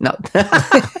 No,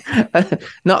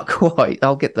 not quite.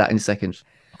 I'll get that in a second.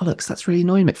 Oh, look, that's really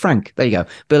annoying me. Frank, there you go.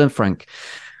 Bill and Frank.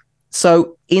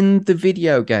 So in the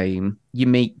video game, you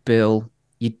meet Bill,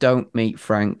 you don't meet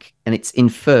Frank, and it's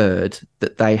inferred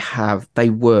that they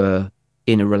were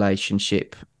in a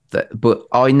relationship. But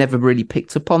I never really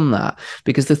picked up on that,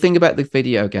 because the thing about the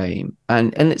video game,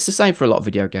 and it's the same for a lot of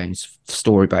video games,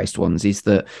 story-based ones, is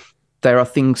that there are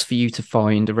things for you to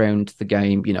find around the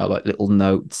game, like little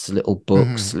notes, little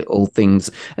books, little things.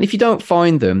 And if you don't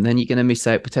find them, then you're going to miss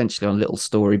out potentially on little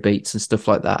story beats and stuff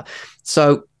like that.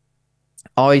 So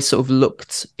I sort of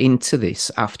looked into this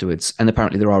afterwards, and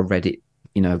apparently there are Reddit,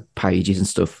 pages and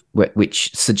stuff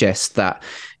which suggest that,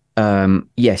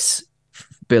 yes,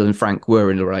 Bill and Frank were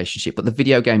in a relationship, but the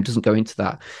video game doesn't go into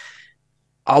that.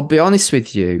 I'll be honest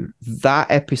with you,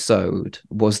 that episode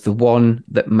was the one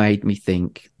that made me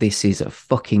think, this is a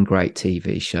fucking great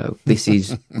TV show. This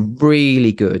is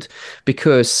really good,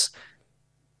 because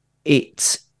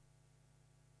it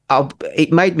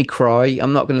made me cry.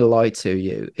 I'm not going to lie to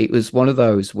you. It was one of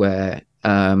those where,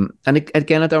 and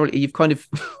again, you've kind of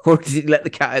already let the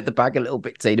cat out of the bag a little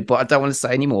bit, Tina, but I don't want to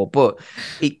say anymore. But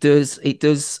it does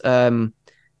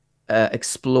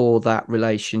explore that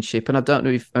relationship, and I don't know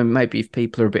if maybe if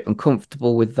people are a bit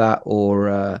uncomfortable with that,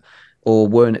 or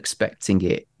weren't expecting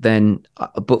it, then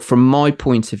but from my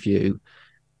point of view,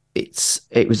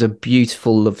 it was a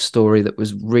beautiful love story that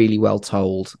was really well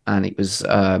told, and it was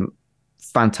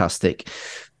fantastic.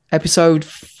 Episode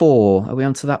 4, are we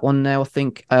on to that one now? I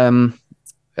think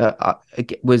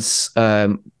it was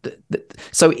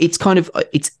so it's kind of,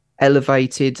 it's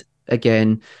elevated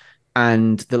again.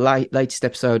 and the latest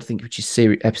episode, I think, which is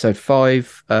episode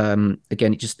 5,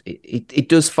 again, it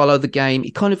does follow the game.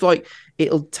 It kind of like,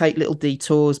 it'll take little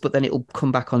detours, but then it'll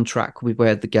come back on track with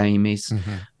where the game is.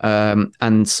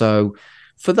 And so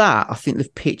for that, I think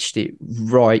they've pitched it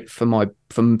right for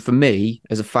me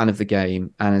as a fan of the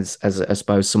game, and as I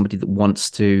suppose somebody that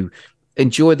wants to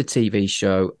enjoy the TV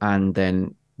show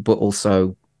but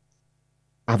also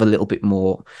have a little bit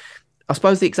more. I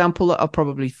suppose the example that I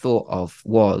probably thought of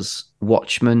was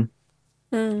Watchmen,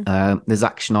 the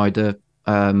Zack Snyder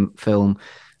film,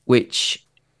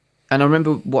 and I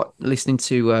remember listening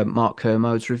to Mark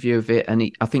Kermode's review of it, and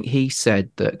I think he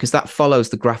said that because that follows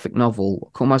the graphic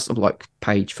novel almost like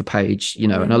page for page,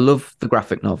 and I love the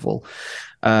graphic novel.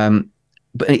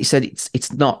 But he said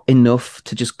it's not enough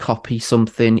to just copy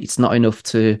something. It's not enough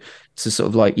to sort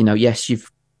of like, yes, you've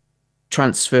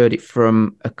transferred it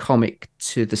from a comic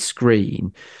to the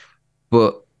screen,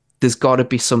 but there's got to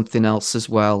be something else as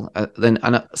well. And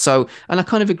I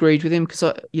kind of agreed with him, because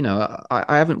I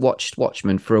haven't watched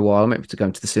Watchmen for a while. I'm able to go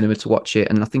into the cinema to watch it,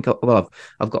 and I think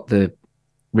I've got the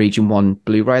Region 1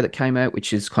 Blu-ray that came out,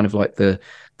 which is kind of like the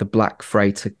Black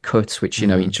Freighter cut, which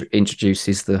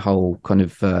introduces the whole kind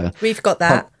of we've got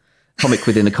that comic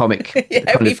within a comic.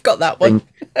 Yeah, we've got that one.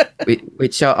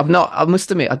 Which I've not. I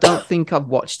must admit, I don't think I've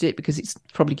watched it, because it's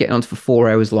probably getting on for 4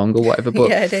 hours long or whatever. But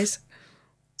yeah, it is.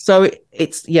 So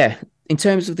it's in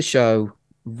terms of the show,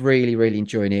 really, really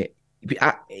enjoying it.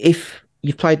 If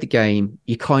you've played the game,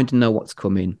 you kind of know what's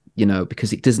coming,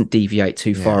 because it doesn't deviate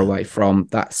too far away from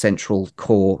that central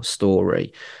core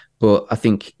story. But I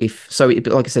think like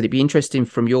I said, it'd be interesting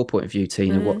from your point of view,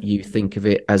 Tina, what you think of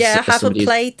it. I haven't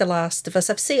played The Last of Us.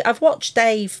 I've watched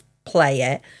Dave play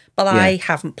it, but I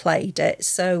haven't played it.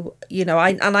 So,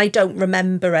 I don't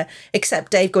remember it,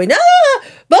 except Dave going,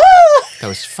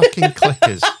 Those fucking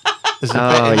clickers. Is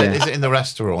it in the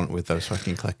restaurant with those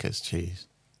fucking clickers? Jeez.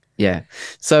 Yeah.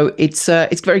 So it's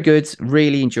very good.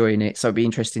 Really enjoying it. So it'd be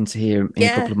interesting to hear in a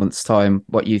couple of months' time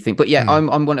what you think. But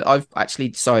I've actually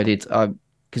decided,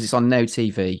 because it's on Now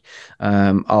TV,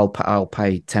 I'll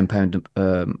pay £10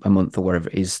 a month or whatever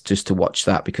it is just to watch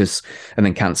that, and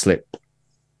then cancel it,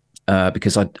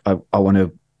 because I want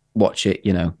to watch it,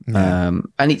 and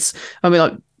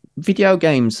like video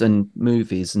games and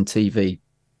movies and TV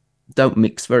don't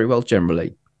mix very well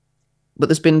generally, but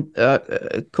there's been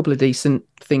a couple of decent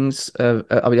things. I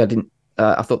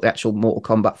thought the actual Mortal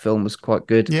Kombat film was quite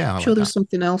good. Yeah, I'm sure there was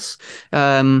something else.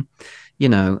 It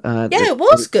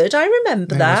was good. I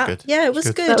remember that. It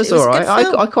was good. That was all right.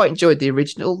 I quite enjoyed the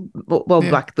original,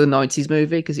 back the 90s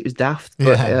movie, because it was daft.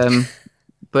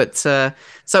 But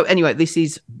so anyway, this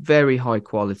is very high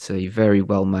quality, very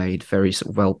well made, very sort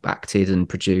of well acted and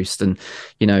produced, and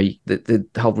the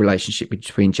whole relationship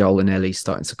between Joel and Ellie is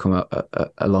starting to come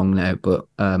along now. But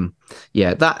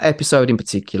that episode in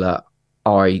particular,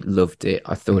 I loved it.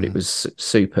 I thought it was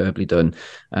superbly done,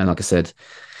 and like I said,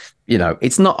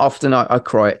 it's not often I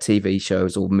cry at TV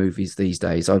shows or movies these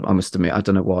days. I must admit, I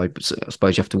don't know why, but I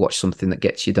suppose you have to watch something that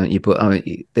gets you, don't you? But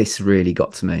this really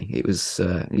got to me. It was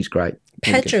great.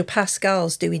 Pedro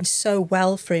Pascal's doing so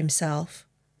well for himself,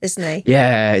 isn't he?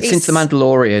 Yeah, since The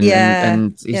Mandalorian,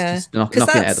 and he's just knocking it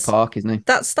out of the park, isn't he?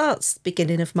 That starts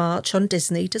beginning of March on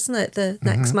Disney, doesn't it? The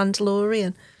next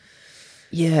Mandalorian.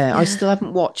 Yeah, I still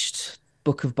haven't watched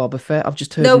Book of Boba Fett. I've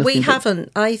just heard we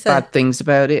haven't either. Bad things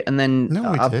about it, and then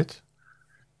we did.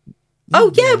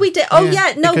 Oh yeah, we did. Oh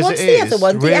yeah, no. What's the other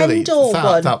one? The Endor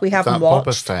one. We haven't watched.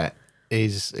 Boba Fett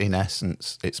is, in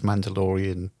essence, it's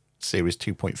Mandalorian series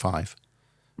 2.5.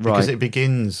 Because it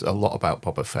begins a lot about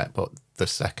Boba Fett, but the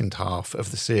second half of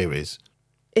the series,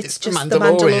 it's just the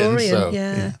Mandalorian.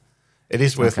 So, it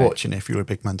is worth watching if you're a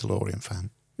big Mandalorian fan.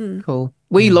 Cool.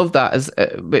 We love that. As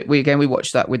we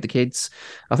watched that with the kids.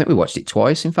 I think we watched it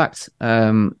twice, in fact,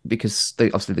 because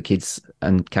obviously the kids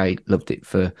and Kate loved it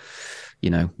for,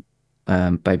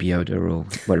 Baby Yoda or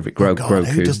whatever it Grogu.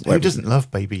 Who doesn't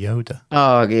love Baby Yoda?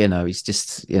 Oh, he's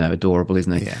just adorable,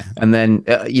 isn't he? Yeah. And then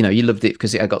you loved it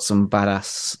because it had got some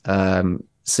badass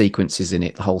sequences in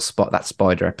it. The whole that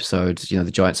spider episode,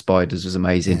 the giant spiders, was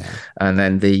amazing. Yeah. And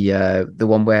then the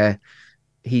one where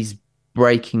he's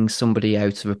breaking somebody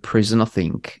out of a prison, I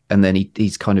think, and then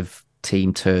he's kind of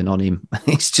team turn on him.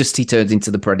 It's just he turns into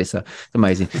the Predator. It's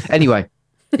amazing. Anyway,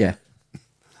 yeah.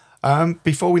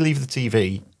 Before we leave the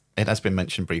TV, it has been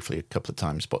mentioned briefly a couple of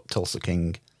times, but Tulsa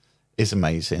King is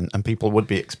amazing, and people would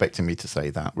be expecting me to say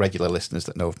that, regular listeners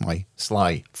that know of my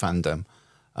Sly fandom.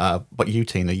 But you,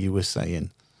 Tina, you were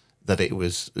saying that it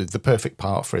was the perfect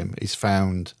part for him. He's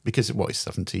found, because he's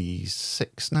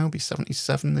 76 now, be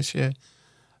 77 this year.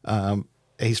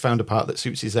 he's found a part that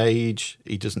suits his age.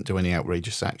 He doesn't do any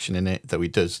outrageous action in it, though he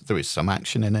does. There is some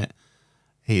action in it.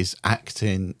 His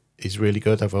acting is really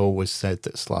good. I've always said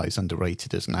that Sly's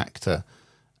underrated as an actor,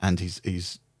 and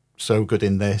he's so good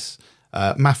in this.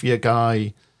 Mafia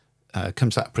guy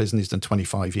comes out of prison. He's done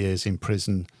 25 years in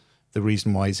prison. The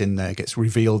reason why he's in there gets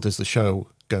revealed as the show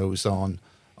goes on.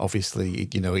 Obviously,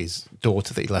 his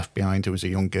daughter that he left behind, who was a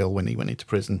young girl when he went into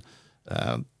prison,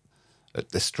 the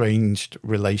estranged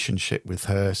relationship with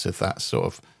her. So that's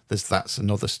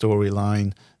another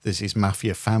storyline. There's his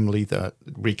mafia family that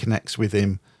reconnects with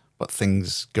him, but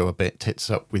things go a bit tits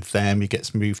up with them. He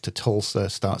gets moved to Tulsa,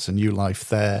 starts a new life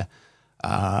there.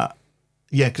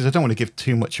 Because I don't want to give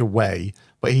too much away,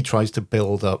 but he tries to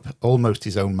build up almost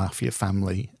his own mafia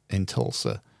family in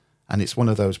Tulsa. And it's one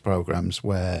of those programs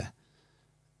where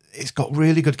it's got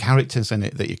really good characters in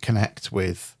it that you connect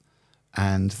with.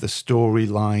 And the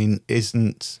storyline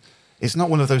it's not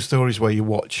one of those stories where you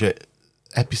watch it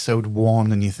episode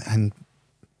 1 and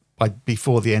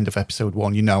before the end of episode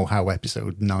 1, you know how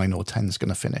episode 9 or 10 is going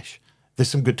to finish. There's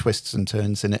some good twists and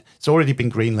turns in it. It's already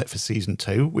been greenlit for season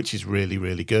 2, which is really,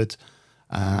 really good.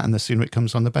 And the sooner it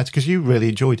comes on, the better. Because you really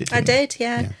enjoyed it. I did,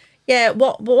 yeah. Yeah,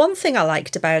 one thing I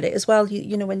liked about it as well,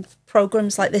 you know, when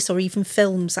programs like this, or even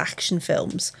films, action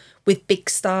films with big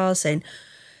stars in,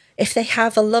 if they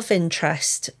have a love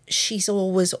interest, she's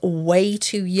always way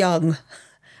too young.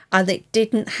 And it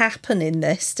didn't happen in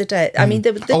this, did it? I mean,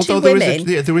 the two women...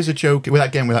 There is a joke,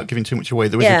 without giving too much away,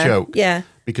 there is a joke. Yeah,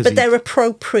 but they're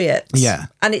appropriate. Yeah.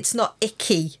 And it's not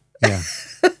icky. Yeah.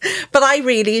 But I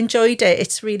really enjoyed it.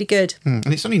 It's really good. And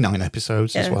it's only 9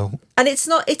 episodes as well. And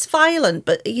it's violent,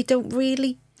 but you don't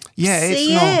really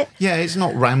see it. Yeah, it's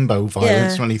not Rambo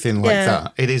violence or anything like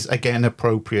that. It is, again,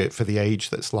 appropriate for the age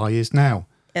that Sly is now.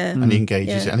 Yeah. And he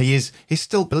engages it. And he's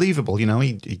still believable. You know,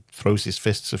 he throws his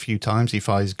fists a few times. He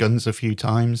fires guns a few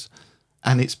times.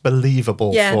 And it's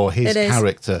believable for his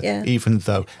character, even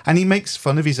though... And he makes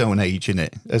fun of his own age in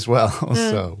it as well.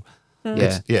 So,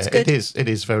 it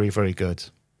is very, very good.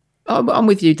 I'm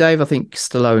with you, Dave. I think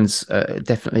Stallone's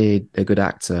definitely a good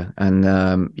actor,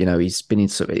 and he's been in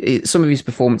some of his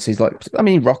performances,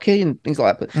 Rocky and things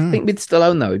like that. But I think with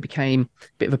Stallone, though, he became a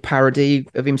bit of a parody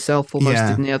of himself almost,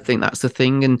 didn't he? I think that's the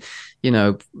thing, and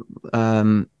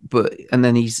and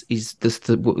then he's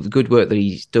the good work that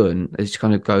he's done. It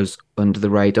kind of goes under the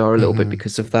radar a little bit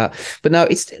because of that. But no,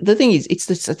 it's the thing is,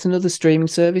 it's another streaming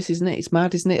service, isn't it? It's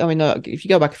mad, isn't it? I mean, if you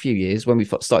go back a few years when we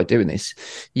started doing this,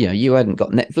 you hadn't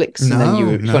got Netflix, and then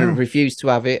you kind of refused to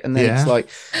have it, and then it's like,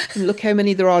 look how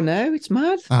many there are now. It's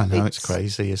mad. I know, it's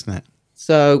crazy, isn't it?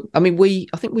 So, I mean,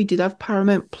 I think we did have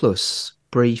Paramount Plus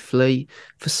briefly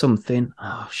for something.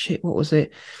 Oh shit, what was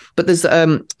it? But there's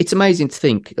it's amazing to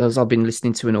think, as I've been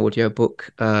listening to an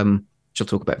audiobook, which I'll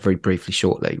talk about very briefly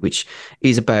shortly, which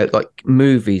is about like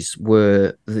movies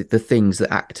were the things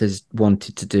that actors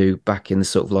wanted to do back in the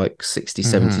sort of like 60s,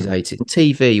 70s, 80s. And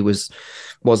TV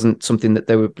wasn't something that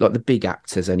they were like the big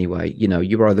actors anyway.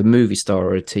 You were either a movie star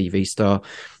or a TV star.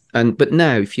 But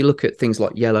now, if you look at things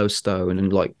like Yellowstone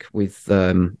and like with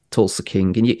Tulsa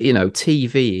King, and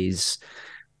TV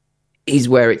is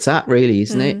where it's at, really,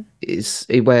 isn't it? It's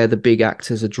where the big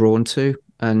actors are drawn to,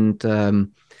 and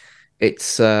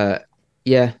it's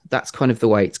that's kind of the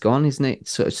way it's gone, isn't it?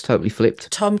 So it's totally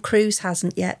flipped. Tom Cruise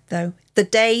hasn't yet, though. The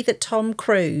day that Tom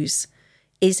Cruise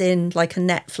is in like a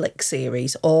Netflix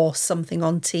series or something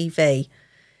on TV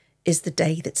is the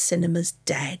day that cinema's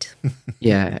dead.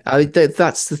 Yeah,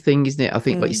 that's the thing, isn't it? I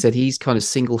think, like you said, he's kind of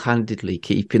single-handedly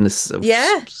keeping the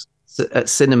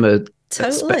cinema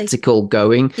spectacle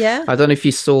going. Yeah, I don't know if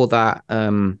you saw that.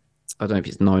 I don't know if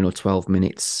it's 9 or 12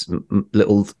 minutes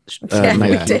little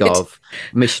making of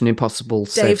Mission Impossible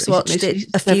 7. Dave's watched it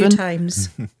a few times.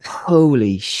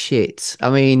 Holy shit. I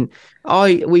mean,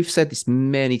 we've said this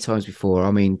many times before.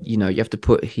 I mean, you have to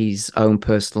put his own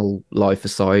personal life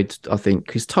aside, I think,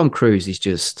 because Tom Cruise is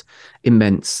just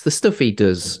immense. The stuff he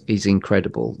does is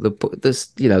incredible.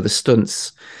 The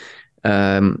stunts.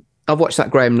 I've watched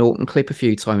that Graham Norton clip a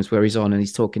few times where he's on and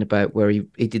he's talking about where he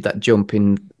did that jump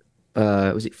in,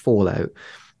 was it Fallout?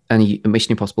 And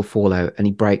Mission Impossible Fallout, and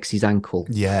he breaks his ankle.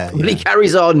 Yeah. But he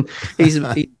carries on.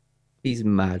 He's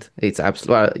mad. It's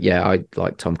absolutely, I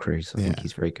like Tom Cruise. I think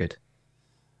he's very good.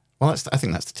 Well, I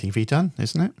think that's the TV done,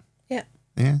 isn't it? Yeah.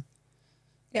 Yeah.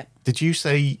 Yeah. Did you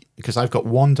say, because I've got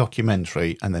one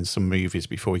documentary and then some movies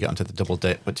before we get onto the double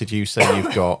dip, but did you say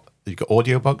you've got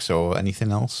audiobooks or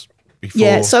anything else before?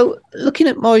 Yeah, so looking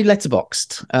at my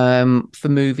Letterboxd for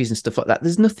movies and stuff like that,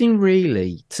 there's nothing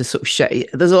really to sort of share.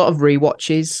 There's a lot of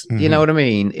rewatches, you know what I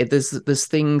mean? There's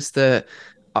things that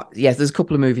Yeah, there's a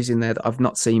couple of movies in there that I've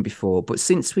not seen before, but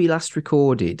since we last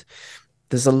recorded,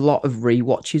 there's a lot of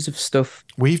rewatches of stuff.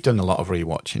 We've done a lot of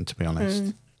rewatching, to be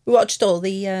honest. We watched all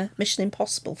the Mission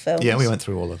Impossible films. Yeah, we went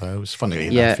through all of those. Funnily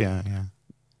enough, yeah.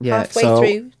 Halfway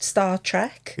through Star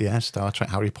Trek. Yeah, Star Trek,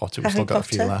 Harry Potter. We've still got a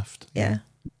few left. Yeah.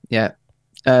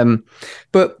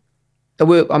 But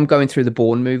I'm going through the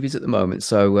Bourne movies at the moment,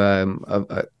 so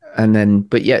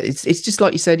it's just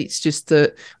like you said, it's just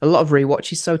a lot of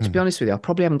rewatches. So to be honest with you, I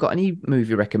probably haven't got any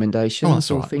movie recommendations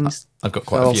or things. I've got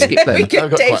quite a few. Skip them.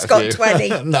 Dave's got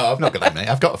 20. No, I've not got that many.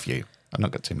 I've got a few. I've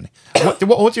not got too many. What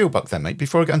audiobook then, mate?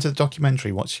 Before I get into the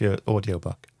documentary, what's your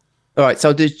audiobook? All right, so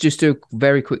I'll just do a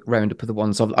very quick roundup of the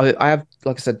ones I have,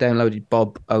 like I said, downloaded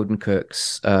Bob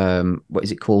Odenkirk's, what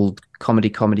is it called? Comedy,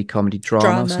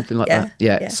 drama, or something like that.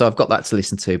 Yeah, so I've got that to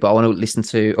listen to, but I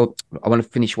want to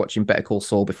finish watching Better Call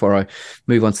Saul before I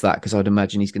move on to that, because I'd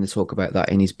imagine he's going to talk about that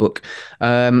in his book.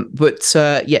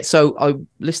 So I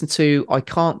listened to I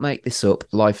Can't Make This Up,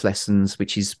 Life Lessons,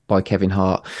 which is by Kevin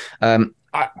Hart.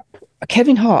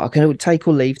 Kevin Hart, I can take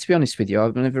or leave, to be honest with you.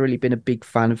 I've never really been a big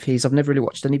fan of his. I've never really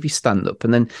watched any of his stand-up.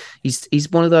 And then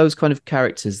he's one of those kind of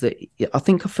characters that I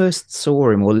think I first saw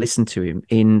him or listened to him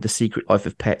in The Secret Life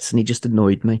of Pets, and he just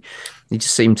annoyed me. He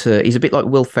just seemed to... He's a bit like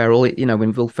Will Ferrell. You know,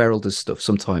 when Will Ferrell does stuff,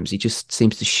 sometimes he just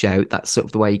seems to shout. That's sort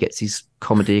of the way he gets his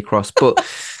comedy across. But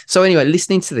so anyway,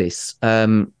 listening to this...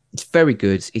 it's very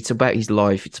good. It's about his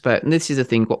life. It's about, and this is the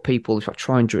thing, what people, if I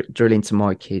try and drill into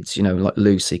my kids, you know, like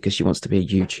Lucy, because she wants to be a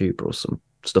YouTuber or some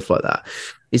stuff like that,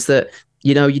 is that,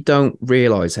 you know, you don't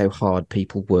realize how hard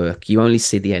people work. You only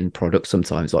see the end product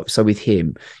sometimes. Like, so with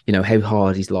him, you know, how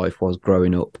hard his life was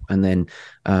growing up, and then,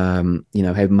 you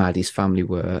know, how mad his family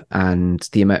were, and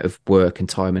the amount of work and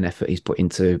time and effort he's put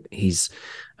into his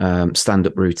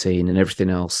stand-up routine and everything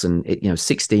else. And,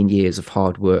 16 years of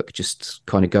hard work, just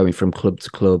kind of going from club to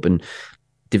club and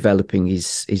developing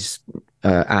his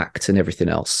act and everything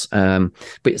else.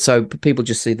 But people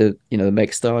just see the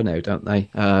mega star now, don't they?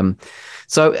 And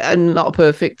not a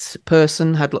perfect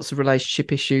person, had lots of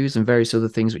relationship issues and various other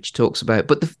things which he talks about.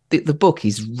 But the book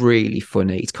is really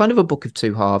funny. It's kind of a book of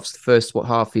two halves. The first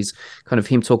half is kind of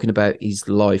him talking about his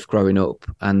life growing up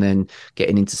and then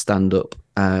getting into stand-up.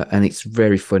 And it's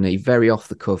very funny, very off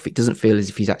the cuff. It doesn't feel as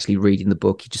if he's actually reading the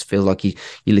book. He just feels like you're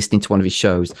listening to one of his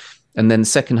shows. And then the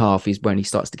second half is when he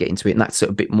starts to get into it, and that's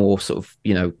a bit more sort of,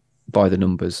 by the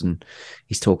numbers, and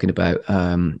he's talking about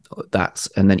that.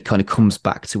 And then it kind of comes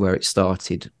back to where it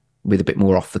started with a bit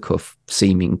more off the cuff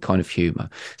seeming kind of humor.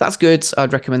 That's good.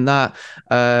 I'd recommend that.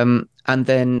 And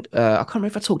then I can't remember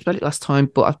if I talked about it last time,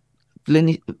 but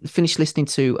I finished listening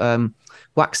to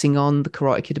Waxing On, The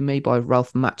Karate Kid and Me by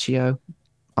Ralph Macchio.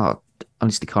 I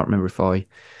honestly can't remember if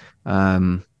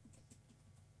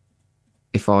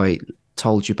I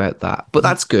told you about that, but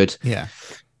that's good. Yeah.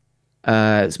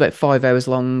 It's about 5 hours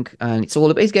long, and it's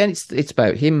all about, again, it's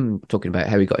about him talking about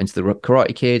how he got into the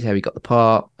Karate Kid, how he got the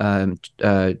part, John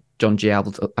G.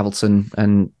 Avildsen,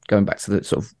 and going back to the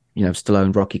sort of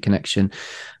Stallone Rocky connection,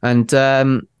 and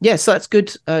so that's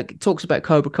good. It talks about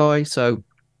Cobra Kai, so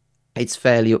it's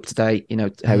fairly up to date.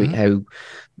 How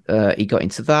he got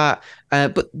into that.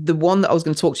 But the one that I was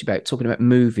going to talk to you about, talking about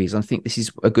movies, I think this is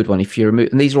a good one. If you're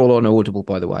and these are all on Audible,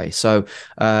 by the way. So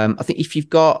I think if you've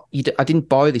got, I didn't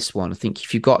buy this one. I think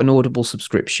if you've got an Audible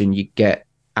subscription, you get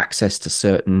access to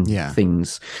certain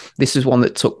things. This is one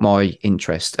that took my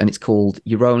interest, and it's called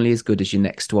 "You're Only as Good as Your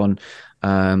Next One."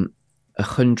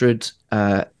 100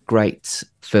 great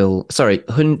film. Sorry,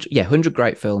 100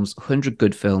 great films, 100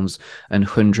 good films, and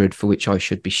 100 for which I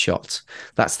should be shot.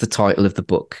 That's the title of the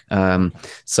book.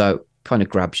 So kind of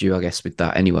grabs you, I guess, with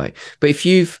that anyway. But if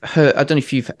you've heard, I don't know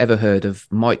if you've ever heard of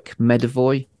Mike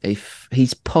Medavoy. If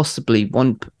he's possibly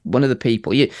one of the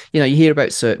people, you hear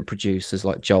about certain producers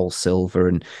like Joel Silver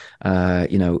and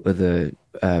other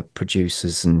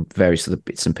producers and various other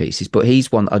bits and pieces, but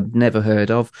he's one I'd never heard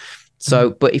of.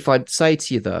 So, but if I'd say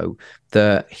to you, though,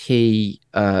 that he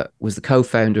was the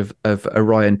co-founder of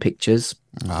Orion Pictures,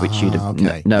 which you'd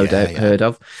have no doubt heard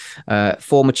of,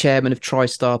 former chairman of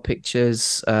TriStar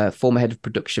Pictures, former head of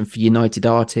production for United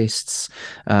Artists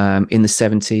in the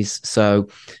 70s. So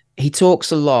he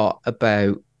talks a lot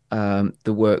about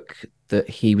the work that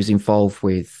he was involved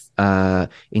with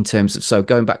in terms of, so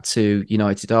going back to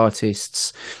United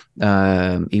Artists,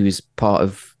 he was part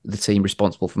of the team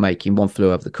responsible for making One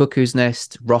Flew Over the Cuckoo's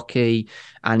Nest, Rocky,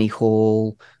 Annie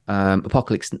Hall,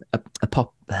 Apocalypse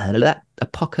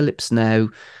Now,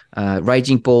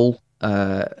 Raging Bull,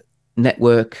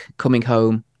 Network, Coming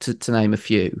Home, to name a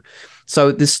few.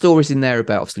 So there's stories in there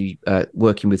about obviously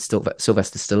working with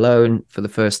Sylvester Stallone for the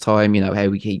first time,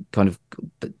 how he kind of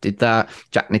did that,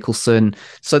 Jack Nicholson.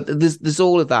 So there's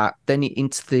all of that. Then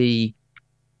into the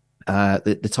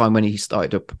time when he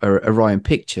started up Orion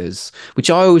Pictures, which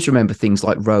I always remember things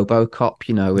like RoboCop,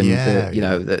 and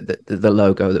the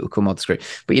logo that would come on the screen.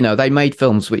 But they made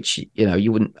films which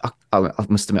you wouldn't. I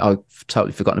must admit, I've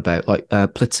totally forgotten about, like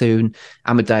Platoon,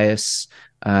 Amadeus,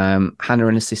 Hannah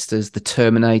and her Sisters, The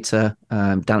Terminator,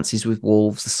 Dances with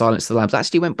Wolves, The Silence of the Lambs. I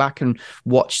actually went back and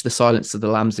watched The Silence of the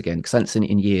Lambs again because I hadn't seen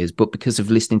it in years. But because of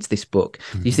listening to this book,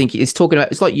 you think it's talking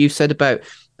about. It's like you said about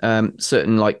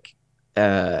certain like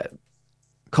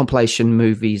compilation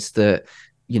movies that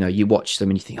you watch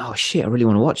them and you think, oh shit, I really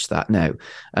want to watch that now.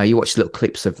 You watch little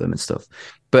clips of them and stuff.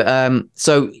 But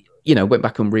so went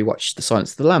back and rewatched The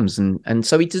Silence of the Lambs, and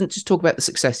so he doesn't just talk about the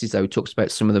successes though. He talks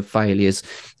about some of the failures,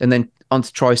 and then onto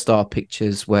TriStar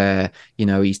Pictures where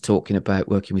he's talking about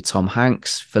working with Tom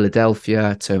Hanks,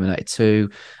 Philadelphia, Terminator 2,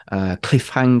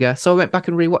 Cliffhanger. So I went back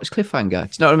and rewatched Cliffhanger. Do you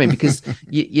know what I mean? Because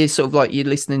you're sort of like, you're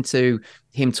listening to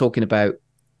him talking about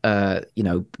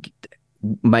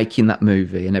making that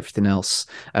movie and everything else.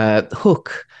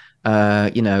 Hook,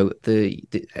 the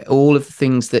all of the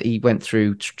things that he went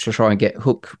through to try and get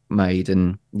Hook made,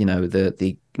 and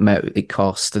the amount it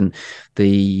cost, and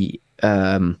the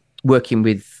working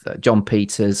with John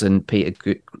Peters and Peter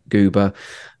Guber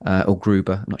or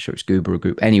Gruber. I'm not sure it's Guber or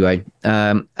Gruber. Anyway,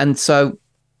 and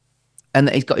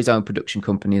he's got his own production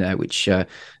company now, which, I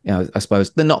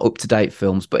suppose they're not up-to-date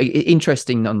films, but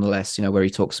interesting nonetheless, where he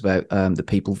talks about the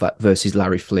people versus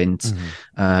Larry Flint,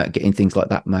 getting things like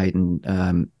that made.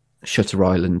 And Shutter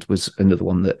Island was another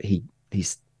one that he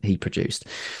produced.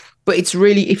 But it's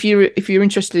really, if you're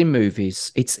interested in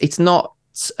movies, it's not,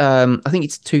 I think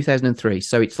it's 2003.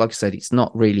 So it's, like I said, it's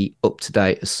not really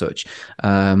up-to-date as such.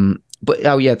 But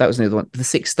oh yeah, that was another one. The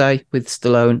Sixth Day with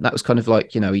Stallone. That was kind of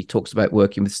like, he talks about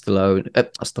working with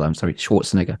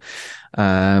Schwarzenegger.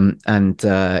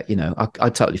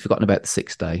 I'd totally forgotten about The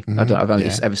Sixth Day. I've only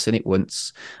ever seen it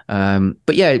once.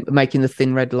 But yeah, making The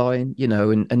Thin Red Line,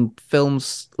 and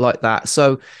films like that.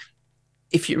 So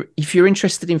if you're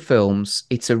interested in films,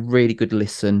 it's a really good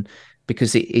listen,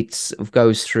 because it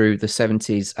goes through the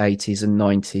 70s, 80s, and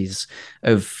 90s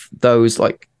of those.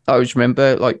 Like, I always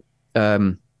remember like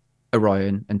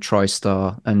Orion and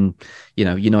TriStar and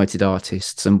United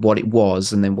Artists and what it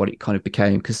was, and then what it kind of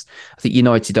became, because I think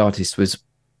United Artists was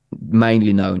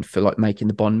mainly known for like making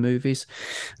the Bond movies,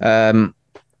 but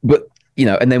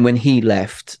and then when he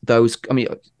left, those, I mean,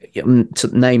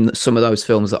 to name some of those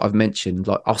films that I've mentioned,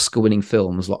 like Oscar-winning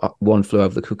films like One Flew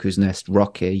Over the Cuckoo's Nest,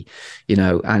 Rocky,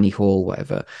 Annie Hall,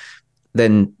 whatever,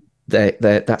 then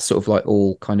that sort of like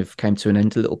all kind of came to an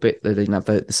end a little bit. They didn't have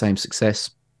the same success.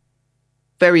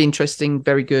 Very interesting,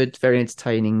 very good, very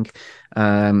entertaining.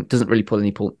 Doesn't really pull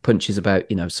any punches about,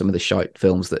 some of the shite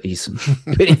films that he's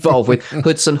been involved with.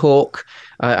 Hudson Hawk.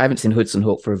 I haven't seen Hudson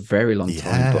Hawk for a very long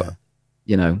time, but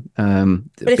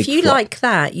but if you like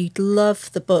that, you'd love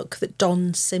the book that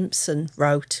Don Simpson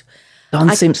wrote.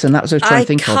 Simpson, that was what I was trying to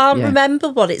think of. I can't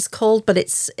remember what it's called, but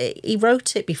he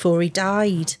wrote it before he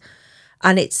died,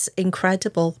 and it's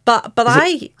incredible. But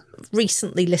I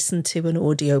recently listened to an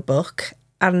audiobook,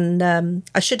 and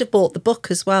I should have bought the book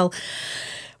as well,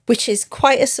 which is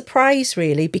quite a surprise,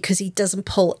 really, because he doesn't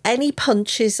pull any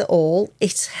punches at all.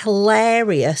 It's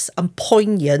hilarious and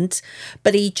poignant,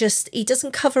 but he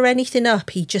doesn't cover anything up.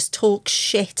 He just talks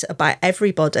shit about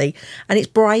everybody. And it's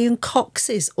Brian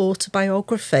Cox's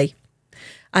autobiography.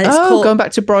 And it's called, going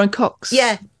back to Brian Cox.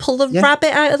 Yeah, Pull the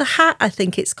Rabbit Out of the Hat, I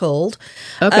think it's called.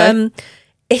 Okay.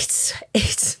 It's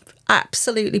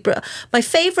absolutely brilliant. My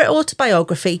favourite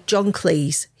autobiography, John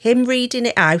Cleese. Him reading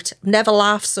it out, never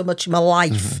laughed so much in my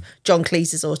life. John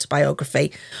Cleese's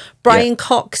autobiography. Brian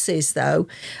Cox's, though,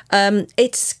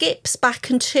 it skips back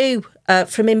and to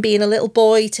from him being a little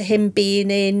boy to him being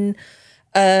in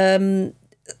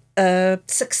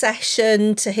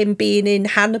Succession, to him being in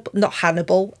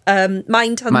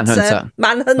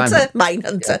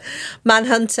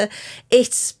Manhunter.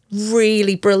 It's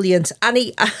really brilliant, and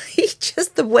he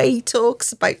just, the way he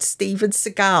talks about Steven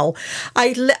Seagal.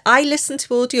 I listen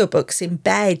to audiobooks in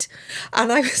bed,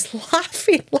 and I was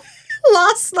laughing.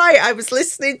 Last night I was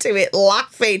listening to it,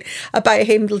 laughing about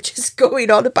him just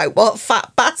going on about what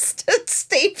fat bastard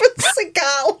Steven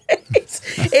Seagal is.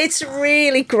 It's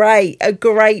really great, a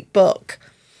great book.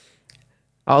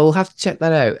 I'll have to check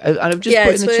that out. And I've just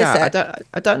put in the chat.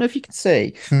 I don't know if you can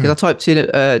see, because I typed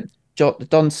in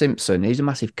Don Simpson. He's a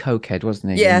massive cokehead,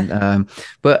 wasn't he? Yeah.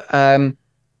 But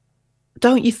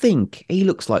don't you think he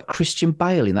looks like Christian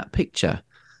Bale in that picture?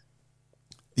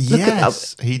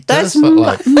 Yes, he That's does look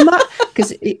like.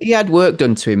 because he had work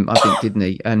done to him, I think, didn't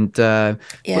he? And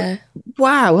Yeah.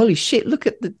 wow, holy shit! Look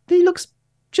at he looks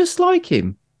just like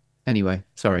him. Anyway,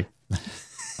 sorry,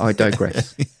 I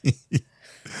digress.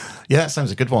 Yeah, that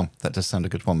sounds a good one. That does sound a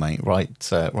good one, mate.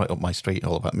 Right up my street,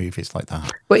 all about movies like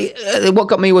that. But what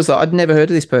got me was that I'd never heard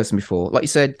of this person before. Like you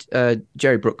said,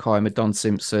 Jerry Bruckheimer, Don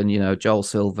Simpson, Joel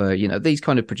Silver, these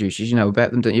kind of producers, you know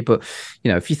about them, don't you? But,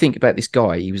 if you think about this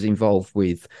guy, he was involved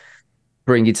with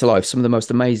bringing to life some of the most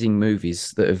amazing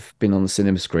movies that have been on the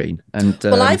cinema screen. And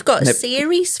Well, I've got a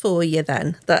series for you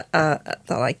then that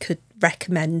I could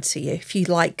recommend to you if you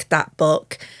like that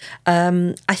book.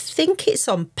 I think it's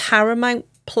on Paramount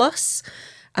Plus,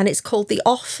 and it's called The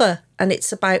Offer, and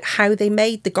it's about how they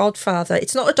made The Godfather.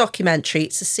 It's not a documentary,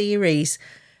 it's a series.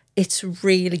 It's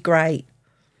really great.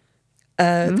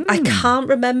 I can't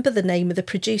remember the name of the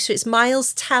producer. It's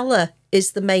Miles Teller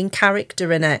is the main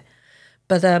character in it.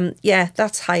 But yeah,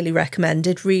 that's highly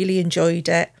recommended. Really enjoyed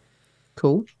it.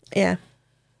 Cool. Yeah.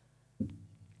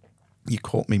 You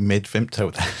caught me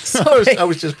mid-Vimto there. I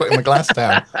was just putting my glass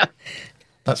down.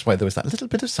 That's why there was that little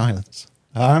bit of silence.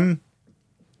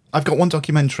 I've got one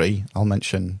documentary I'll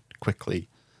mention quickly,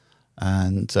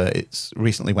 and it's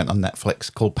recently went on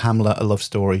Netflix called Pamela, A Love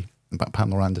Story, about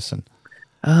Pamela Anderson.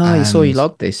 I saw you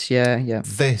logged this. Yeah.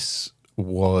 This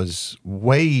was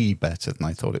way better than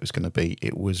I thought it was going to be.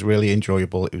 It was really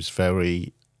enjoyable. It was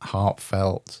very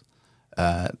heartfelt,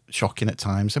 shocking at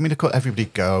times. I mean, of course, everybody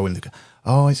go and they go,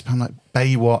 oh, it's Pamela.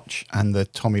 Baywatch and the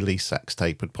Tommy Lee sex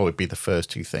tape would probably be the first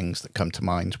two things that come to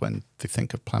mind when they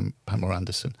think of Pamela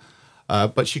Anderson.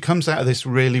 But she comes out of this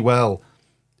really well.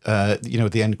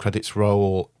 The end credits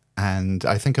roll, and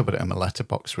I think I put it in my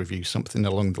Letterboxd review, something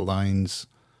along the lines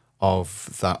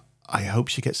of that. I hope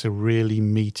she gets a really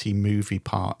meaty movie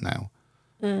part now,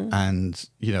 and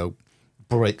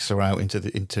breaks her out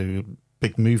into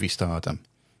big movie stardom,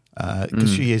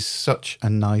 because she is such a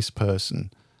nice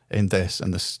person in this,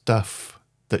 and the stuff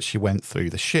that she went through,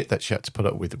 the shit that she had to put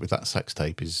up with that sex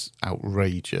tape is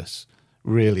outrageous.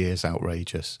 Really is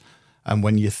outrageous. And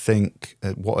when you think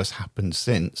what has happened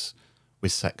since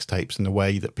with sex tapes and the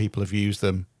way that people have used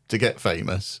them to get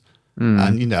famous,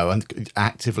 and and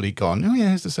actively gone, oh yeah,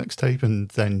 here's the sex tape, and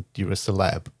then you're a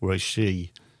celeb, whereas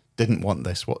she didn't want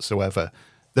this whatsoever.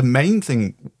 The main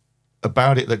thing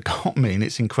about it that got me, and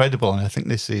it's incredible, and I think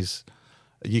this is,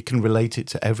 you can relate it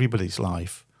to everybody's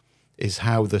life, is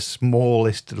how the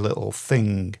smallest little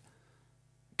thing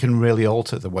can really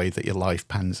alter the way that your life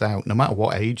pans out, no matter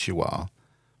what age you are.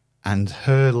 And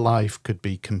her life could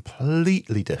be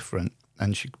completely different,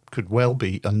 and she could well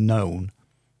be unknown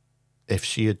if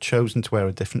she had chosen to wear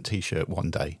a different T-shirt one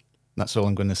day. That's all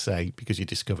I'm going to say, because you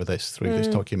discover this through this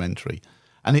documentary.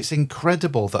 And it's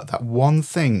incredible that one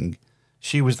thing,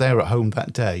 she was there at home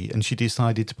that day and she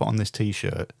decided to put on this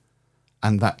T-shirt,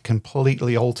 and that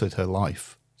completely altered her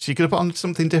life. She could have put on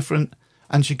something different,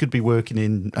 and she could be working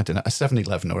in, I don't know, a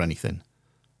 7-Eleven or anything.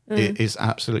 It is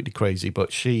absolutely crazy,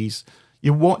 but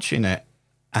you're watching it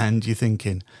and you're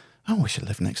thinking, oh, I wish I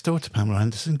lived next door to Pamela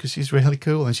Anderson because she's really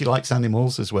cool. And she likes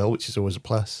animals as well, which is always a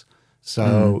plus.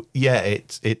 So, yeah,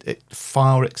 it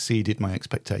far exceeded my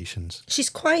expectations. She's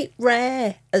quite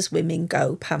rare as women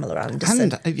go, Pamela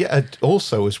Anderson. And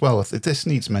also as well, this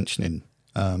needs mentioning,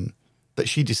 that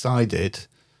she decided,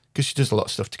 because she does a lot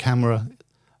of stuff to camera,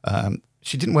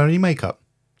 she didn't wear any makeup.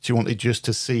 She wanted just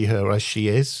to see her as she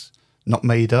is, not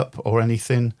made up or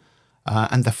anything.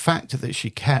 And the fact that she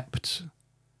kept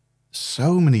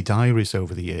so many diaries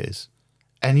over the years,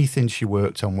 anything she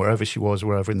worked on, wherever she was,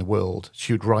 wherever in the world,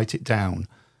 she would write it down,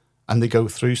 and they go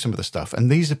through some of the stuff.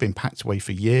 And these have been packed away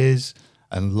for years,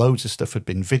 and loads of stuff had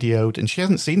been videoed. And she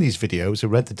hasn't seen these videos or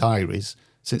read the diaries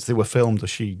since they were filmed or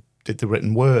she did the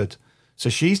written word. So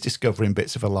she's discovering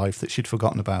bits of her life that she'd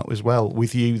forgotten about as well,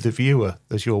 with you, the viewer,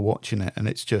 as you're watching it. And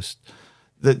it's just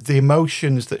the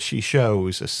emotions that she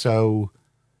shows are so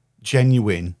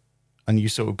genuine, and you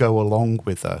sort of go along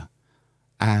with her,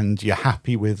 and you're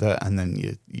happy with her, and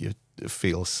then you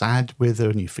feel sad with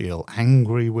her, and you feel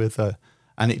angry with her,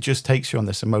 and it just takes you on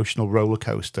this emotional roller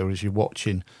coaster as you're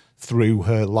watching through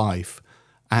her life.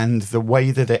 And the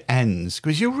way that it ends,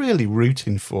 because you're really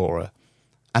rooting for her,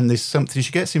 and there's something,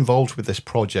 she gets involved with this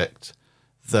project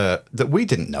that we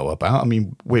didn't know about. I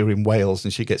mean, we're in Wales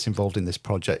and she gets involved in this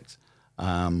project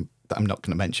that I'm not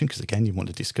going to mention because, again, you want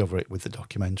to discover it with the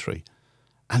documentary.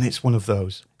 And it's one of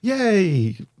those,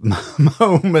 yay,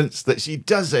 moments that she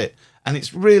does it. And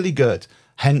it's really good.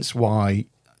 Hence why,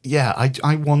 yeah,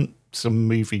 I want some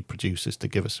movie producers to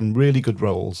give us some really good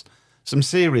roles, some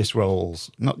serious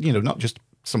roles, not just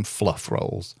some fluff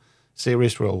roles,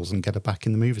 serious roles and get her back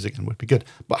in the movies again would be good.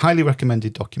 But highly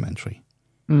recommended documentary.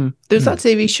 There's that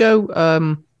TV show,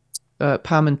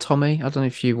 Pam and Tommy. I don't know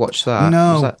if you watched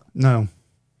that. No.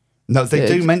 They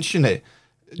do mention it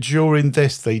during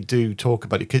this. They do talk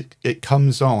about it. It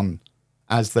comes on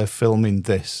as they're filming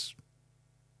this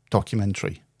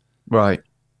documentary, right?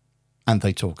 And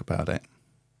they talk about it.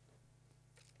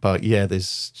 But yeah,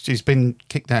 she's been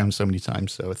kicked down so many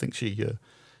times, so I think she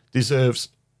deserves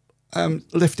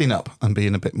lifting up and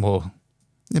being a bit more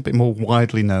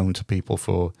widely known to people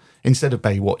for, instead of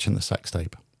Baywatch and the sex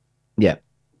tape. Yeah.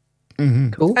 Mm-hmm.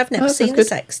 Cool. I've never seen the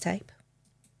sex tape.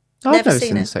 I've never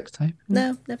seen the sex tape.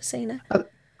 No, never seen it.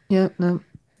 Yeah, no.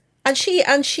 And she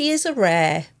is a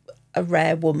rare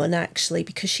woman, actually,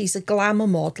 because she's a glamour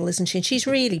model, isn't she? And she's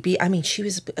really she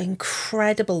was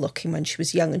incredible looking when she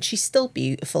was young, and she's still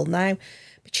beautiful now.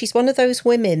 But she's one of those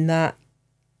women that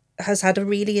has had a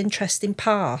really interesting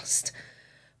past.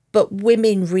 But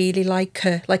women really like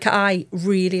her. Like, I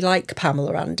really like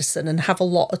Pamela Anderson and have a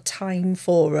lot of time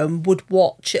for her and would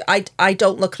watch it. I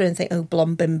don't look at her and think, oh,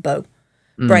 blonde bimbo,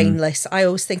 brainless. I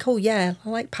always think, oh, yeah, I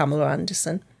like Pamela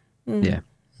Anderson. Yeah.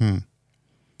 Right,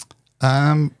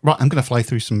 I'm going to fly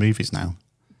through some movies now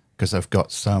because I've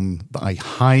got some that I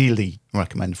highly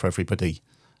recommend for everybody.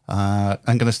 I'm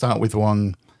going to start with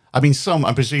one.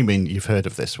 I'm presuming you've heard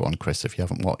of this one, Chris, if you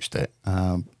haven't watched it.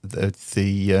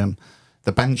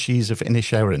 The Banshees of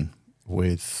Inisherin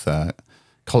with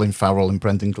Colin Farrell and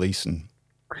Brendan Gleeson.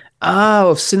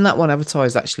 Oh, I've seen that one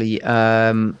advertised, actually.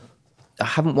 I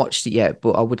haven't watched it yet,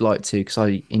 but I would like to because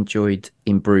I enjoyed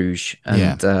In Bruges,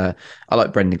 and I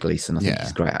like Brendan Gleeson. I think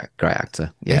he's a great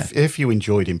actor. Yeah. If you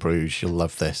enjoyed In Bruges, you'll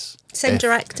love this. Same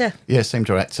director. Yeah, same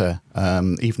director.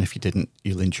 Even if you didn't,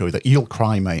 you'll enjoy that. You'll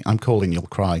cry, mate. I'm calling you'll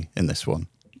cry in this one.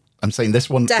 I'm saying this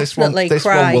one. Definitely this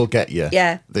one will get you.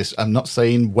 Yeah. I'm not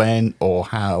saying when or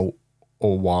how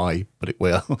or why, but it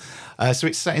will. So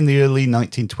it's set in the early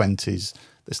 1920s.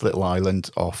 This little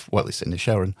island it's in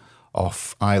Inisherin,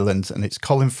 off Ireland, and it's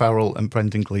Colin Farrell and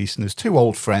Brendan Gleeson as two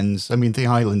old friends. The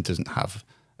island doesn't have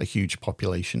a huge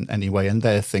population anyway, and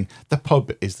their thing, the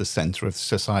pub is the centre of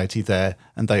society there,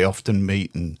 and they often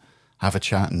meet and have a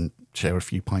chat and share a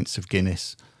few pints of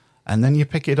Guinness. And then you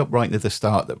pick it up right at the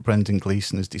start that Brendan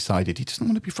Gleeson has decided he doesn't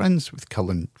want to be friends with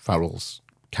Colin Farrell's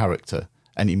character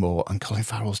anymore, and Colin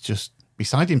Farrell's just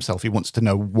beside himself. He wants to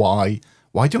know why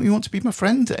don't you want to be my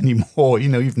friend anymore?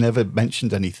 You've never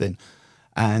mentioned anything.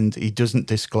 And he doesn't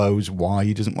disclose why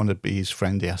he doesn't want to be his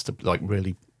friend. He has to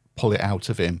really pull it out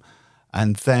of him.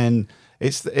 And then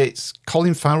it's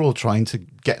Colin Farrell trying to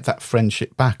get that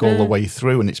friendship back all the way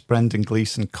through. And it's Brendan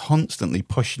Gleeson constantly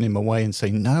pushing him away and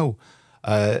saying no,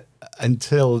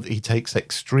 until he takes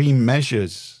extreme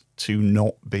measures to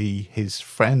not be his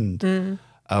friend,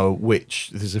 which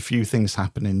there's a few things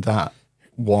happen in that.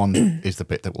 One is the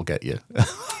bit that will get you.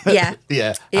 Yeah.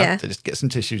 Yeah. Just get some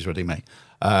tissues ready, mate.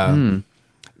 And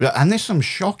there's some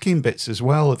shocking bits as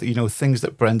well. Things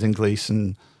that Brendan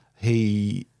Gleeson,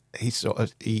 he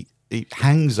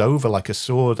hangs over like a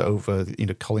sword over,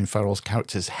 Colin Farrell's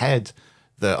character's head.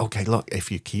 Okay, look,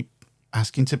 if you keep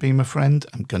asking to be my friend,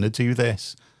 I'm going to do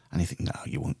this. And you think, no,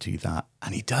 you won't do that.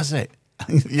 And he does it.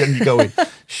 And you're going,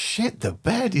 shit, the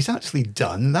bed, he's actually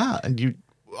done that. And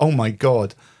oh my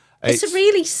God. It's a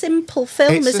really simple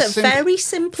film, isn't it? Very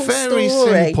simple very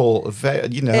story. Simple.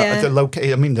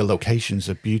 The locations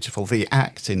are beautiful. The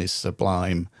acting is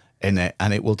sublime in it,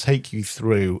 and it will take you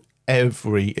through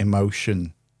every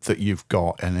emotion that you've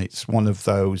got. And it's one of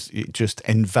those, it just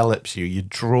envelops you. You're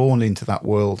drawn into that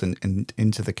world and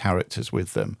into the characters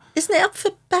with them. Isn't it up for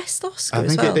Best Oscar I as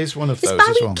think well? it is one of those Barry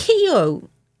as well. Keogh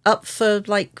up for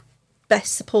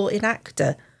Best Supporting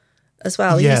Actor as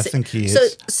well? Yeah, I think he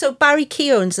is. So Barry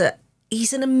Keogh's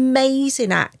he's an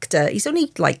amazing actor. He's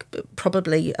only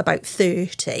probably about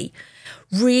 30.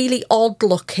 Really odd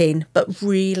looking, but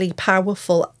really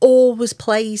powerful. Always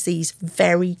plays these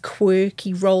very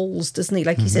quirky roles, doesn't he?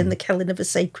 He's in The Killing of a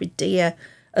Sacred Deer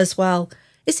as well.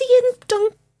 Is he in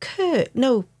Dunkirk?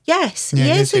 No. Yes, he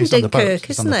is in Dunkirk,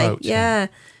 isn't he? Yeah.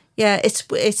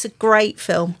 It's a great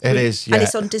film. It is, yeah. And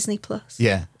it's on Disney Plus.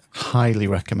 Yeah, highly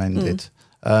recommended.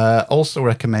 Also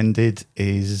recommended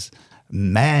is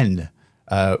Men,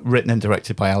 written and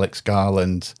directed by Alex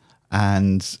Garland,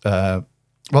 and the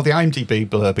IMDb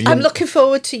blurb. I'm looking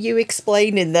forward to you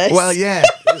explaining this. Well, yeah.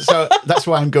 So that's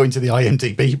why I'm going to the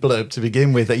IMDb blurb to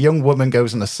begin with. A young woman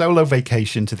goes on a solo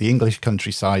vacation to the English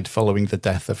countryside following the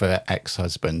death of her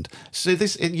ex-husband. So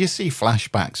you see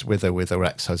flashbacks with her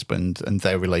ex-husband, and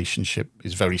their relationship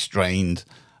is very strained.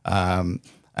 And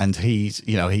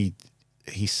he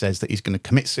he says that he's going to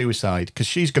commit suicide because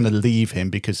she's going to leave him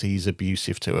because he's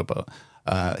abusive to her.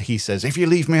 But he says, if you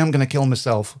leave me, I'm going to kill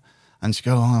myself. And she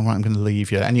goes, oh, all right, I'm going to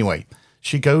leave you. Anyway,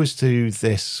 she goes to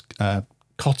this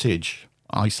cottage,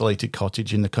 isolated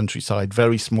cottage in the countryside,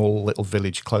 very small little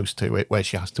village close to it where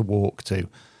she has to walk to.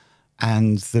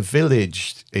 And the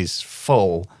village is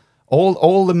full.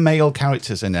 All the male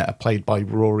characters in it are played by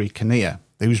Rory Kinnear,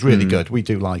 who's really good. We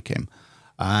do like him.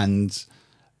 And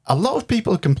a lot of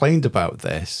people have complained about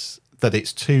this, that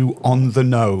it's too on the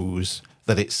nose,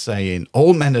 that it's saying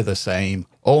all men are the same,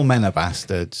 all men are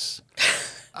bastards.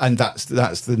 And that's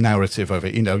the narrative of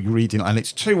it. You know, you're reading, and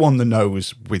it's too on the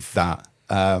nose with that.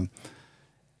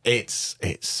 It's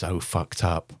so fucked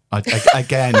up. I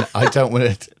don't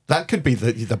want to. That could be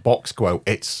the box quote.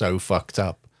 It's so fucked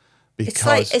up.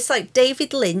 Because it's like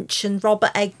David Lynch and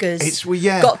Robert Eggers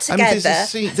got together. I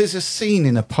mean, there's a scene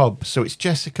in a pub. So it's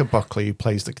Jessica Buckley who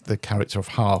plays the character of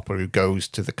Harper, who goes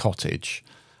to the cottage,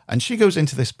 and she goes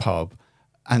into this pub.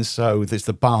 And so there's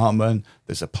the barman,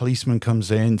 there's a policeman comes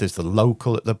in, there's the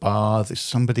local at the bar, there's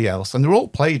somebody else, and they're all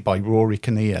played by Rory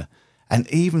Kinnear. And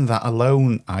even that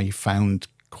alone, I found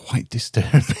quite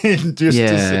disturbing.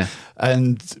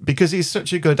 And because he's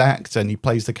such a good actor and he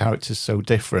plays the characters so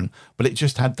different, but it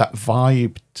just had that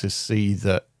vibe to see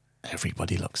that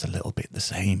everybody looks a little bit the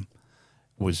same.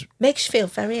 Makes you feel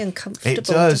very uncomfortable. It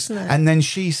does. Doesn't it? And then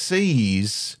she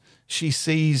sees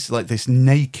like this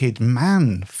naked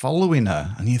man following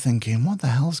her, and you're thinking, what the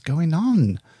hell's going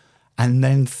on? And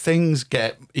then things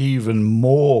get even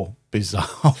more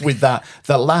bizarre with that.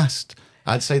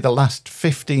 I'd say the last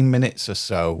 15 minutes or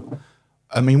so,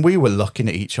 I mean, we were looking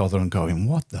at each other and going,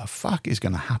 what the fuck is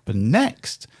going to happen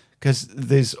next? Because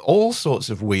there's all sorts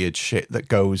of weird shit that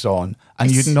goes on,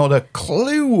 and you'd not a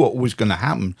clue what was going to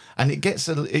happen. And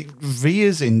it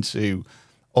veers into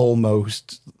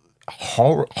almost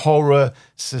horror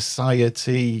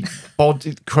society,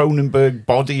 Cronenberg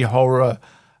body horror.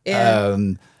 Yeah.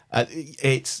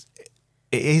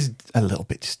 It is a little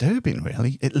bit disturbing,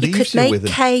 really. It You leaves could you make with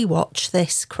Kay watch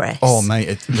this, Chris. Oh,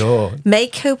 mate,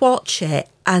 Make her watch it,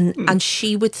 and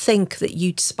she would think that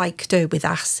you'd spiked her with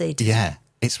acid. Yeah,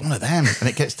 it's one of them. And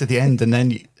it gets to the end, and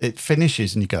then it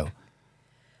finishes, and you go,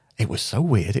 it was so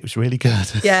weird. It was really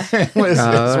good. Yeah.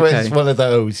 It's one of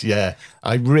those, yeah.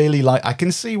 I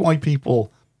can see why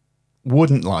people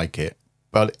wouldn't like it.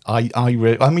 But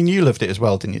I mean, you loved it as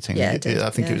well, didn't you, Tina? Yeah, I did. I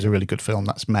think it was a really good film.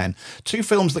 That's Men. Two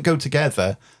films that go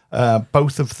together,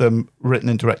 both of them written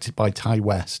and directed by Ty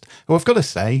West, who I've got to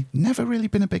say, never really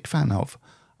been a big fan of.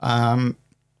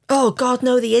 Oh, God,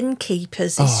 no, The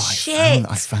Innkeepers is shit.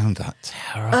 I found that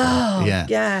terrible. Oh, yeah.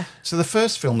 yeah. So the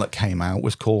first film that came out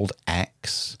was called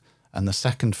X, and the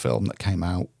second film that came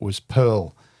out was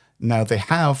Pearl. Now, they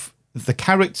have the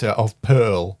character of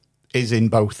Pearl is in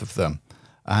both of them.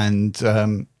 And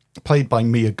played by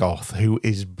Mia Goth, who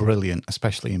is brilliant,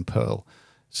 especially in Pearl.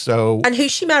 So, and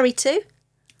who's she married to?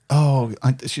 Oh,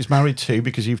 she's married to,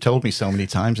 because you've told me so many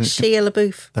times. And Shia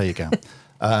LaBeouf. There you go.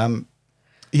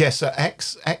 So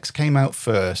X came out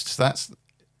first. So that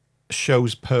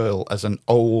shows Pearl as an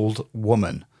old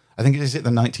woman. I think is it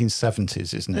the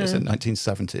 1970s, isn't it? Is it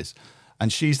 1970s?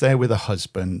 And she's there with her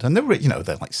husband, and they're like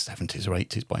 70s or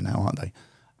 80s by now, aren't they?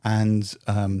 And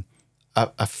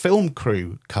a film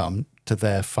crew come to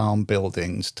their farm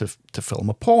buildings to film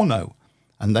a porno,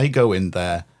 and they go in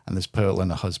there, and there's Pearl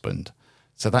and her husband.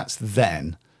 So that's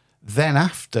then. Then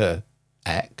after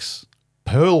X,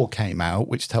 Pearl came out,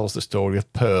 which tells the story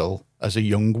of Pearl as a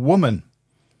young woman.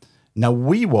 Now,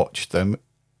 we watched them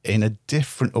in a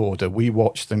different order. We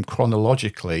watched them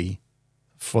chronologically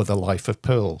for the life of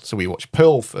Pearl. So we watched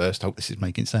Pearl first. I hope this is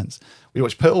making sense. We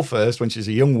watched Pearl first when she's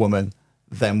a young woman,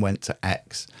 then went to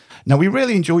X. Now, we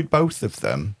really enjoyed both of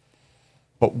them,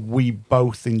 but we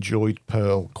both enjoyed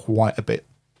Pearl quite a bit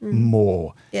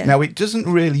more. Yeah. Now, it doesn't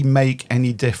really make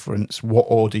any difference what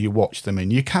order you watch them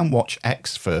in. You can watch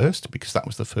X first, because that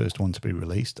was the first one to be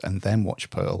released, and then watch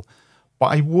Pearl. But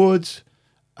I would,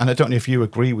 and I don't know if you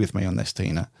agree with me on this,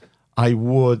 Tina, I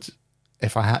would,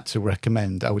 if I had to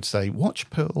recommend, I would say watch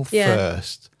Pearl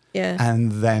first. Yeah.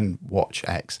 And then watch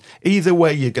X. Either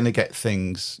way, you're going to get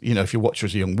things, if you watch her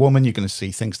as a young woman, you're going to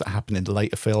see things that happen in the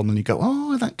later film and you go,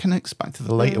 oh, that connects back to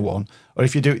the later one. Or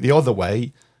if you do it the other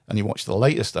way and you watch the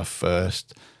later stuff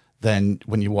first, then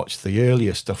when you watch the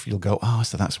earlier stuff, you'll go, oh,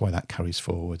 so that's why that carries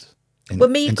forward. Well,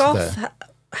 Mia Goth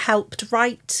helped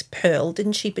write Pearl,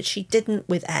 didn't she? But she didn't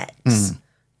with X.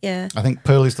 Yeah. I think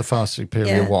Pearl is the far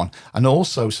superior one. And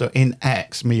also, so in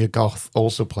X, Mia Goth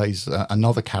also plays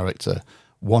another character,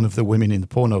 one of the women in the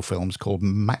porno films, called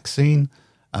Maxine.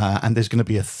 And there's going to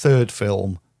be a third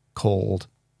film called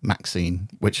Maxine,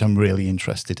 which I'm really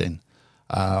interested in.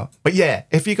 But yeah,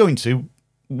 if you're going to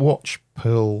watch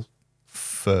Pearl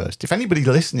first, if anybody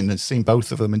listening has seen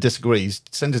both of them and disagrees,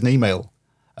 send us an email.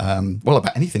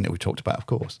 About anything that we talked about, of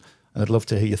course. And I'd love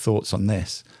to hear your thoughts on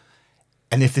this.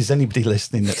 And if there's anybody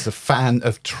listening that's a fan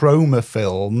of Troma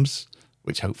films,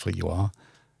 which hopefully you are,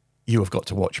 you have got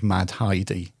to watch Mad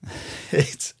Heidi.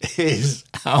 It is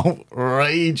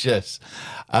outrageous.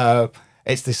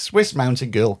 It's this Swiss mountain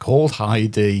girl called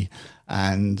Heidi.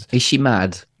 And is she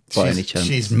mad by any chance?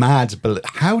 She's mad. But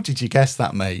how did you guess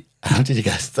that, mate? How did you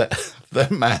guess that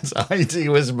Mad Heidi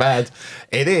was mad?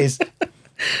 It is.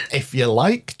 If you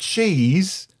like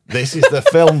cheese, this is the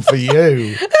film for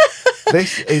you.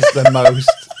 This is the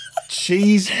most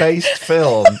cheese-based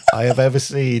film I have ever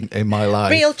seen in my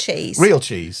life. Real cheese. Real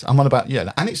cheese. I'm on about,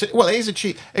 yeah. And it is a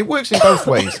cheese. It works in both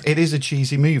ways. It is a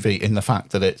cheesy movie in the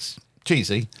fact that it's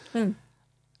cheesy and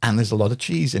there's a lot of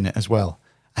cheese in it as well.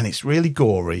 And it's really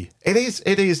gory. It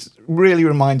is really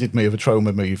reminded me of a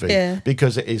Troma movie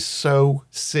because it is so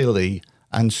silly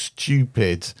and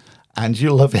stupid. And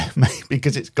you love it, mate,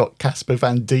 because it's got Casper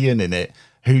Van Dien in it,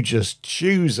 who just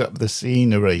chews up the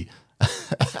scenery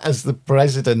as the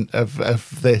president of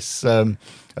this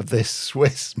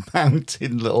Swiss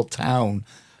mountain little town.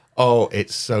 Oh,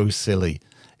 it's so silly.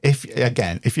 If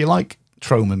you like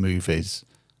Troma movies,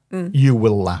 you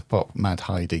will lap up Mad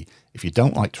Heidi. If you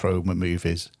don't like Troma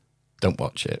movies, don't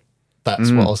watch it. That's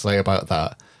what I'll say about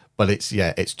that. But it's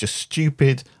just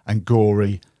stupid and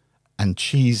gory and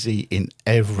cheesy in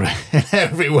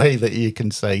every way that you can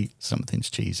say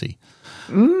something's cheesy.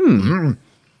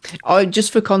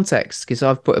 Just for context, because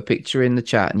I've put a picture in the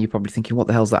chat and you're probably thinking, what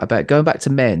the hell's that about? Going back to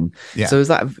Men. Yeah. So is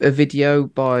that a video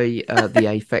by the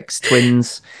Aphex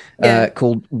Twins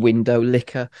called Window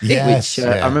Licker? Yes, which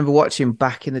I remember watching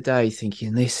back in the day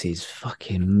thinking, this is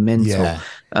fucking mental.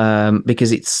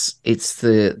 Because it's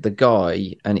the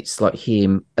guy and it's like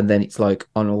him and then it's like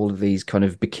on all of these kind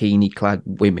of bikini clad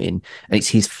women and it's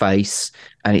his face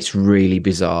and it's really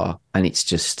bizarre and it's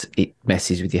just, it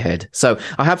messes with your head. So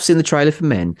I have seen the trailer for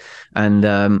Men and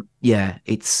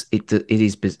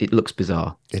it looks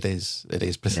bizarre. It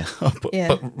is bizarre,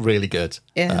 but really good.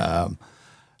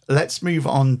 Let's move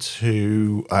on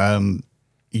to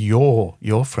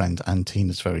your friend and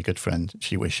Tina's very good friend,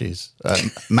 she wishes,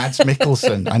 Mads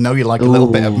Mikkelsen. I know you like a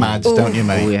little bit of Mads, don't you,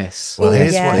 mate? Oh, yes. Well,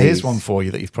 here's one for you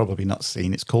that you've probably not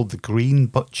seen. It's called The Green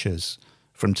Butchers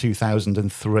from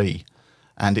 2003.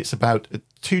 And it's about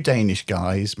two Danish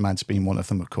guys, Mads being one of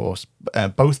them, of course,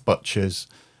 both butchers,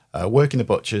 working the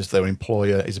butchers. Their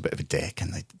employer is a bit of a dick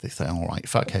and they say, all right,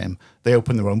 fuck him. They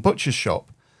open their own butcher's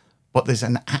shop. But there's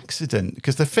an accident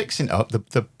because they're fixing it up.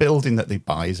 The building that they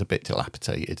buy is a bit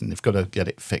dilapidated and they've got to get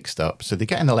it fixed up. So they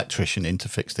get an electrician in to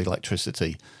fix the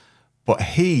electricity. But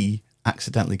he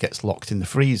accidentally gets locked in the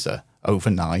freezer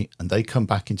overnight and they come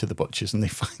back into the butcher's and they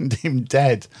find him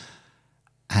dead.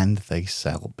 And they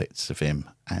sell bits of him.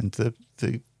 And the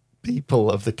people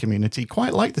of the community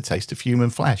quite like the taste of human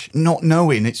flesh, not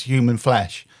knowing it's human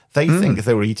flesh. They think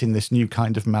they're eating this new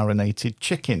kind of marinated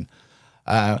chicken.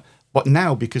 But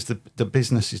now, because the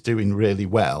business is doing really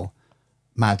well,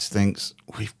 Mads thinks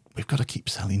we've got to keep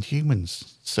selling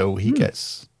humans. So he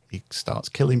starts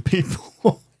killing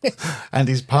people. And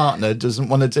his partner doesn't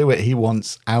want to do it. He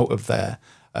wants out of there.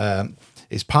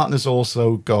 His partner's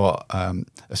also got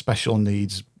a special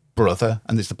needs brother,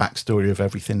 and there's the backstory of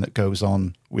everything that goes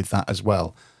on with that as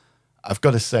well. I've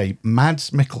got to say,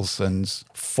 Mads Mikkelsen's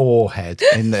forehead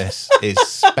in this is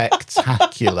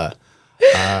spectacular.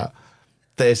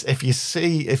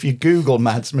 If you Google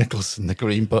Mads Mikkelsen, The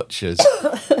Green Butchers,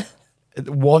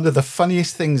 one of the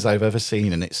funniest things I've ever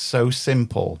seen, and it's so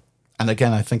simple. And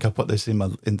again, I think I put this in the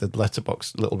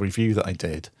Letterboxd little review that I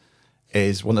did.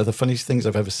 Is one of the funniest things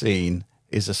I've ever seen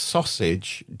is a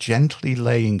sausage gently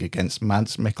laying against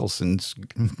Mads Mikkelsen's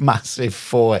massive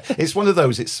forehead. It's one of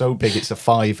those. It's so big, it's a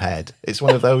 5 head. It's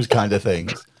one of those kind of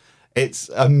things. It's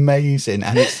amazing,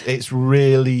 and it's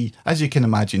really, as you can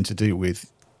imagine, to do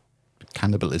with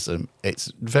cannibalism.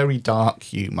 It's very dark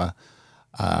humor,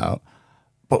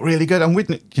 but really good. And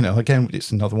again,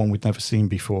 it's another one we'd never seen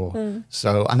before.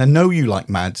 So, and I know you like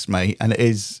Mads, mate, and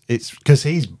it's because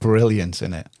he's brilliant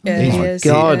in it. Yeah, oh my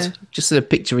God! Just a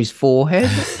picture of his forehead.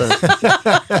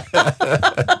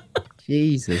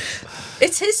 Jesus.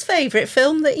 It's his favourite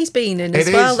film that he's been in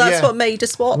as well. That's what made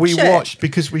us watch it. We watched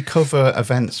because we cover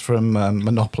events from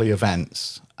Monopoly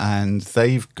Events. And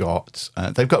they've got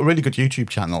a really good YouTube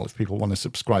channel if people want to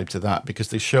subscribe to that, because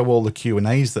they show all the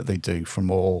Q&As that they do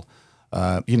from all,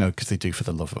 because they do For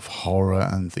the Love of Horror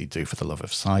and they do For the Love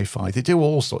of Sci-Fi. They do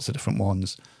all sorts of different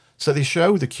ones. So they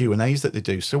show the Q&As that they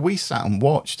do. So we sat and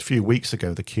watched a few weeks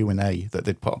ago the Q&A that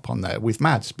they'd put up on there with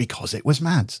Mads, because it was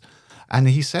Mads. And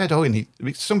he said,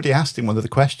 somebody asked him, one of the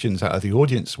questions out of the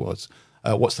audience was,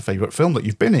 what's the favourite film that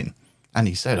you've been in? And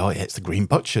he said, it's The Green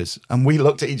Butchers. And we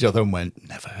looked at each other and went,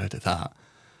 never heard of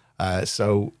that.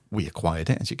 So we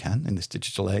acquired it, as you can, in this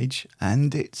digital age.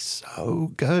 And it's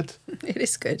so good. It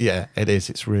is good. Yeah, it is.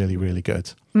 It's really, really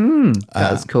good.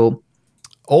 That's cool.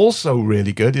 Also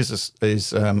really good is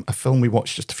a film we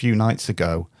watched just a few nights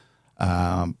ago.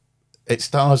 It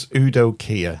stars Udo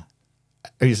Kier.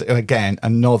 He's, again,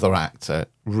 another actor,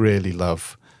 really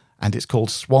love. And it's called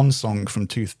Swan Song from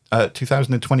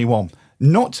 2021.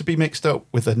 Not to be mixed up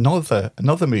with another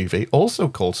movie, also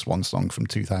called Swan Song from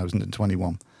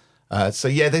 2021. So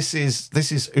yeah, this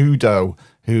is Udo,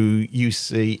 who you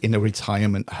see in a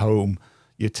retirement home,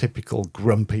 your typical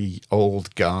grumpy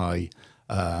old guy,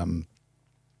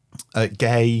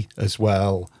 gay as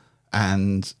well,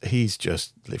 and he's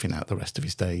just living out the rest of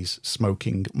his days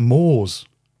smoking Moors,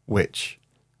 which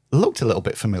looked a little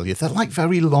bit familiar. They're like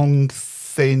very long,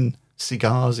 thin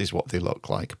cigars is what they look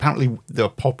like. Apparently they're a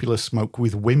popular smoke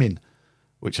with women,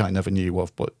 which I never knew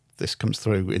of, but this comes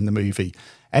through in the movie.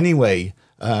 Anyway,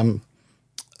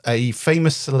 a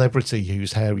famous celebrity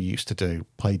whose hair he used to do,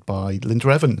 played by Linda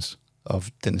Evans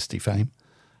of Dynasty fame,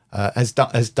 has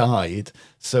died.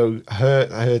 So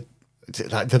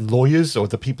the lawyers or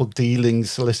the people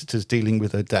solicitors dealing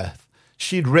with her death,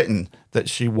 she'd written that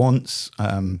she wants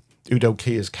Udo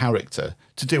Kier's character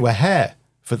to do her hair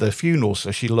for the funeral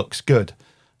so she looks good.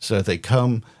 So they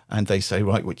come and they say,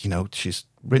 right, well, she's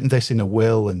written this in a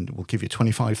will and we'll give you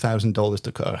 $25,000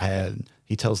 to cut her hair. And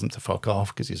he tells them to fuck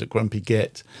off because he's a grumpy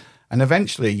git. And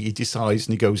eventually he decides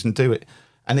and he goes and do it.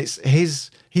 And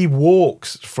he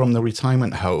walks from the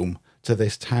retirement home to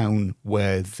this town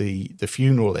where the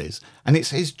funeral is. And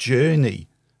it's his journey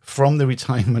from the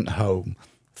retirement home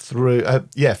through to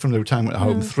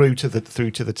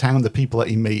the town, the people that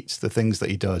he meets, the things that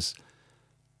he does.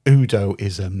 Udo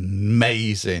is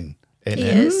amazing in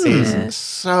it. He's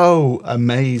so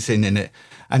amazing in it.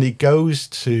 And he goes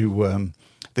to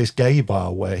this gay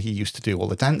bar where he used to do all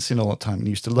the dancing all the time and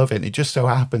used to love it. And it just so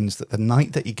happens that the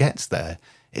night that he gets there,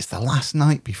 it's the last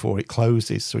night before it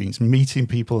closes. So he's meeting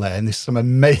people there, and there's some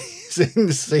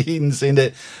amazing scenes in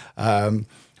it.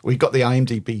 We've got the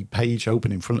IMDb page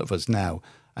open in front of us now,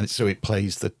 and so it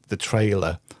plays the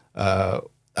trailer.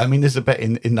 There's a bit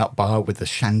in that bar with the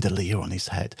chandelier on his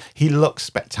head. He looks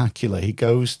spectacular. He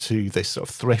goes to this sort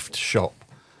of thrift shop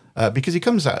because he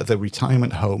comes out of the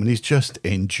retirement home and he's just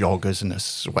in joggers and a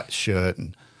sweatshirt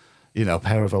and, a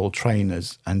pair of old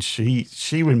trainers. And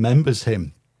she remembers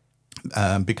him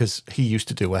because he used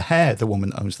to do her hair, the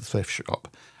woman that owns the thrift shop.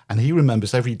 And he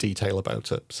remembers every detail about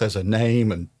her, says her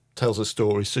name and tells her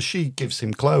stories. So she gives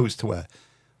him clothes to wear.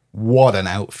 What an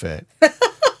outfit.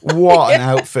 What an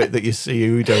outfit that you see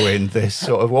Udo in, this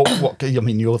sort of,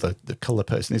 you're the colour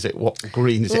person, is it? What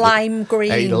green is it? Lime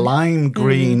green. A lime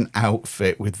green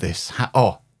outfit with this hat.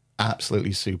 Oh,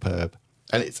 absolutely superb.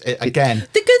 And it's again.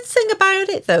 The good thing about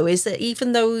it, though, is that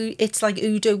even though it's like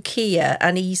Udo Kier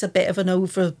and he's a bit of an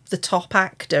over-the-top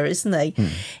actor, isn't he?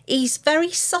 He's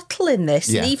very subtle in this.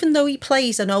 Yeah. And even though he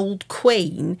plays an old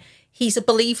queen, he's a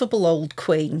believable old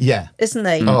queen. Yeah. Isn't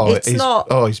he?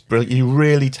 Oh, he's brilliant. You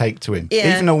really take to him.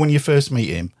 Yeah. Even though when you first meet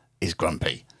him, he's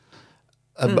grumpy.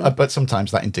 But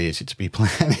sometimes that endears you to people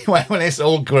anyway, when it's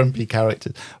all grumpy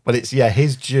characters. But it's,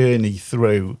 his journey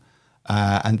through...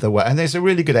 and there's a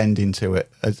really good ending to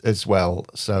it as well.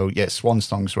 So Swan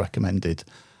Song's recommended.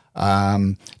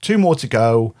 2 more to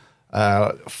go.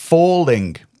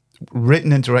 Falling,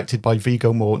 written and directed by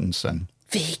Viggo Mortensen.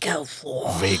 Viggo.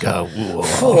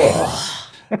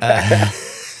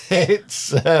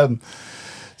 It's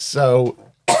so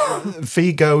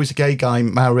Viggo is a gay guy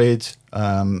married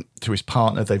to his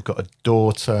partner. They've got a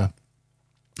daughter.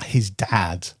 His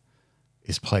dad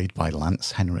is played by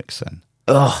Lance Henriksen.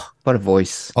 Oh, what a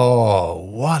voice. Oh,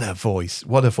 what a voice.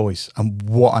 What a voice. And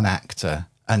what an actor.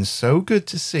 And so good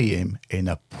to see him in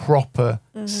a proper,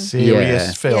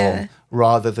 serious film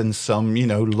rather than some,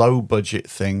 low budget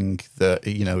thing that,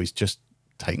 is just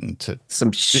taken to...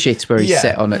 Some shit where he's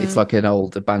set on it. It's like an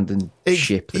old abandoned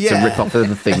ship that's a rip-off of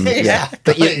the thing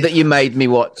that you made me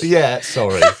watch. Yeah,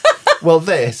 sorry. Well,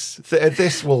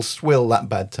 this will swill that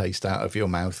bad taste out of your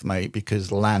mouth, mate,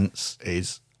 because Lance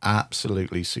is...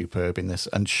 absolutely superb in this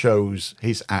and shows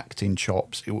his acting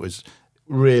chops. It was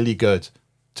really good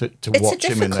to watch him in this. It's a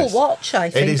difficult watch, I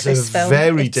think. It is a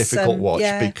very difficult watch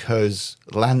because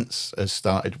Lance has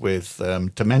started with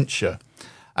dementia,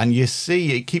 and you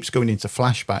see it keeps going into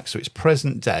flashbacks. So it's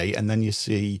present day, and then you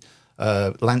see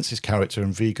Lance's character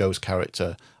and Viggo's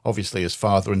character, obviously as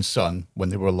father and son when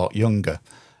they were a lot younger.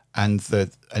 And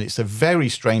it's a very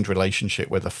strange relationship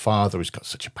where the father has got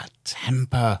such a bad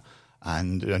temper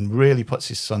and really puts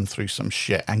his son through some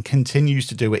shit and continues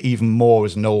to do it even more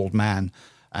as an old man,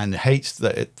 and hates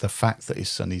the fact that his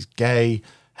son is gay,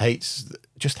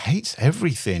 just hates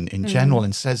everything in general,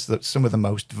 and says that some of the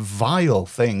most vile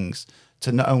things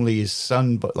to not only his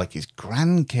son but like his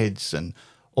grandkids and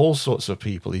all sorts of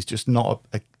people. He's just not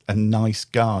a nice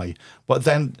guy. But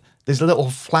then there's little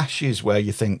flashes where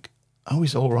you think, oh,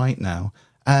 he's all right now,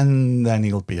 and then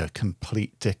he'll be a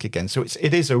complete dick again. So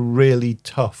it is a really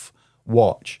tough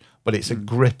watch, but it's a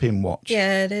gripping watch.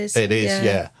 Yeah, it is. It is,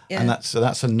 yeah. And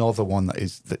that's another one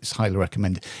that's highly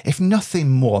recommended. If nothing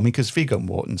more, I mean, because Viggo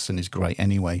Mortensen is great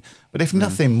anyway, but if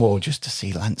nothing more, just to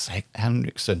see Lance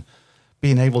Henriksen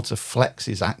being able to flex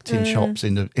his acting chops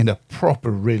in a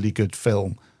proper, really good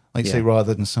film, like say,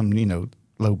 rather than some,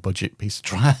 low budget piece of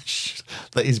trash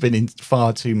that he's been in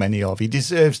far too many of. He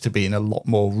deserves to be in a lot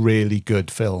more really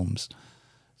good films.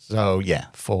 So yeah,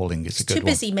 Falling is a good one.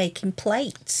 He's too busy making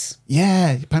plates.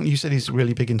 Yeah, apparently you said he's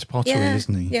really big into pottery,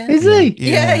 isn't he? Yeah. Is he?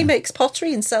 Yeah, he makes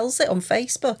pottery and sells it on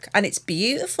Facebook, and it's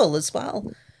beautiful as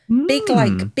well. Big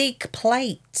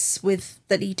plates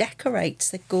that he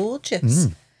decorates. They're gorgeous.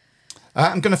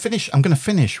 I'm going to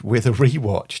finish with a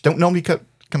rewatch. Don't normally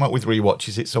come up with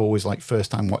rewatches. It's always like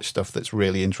first time watch stuff that's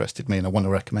really interested me and I want to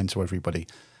recommend to everybody.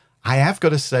 I have got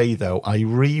to say though, I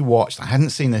hadn't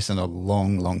seen this in a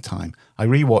long time. I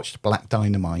rewatched Black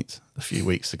Dynamite a few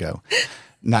weeks ago.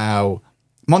 Now,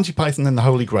 Monty Python and the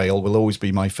Holy Grail will always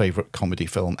be my favourite comedy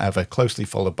film ever, closely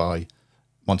followed by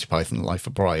Monty Python and the Life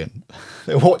of Brian.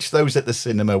 I watched those at the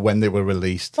cinema when they were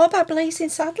released. What about Blazing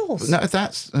Saddles? No,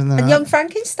 and Young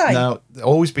Frankenstein? No,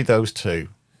 always be those two.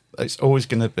 It's always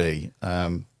going to be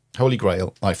Holy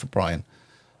Grail, Life of Brian.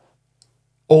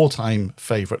 All-time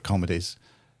favourite comedies.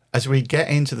 As we get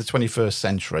into the 21st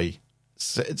century,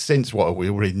 since we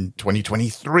were in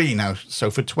 2023 now, so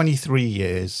for 23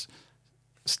 years,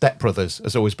 Step Brothers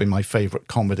has always been my favourite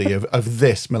comedy of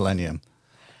this millennium.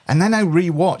 And then I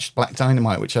rewatched Black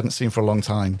Dynamite, which I hadn't seen for a long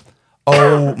time.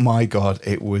 Oh my God,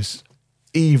 it was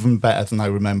even better than I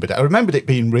remembered it. I remembered it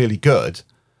being really good,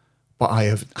 but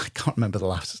I can't remember the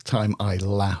last time I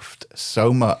laughed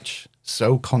so much,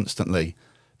 so constantly.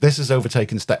 This has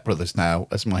overtaken Step Brothers now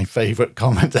as my favourite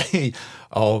comedy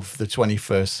of the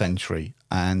 21st century.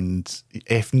 And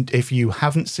if you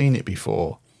haven't seen it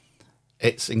before,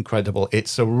 it's incredible.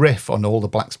 It's a riff on all the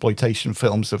blaxploitation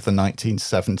films of the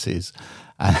 1970s.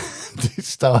 And it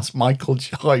stars Michael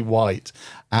Jai White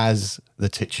as the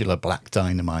titular Black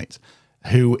Dynamite,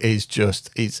 who is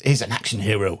he's an action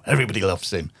hero. Everybody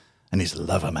loves him. And he's a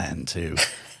lover man too.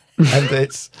 And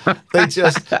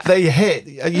they hit,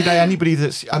 anybody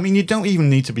you don't even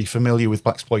need to be familiar with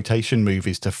blaxploitation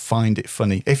movies to find it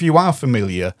funny. If you are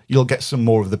familiar, you'll get some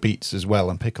more of the beats as well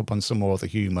and pick up on some more of the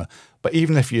humour. But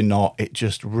even if you're not, it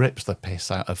just rips the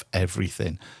piss out of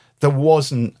everything. There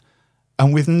wasn't,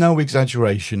 and with no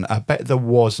exaggeration, I bet there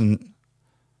wasn't,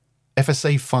 if I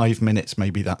say 5 minutes,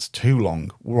 maybe that's too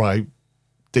long, where I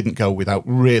didn't go without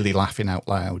really laughing out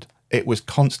loud. It was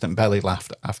constant belly laugh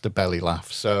after belly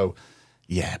laugh. So,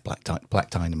 yeah, Black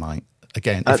Dynamite.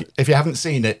 Again, if you haven't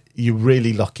seen it, you're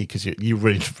really lucky because you're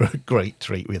really for a great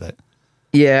treat with it.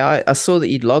 Yeah, I saw that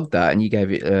you'd logged that and you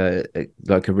gave it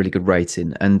a really good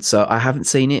rating. And so I haven't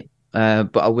seen it,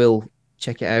 but I will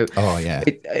check it out. Oh, yeah.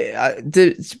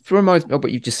 It reminds me of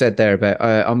what you've just said there about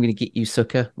I'm Going to Get You,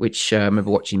 Sucker, which I remember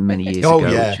watching many years ago,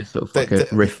 yeah. which is sort of like a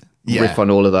riff on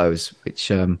all of those, which...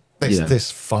 This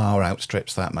far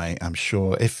outstrips that, mate. I'm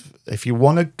sure. If you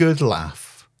want a good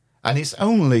laugh, and it's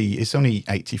only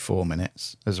 84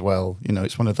 minutes as well.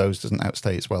 It's one of those doesn't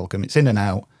outstay its welcome. It's in and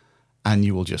out, and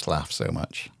you will just laugh so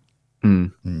much.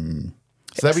 So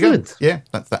there we go. Yeah,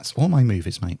 that's all my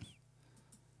movies, mate.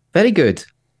 Very good.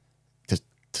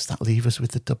 Does that leave us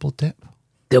with the double dip?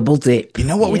 Double dip. You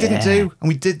know what we didn't do, and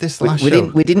we did this last show.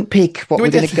 We didn't pick what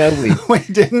we're going to go with. We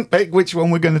didn't pick which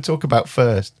one we're going to talk about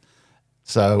first.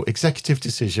 So, executive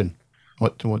decision.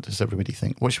 What does everybody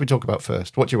think? What should we talk about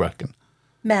first? What do you reckon?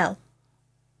 Mel.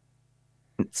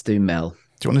 Let's do Mel.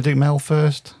 Do you want to do Mel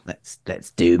first? Let's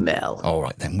do Mel. All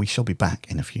right, then. We shall be back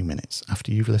in a few minutes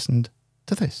after you've listened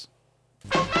to this.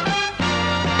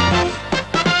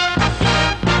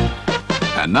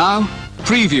 And now,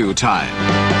 preview time.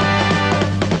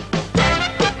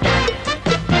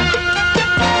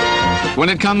 When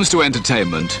it comes to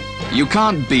entertainment, you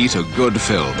can't beat a good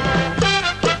film.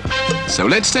 So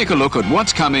let's take a look at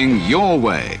what's coming your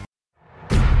way.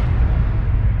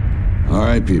 All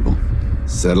right, people.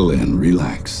 Settle in,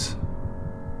 relax.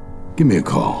 give me a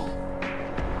call.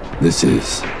 This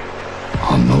is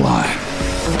On the Line.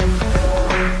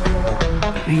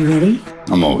 Are you ready?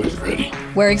 I'm always ready.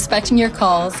 We're expecting your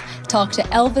calls. Talk to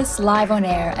Elvis live on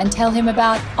air and tell him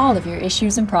about all of your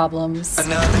issues and problems.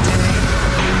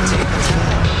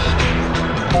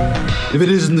 If it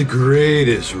isn't the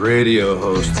greatest radio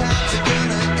host.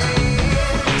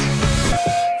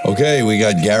 Okay, we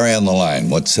got Gary on the line.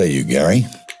 What say you, Gary?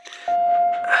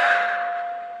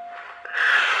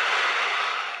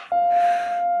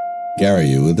 Gary,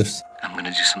 you with us? I'm gonna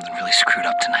do something really screwed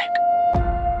up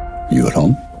tonight. You at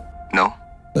home? No?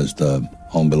 Does the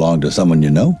home belong to someone you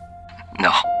know?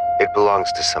 No. It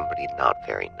belongs to somebody not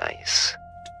very nice.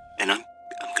 And I'm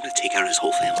gonna take out his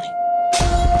whole family.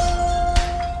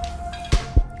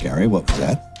 Gary, what was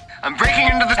that? I'm breaking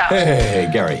into the house. Hey,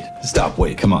 Gary, stop,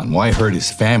 wait, come on. Why hurt his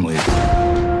family?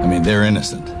 I mean, they're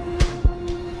innocent.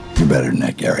 You're better than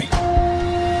that, Gary.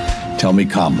 Tell me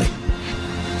calmly.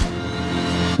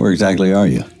 Where exactly are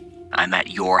you? I'm at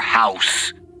your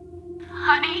house.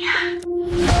 Honey.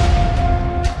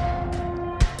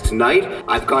 Tonight,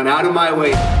 I've gone out of my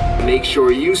way to make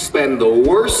sure you spend the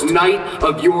worst night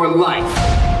of your life.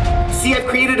 See, I've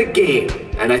created a game,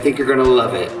 and I think you're gonna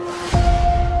love it.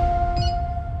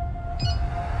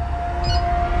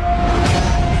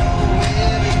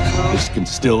 This can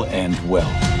still end well.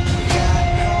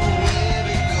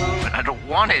 But I don't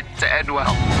want it to end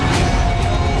well.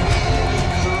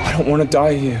 I don't want to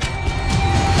die here.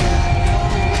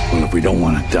 Well, if we don't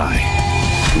want to die,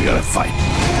 we gotta fight.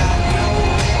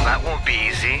 Well, that won't be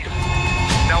easy.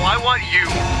 Now I want you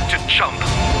to jump.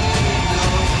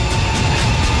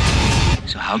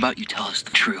 So how about you tell us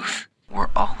the truth? We're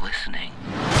all listening.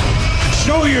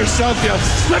 Show yourself, you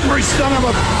slippery son of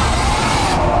a...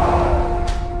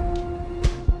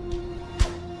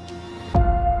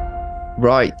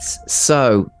 Right,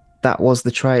 so that was the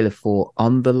trailer for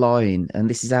On the Line, and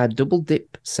this is our double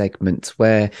dip segment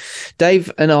where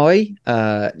Dave and I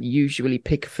usually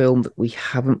pick a film that we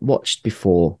haven't watched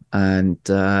before, and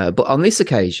but on this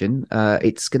occasion,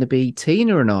 it's going to be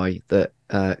Tina and I that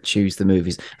choose the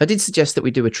movies. I did suggest that we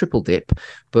do a triple dip,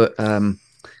 but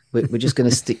we're just going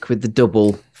to stick with the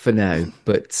double for now.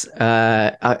 But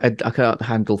I can't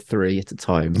handle 3 at a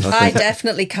time. I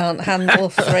definitely can't handle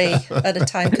 3 at a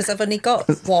time because I've only got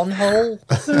one hole.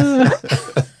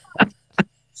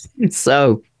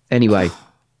 So anyway,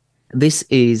 this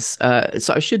is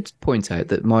so I should point out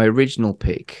that my original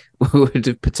pick would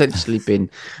have potentially been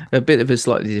a bit of a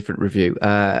slightly different review.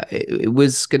 It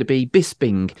was going to be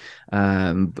Bisping.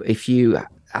 If you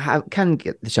can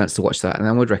get the chance to watch that, and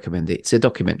I would recommend it. It's a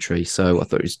documentary, so I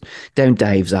thought it was down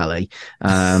Dave's alley,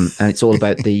 and it's all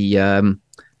about the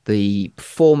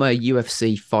former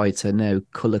UFC fighter, now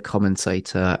colour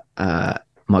commentator,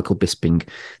 Michael Bisping.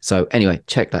 So anyway,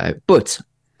 check that out. But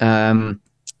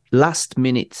last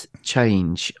minute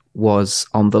change was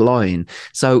On the Line.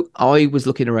 So I was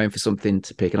looking around for something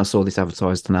to pick, and I saw this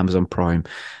advertised on Amazon Prime,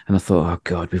 and I thought, oh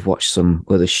God, we've watched some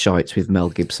other shites with Mel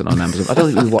Gibson on Amazon. I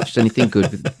don't think we've watched anything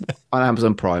good on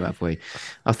Amazon Prime, have we?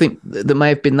 I think there may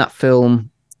have been that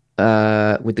film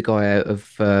with the guy out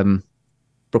of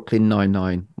Brooklyn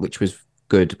Nine-Nine, which was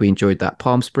good. We enjoyed that.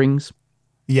 Palm Springs.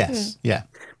 Yes, yeah.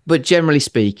 But generally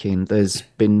speaking, there's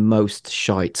been most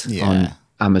shite on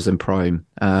Amazon Prime.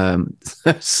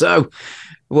 So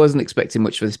I wasn't expecting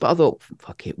much for this, but I thought,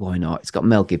 fuck it, why not? It's got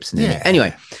Mel Gibson in it.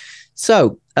 Anyway,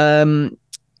 so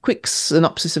quick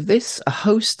synopsis of this. A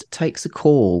host takes a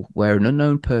call where an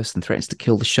unknown person threatens to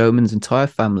kill the showman's entire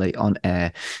family on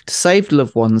air. To save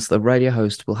loved ones, the radio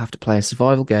host will have to play a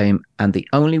survival game, and the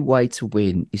only way to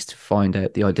win is to find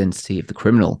out the identity of the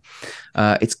criminal.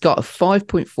 It's got a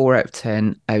 5.4 out of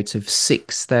 10 out of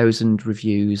 6,000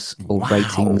 reviews or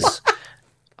ratings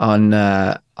on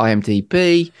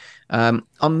IMDb. On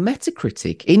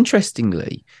Metacritic,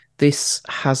 interestingly, this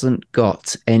hasn't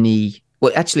got any...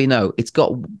 Well, actually, no, it's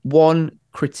got one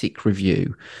critic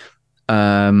review,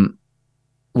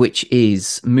 which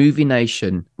is Movie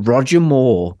Nation, Roger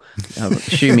Moore. I'm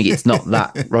assuming it's not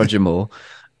that Roger Moore.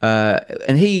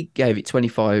 And he gave it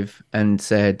 25 and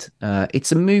said,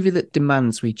 it's a movie that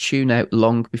demands we tune out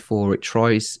long before it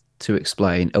tries to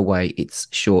explain away its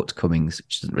shortcomings,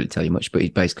 which doesn't really tell you much, but he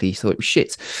basically thought it was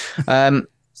shit.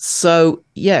 So,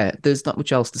 yeah, there's not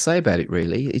much else to say about it,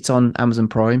 really. It's on Amazon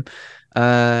Prime.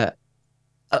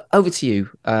 Over to you.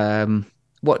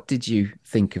 What did you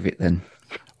think of it then?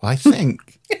 Well, I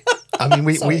think, I mean,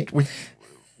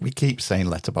 we keep saying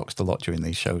Letterboxd a lot during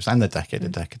these shows, and the Decade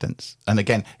of Decadence. And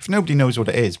again, if nobody knows what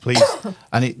it is, please,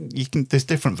 and you can. There's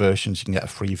different versions. You can get a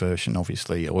free version,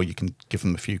 obviously, or you can give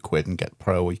them a few quid and get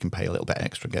Pro, or you can pay a little bit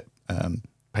extra and get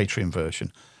Patreon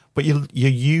version. but you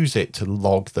use it to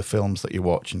log the films that you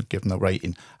watch and give them a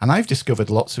rating. And I've discovered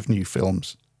lots of new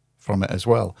films from it as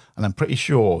well. And I'm pretty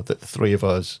sure that the three of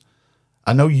us,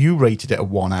 I know you rated it a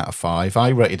 1 out of 5. I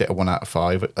rated it a 1 out of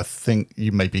 5. I think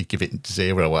you maybe give it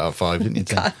 0 out of 5, didn't you,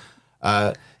 Tim?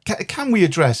 Can we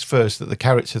address first that the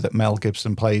character that Mel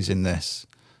Gibson plays in this,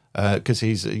 because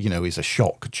he's a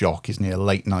shock jock, isn't he? A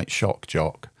late night shock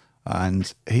jock.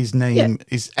 And his name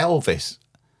is Elvis.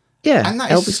 Yeah, and that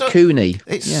Elvis Cooney.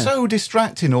 It's so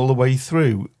distracting all the way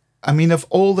through. I mean, of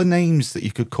all the names that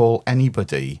you could call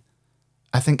anybody,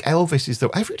 I think Elvis is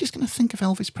everybody's going to think of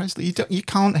Elvis Presley. You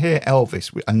can't hear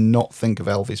Elvis and not think of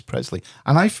Elvis Presley.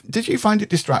 And did you find it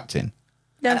distracting?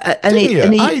 No,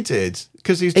 I did,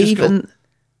 because he's just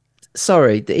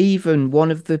even one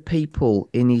of the people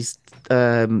in his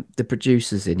the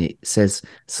producers in it says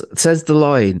the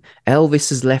line, Elvis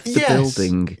has left the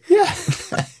building. Yeah.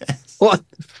 What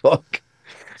the fuck?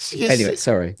 Anyway,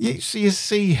 sorry. You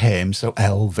see him, so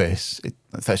Elvis,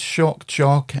 the shock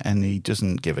jock, and he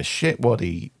doesn't give a shit what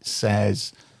he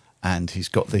says. And he's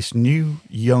got this new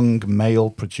young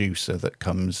male producer that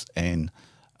comes in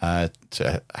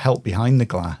to help behind the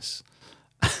glass.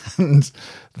 And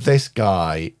this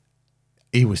guy,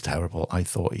 he was terrible. I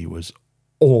thought he was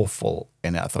awful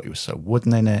in it. I thought he was so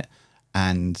wooden in it.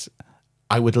 And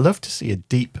I would love to see a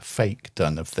deep fake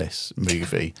done of this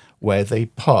movie where they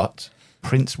put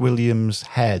Prince William's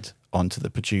head onto the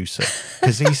producer,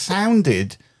 because he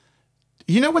sounded,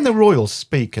 when the royals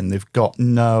speak and they've got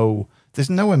there's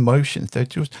no emotion.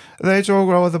 They're all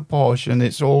rather posh and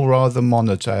it's all rather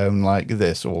monotone like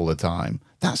this all the time.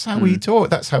 That's how he talked.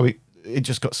 That's how it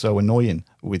just got so annoying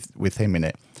with him in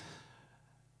it.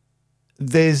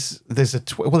 There's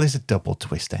a double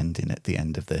twist ending at the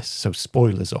end of this. So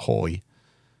spoilers ahoy.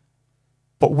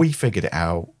 But we figured it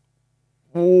out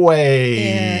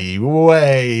way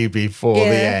before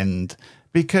the end,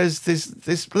 because there's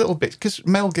this little bit, because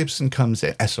Mel Gibson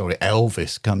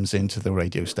Elvis comes into the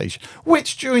radio station,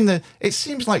 which it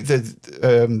seems like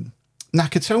the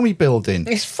Nakatomi building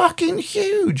is fucking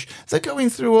huge. They're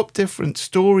going through up different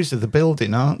stories of the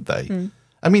building, aren't they?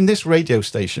 I mean, this radio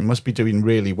station must be doing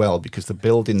really well because the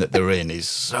building that they're in is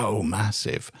so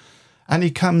massive. And he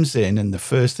comes in, and the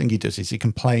first thing he does is he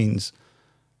complains,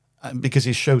 because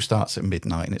his show starts at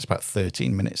midnight and it's about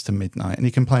 13 minutes to midnight, and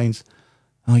he complains,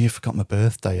 "Oh, you forgot my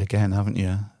birthday again, haven't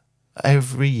you?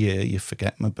 Every year you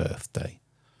forget my birthday."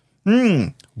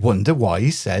 Wonder why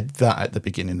he said that at the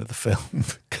beginning of the film.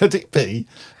 Could it be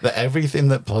that everything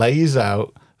that plays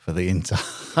out for the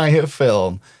entire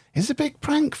film is a big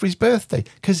prank for his birthday?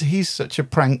 Because he's such a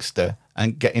prankster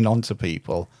and getting onto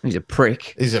people. He's a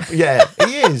prick. He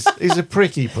is. He's a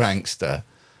pricky prankster.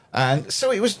 And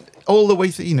so it was all the way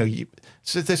through,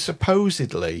 so there's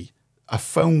supposedly a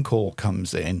phone call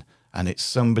comes in, and it's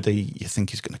somebody you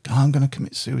think is going to, I'm going to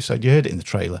commit suicide. You heard it in the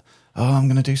trailer. Oh, I'm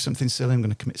going to do something silly. I'm going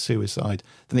to commit suicide.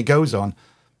 Then it goes on.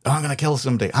 Oh, I'm going to kill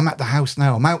somebody. I'm at the house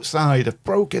now. I'm outside. I've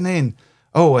broken in.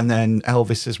 Oh, and then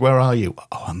Elvis says, "Where are you?"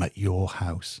 "Oh, I'm at your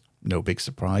house." No big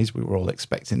surprise. We were all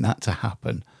expecting that to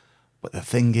happen. But the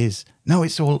thing is, no,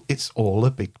 it's all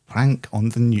a big prank on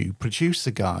the new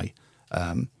producer guy.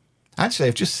 Actually,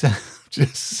 I've just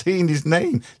seen his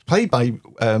name. It's played by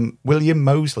William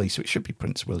Moseley, so it should be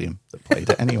Prince William that played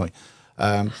it anyway.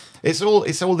 It's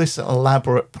all this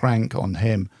elaborate prank on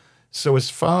him. So as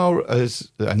far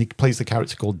as, and he plays the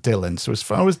character called Dylan. So as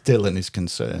far as Dylan is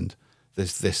concerned,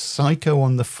 there's this psycho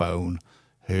on the phone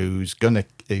who's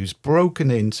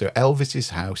broken into Elvis's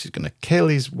house. He's going to kill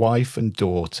his wife and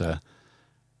daughter,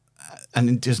 and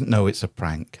he doesn't know it's a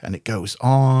prank. And it goes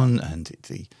on, and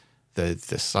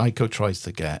the psycho tries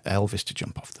to get Elvis to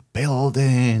jump off the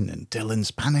building, and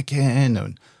Dylan's panicking,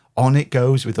 and on it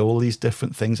goes with all these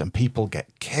different things, and people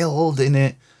get killed in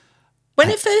it. When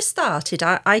it first started,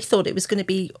 I thought it was going to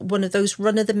be one of those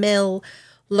run-of-the-mill,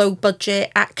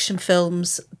 low-budget action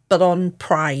films, but on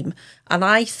Prime. And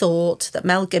I thought that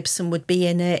Mel Gibson would be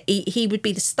in it. He would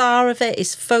be the star of it.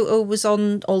 His photo was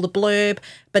on all the blurb,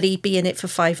 but he'd be in it for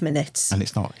 5 minutes. And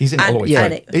it's not. He's in all the way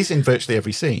through. He's in virtually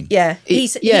every scene. Yeah, he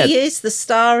is the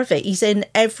star of it. He's in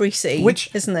every scene,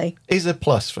 isn't he? Is a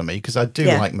plus for me, because I do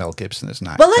like Mel Gibson as an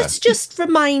actor. Well, let's just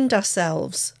remind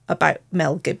ourselves about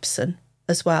Mel Gibson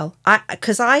as well.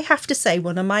 Because I have to say,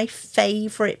 one of my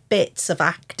favourite bits of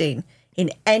acting in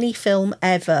any film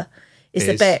ever is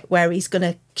the bit where he's going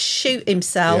to shoot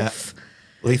himself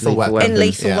Lethal Weapon. In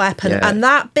Lethal Weapon. Yeah. And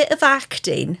that bit of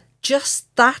acting,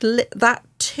 just that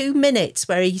 2 minutes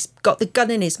where he's got the gun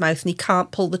in his mouth and he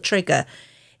can't pull the trigger,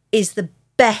 is the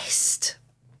best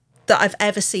that I've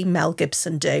ever seen Mel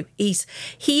Gibson do.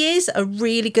 He is a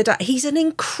really good actor. He's an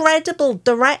incredible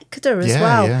director as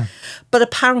well. Yeah. But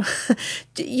apparently,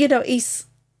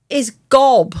 his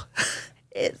gob,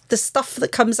 the stuff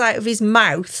that comes out of his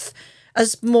mouth,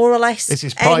 has more or less it's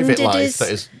his private life that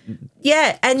is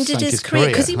ended his career,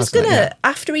 because he was gonna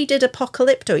after he did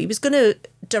Apocalypto, he was gonna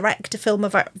direct a film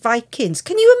about Vikings.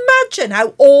 Can you imagine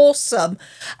how awesome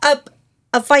a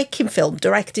Viking film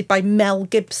directed by Mel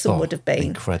Gibson would have been?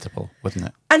 Incredible, wouldn't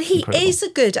it? And he is a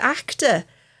good actor,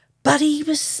 but he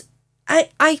was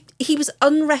he was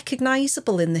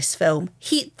unrecognisable in this film.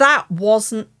 That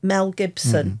wasn't Mel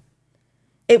Gibson.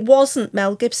 It wasn't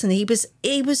Mel Gibson. He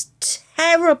was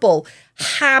terrible,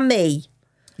 hammy.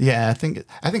 Yeah, I think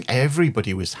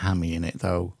everybody was hammy in it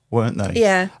though, weren't they?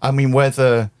 Yeah. I mean,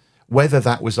 whether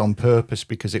that was on purpose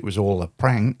because it was all a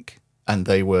prank and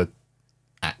they were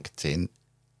acting,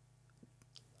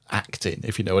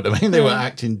 if you know what I mean. They were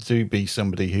acting to be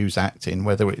somebody who's acting,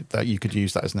 whether that you could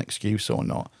use that as an excuse or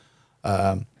not.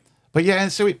 But yeah,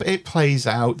 so it plays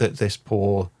out that this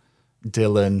poor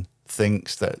Dylan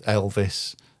thinks that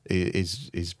Elvis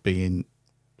is being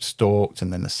stalked,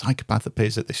 and then the psychopath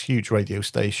appears at this huge radio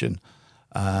station,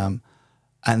 and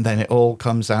then it all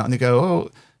comes out and they go,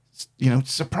 oh,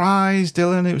 surprise,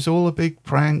 Dylan, it was all a big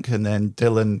prank. And then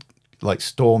Dylan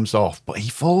storms off, but he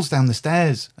falls down the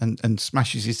stairs and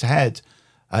smashes his head,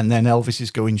 and then Elvis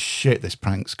is going, shit, this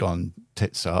prank's gone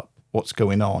tits up, what's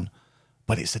going on?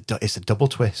 But it's a double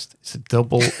twist. It's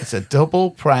a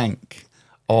double prank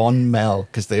on Mel,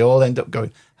 because they all end up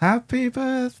going, happy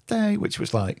birthday, which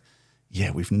was like,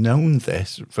 yeah, we've known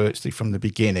this virtually from the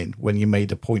beginning, when you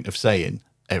made a point of saying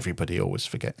everybody always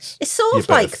forgets. It's sort of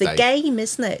like The Game,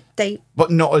 isn't it?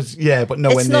 But nowhere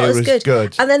near as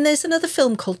good. And then there's another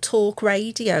film called Talk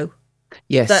Radio.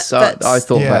 Yes, I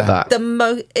thought about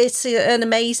that. It's an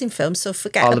amazing film, so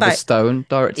forget Oliver about Oliver Stone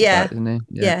directed that, isn't he?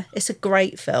 Yeah, it's a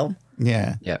great film.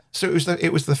 Yeah. So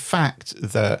it was the fact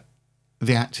that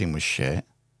the acting was shit.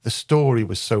 The story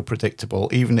was so predictable.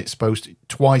 Even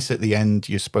twice at the end,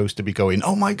 you're supposed to be going,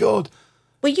 oh my God.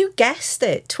 Well, you guessed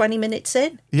it 20 minutes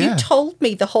in. Yeah. You told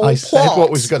me the whole plot. I said what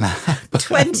was going to happen.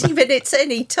 20 minutes in,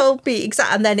 he told me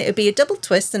exactly. And then it would be a double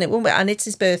twist, and it's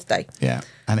his birthday. Yeah,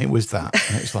 and it was that.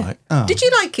 And it was like, oh. Did you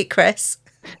like it, Chris?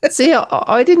 See,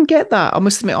 I didn't get that. I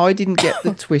must admit, I didn't get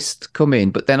the twist come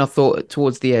in. But then I thought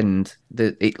towards the end,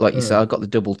 like you said, I got the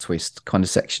double twist kind of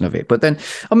section of it. But then,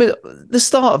 I mean, the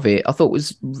start of it, I thought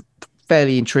was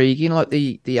fairly intriguing, like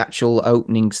the actual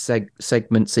opening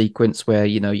segment sequence where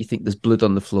you think there's blood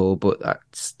on the floor, but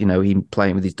that's him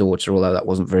playing with his daughter, although that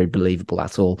wasn't very believable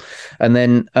at all. And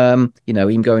then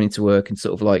him going into work and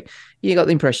sort of like you got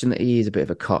the impression that he is a bit of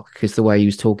a cock, because the way he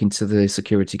was talking to the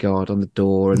security guard on the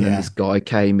door, and then this guy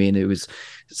came in who was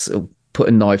sort of put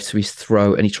a knife to his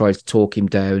throat, and he tries to talk him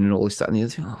down and all this, that, and the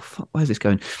other. Oh fuck, where's this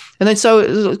going? And then so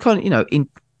it was kind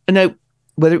of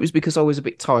whether it was because I was a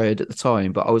bit tired at the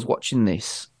time, but I was watching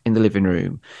this in the living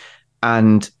room,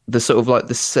 and the sort of like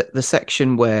the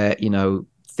section where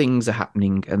things are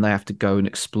happening and they have to go and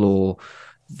explore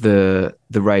the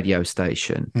radio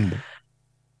station.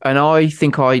 And I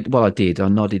think I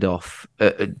nodded off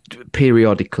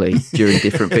periodically during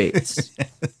different bits.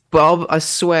 But I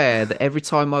swear that every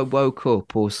time I woke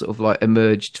up or sort of like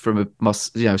emerged from my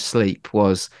sleep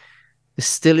was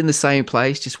still in the same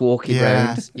place, just walking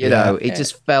around. It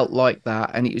just felt like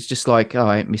that, and it was just like,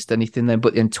 I ain't missed anything then.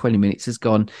 But then 20 minutes has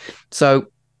gone. So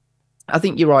I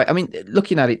think you're right. I mean,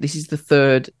 looking at it, this is the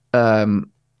third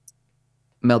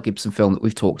Mel Gibson film that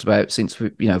we've talked about since we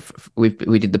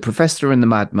did The Professor and The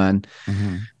Madman,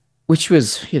 which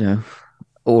was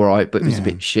all right, but it was a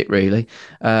bit shit, really.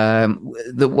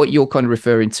 What you're kind of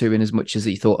referring to, in as much as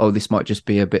he thought, this might just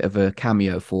be a bit of a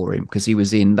cameo for him, because he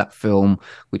was in that film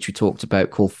which we talked about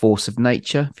called Force of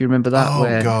Nature, if you remember that.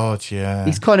 Oh, God, yeah.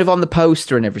 He's kind of on the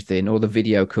poster and everything, or the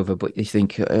video cover, but you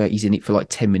think he's in it for like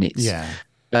 10 minutes. Yeah.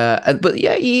 But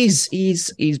yeah, he's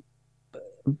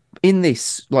in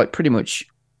this like pretty much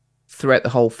throughout the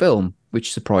whole film,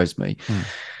 which surprised me.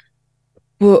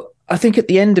 Well, I think at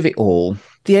the end of it all,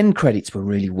 the end credits were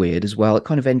really weird as well. It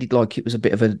kind of ended like it was a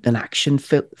bit of an action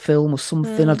film or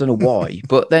something. I don't know why.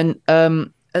 But then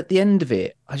at the end of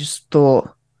it, I just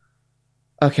thought,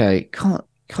 okay, can't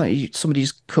somebody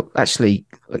just actually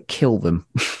kill them?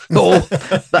 Or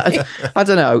I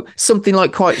don't know, something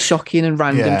like quite shocking and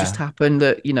random just happened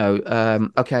that,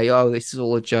 this is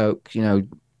all a joke,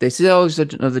 this is always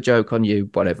another joke on you,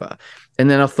 whatever. And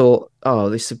then I thought,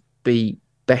 this would be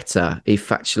better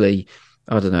if actually,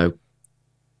 I don't know,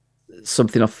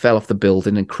 something fell off the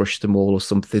building and crushed them all or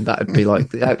something, that would be like,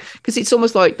 because it's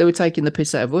almost like they were taking the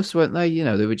piss out of us, weren't they? You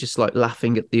know, they were just like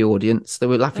laughing at the audience. They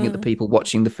were laughing at the people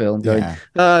watching the film, going,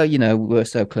 "Oh, you know, we're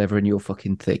so clever and you're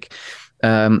fucking thick."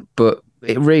 But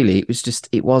it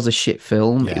was a shit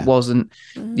film. It wasn't,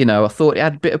 you know, I thought it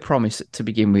had a bit of promise to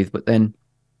begin with, but then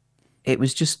it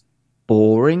was just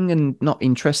boring and not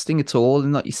interesting at all.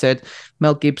 And like you said,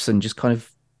 Mel Gibson just kind of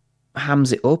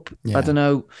hams it up. I don't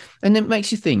know, and it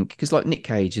makes you think, because like Nick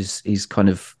Cage is kind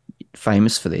of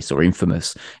famous for this, or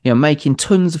infamous, you know, making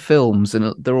tons of films,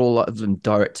 and they're all like them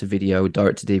direct to video,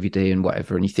 direct to DVD and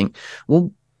whatever, and you think,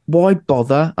 well, why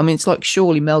bother? I mean, it's like,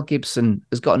 surely Mel Gibson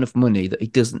has got enough money that he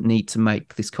doesn't need to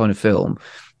make this kind of film.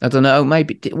 I don't know,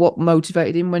 maybe what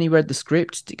motivated him when he read the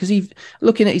script, because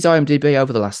looking at his IMDb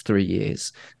over the last 3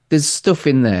 years, there's stuff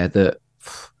in there that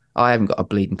I haven't got a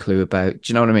bleeding clue about.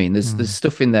 Do you know what I mean? There's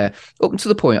stuff in there up to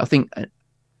the point, I think,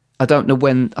 I don't know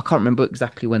when, I can't remember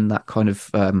exactly when that kind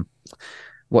of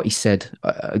what he said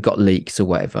got leaked or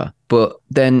whatever. But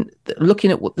then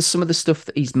looking at some of the stuff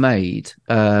that he's made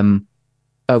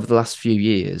over the last few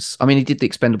years, I mean, he did The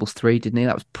Expendables 3, didn't he?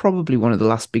 That was probably one of the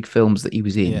last big films that he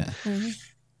was in.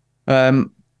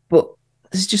 But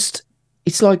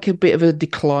it's like a bit of a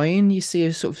decline. You see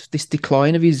a sort of this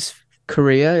decline of his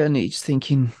career, and it's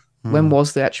thinking, when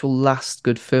was the actual last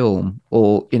good film,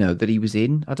 or, you know, that he was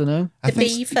in? I don't know. The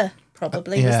Beaver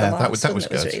probably was the last one that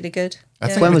was really good.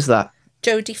 When was that?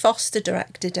 Jodie Foster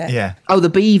directed it. Yeah. Oh, The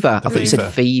Beaver. I thought you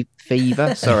said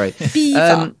Fever. Sorry.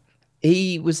 Beaver.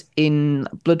 He was in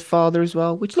Bloodfather as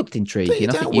well, which looked intriguing.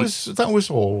 That was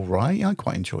all right. I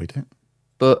quite enjoyed it.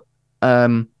 But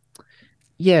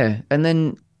yeah, and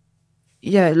then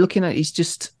looking at it, he's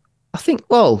just, I think,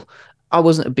 well, I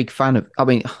wasn't a big fan of. I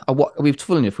mean, we were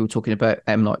full enough. We were talking about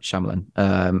M. Night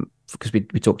Shyamalan because we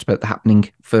talked about The Happening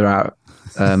for our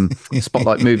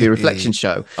Spotlight movie reflection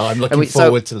show. Oh, I'm looking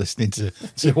forward to listening to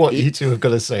what you two have got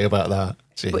to say about that.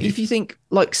 Gee. But if you think,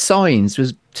 like, Signs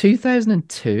was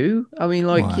 2002, I mean,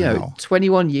 like, you know,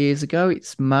 21 years ago,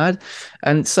 it's mad.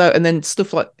 And then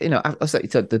stuff like, you know, I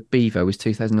said The Beaver was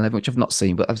 2011, which I've not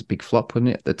seen, but that was a big flop, wasn't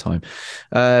it, at the time?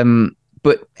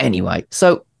 But anyway,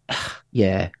 so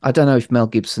yeah, I don't know if Mel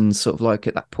Gibson's sort of like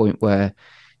at that point where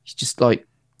he's just like,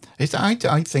 I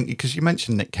think, because you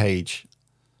mentioned Nick Cage,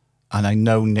 and I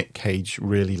know Nick Cage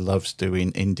really loves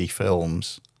doing indie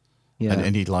films. Yeah.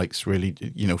 And he likes really,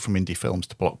 you know, from indie films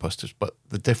to blockbusters. But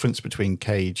the difference between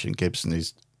Cage and Gibson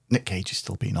is Nick Cage is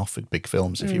still being offered big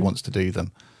films if he wants to do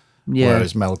them. Yeah.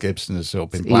 Whereas Mel Gibson has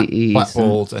sort of been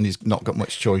blackballed, and he's not got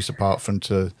much choice apart from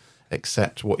to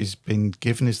accept what he's been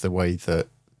given, is the way that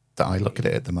I look at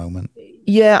it at the moment.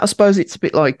 Yeah, I suppose it's a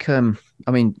bit like, I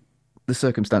mean, the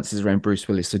circumstances around Bruce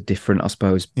Willis are different, I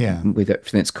suppose, with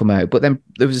everything that's come out. But then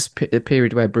there was a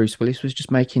period where Bruce Willis was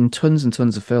just making tons and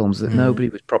tons of films that nobody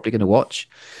was probably going to watch,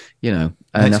 you know.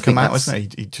 And it's come out, wasn't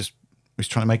he? He just was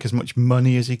trying to make as much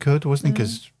money as he could, wasn't he?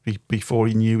 Because before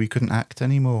he knew he couldn't act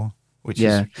anymore, which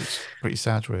is pretty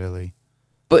sad, really.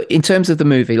 But in terms of the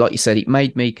movie, like you said, it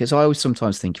made me, because I always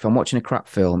sometimes think if I'm watching a crap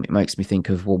film, it makes me think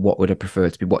of, well, what would I prefer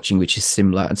to be watching, which is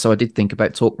similar. And so I did think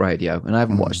about Talk Radio, and I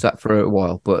haven't watched that for a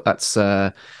while, but that's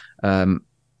Eric,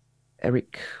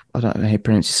 I don't know how you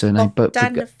pronounce his surname, but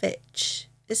Bogdanovich,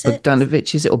 is it?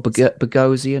 Bogdanovich, is it? Or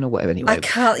Bogosian or whatever, anyway. I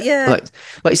can't, Like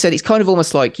you said, it's kind of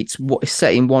almost like it's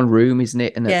set in one room, isn't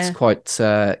it? And it's quite,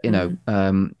 you know,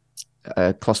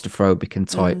 claustrophobic and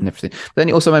tight and everything. But then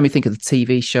it also made me think of the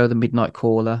TV show The Midnight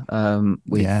Caller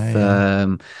with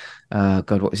God,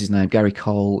 what was his name? Gary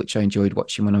Cole, which I enjoyed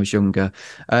watching when I was younger.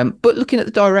 But looking at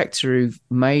the director who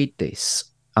made this,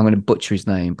 I'm going to butcher his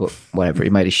name, but whatever, he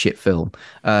made a shit film.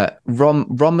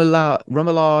 Romuald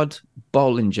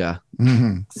Bollinger.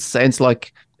 Sounds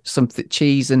like something,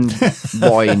 cheese and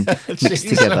wine mixed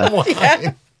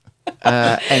together.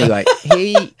 Anyway,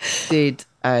 he did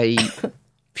a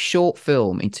short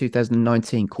film in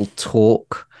 2019 called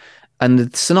Talk, and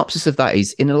the synopsis of that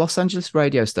is, in a Los Angeles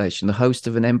radio station, the host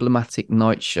of an emblematic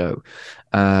night show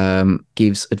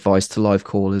gives advice to live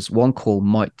callers. One call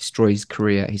might destroy his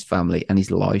career, his family, and his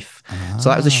life. So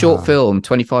that was a short film,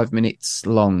 25 minutes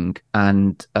long,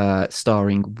 and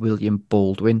starring William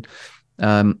Baldwin.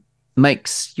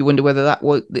 Makes you wonder whether that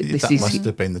was that must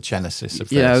have been the genesis of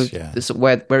this, this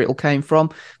where it all came from,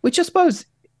 which I suppose,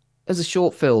 as a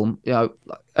short film,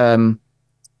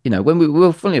 you know, when we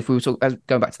were funny, if we were talking,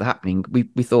 going back to The Happening, we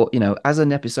thought, you know, as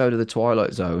an episode of The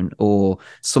Twilight Zone or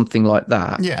something like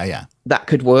that, that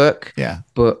could work. Yeah,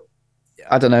 but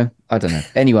I don't know.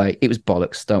 Anyway, it was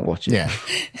bollocks. Don't watch it. Yeah,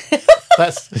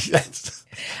 that's.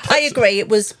 I agree. It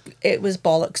was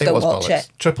bollocks. Don't watch it.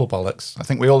 Triple bollocks. I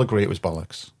think we all agree it was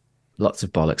bollocks. Lots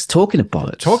of bollocks. Talking of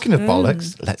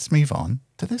bollocks, let's move on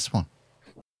to this one.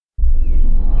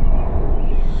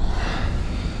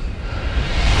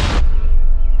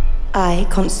 I,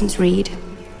 Constance Reed,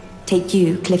 take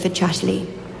you, Clifford Chatterley.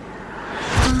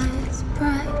 Eyes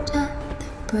bright at the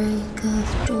break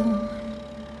of dawn,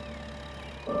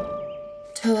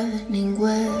 turning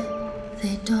where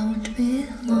they don't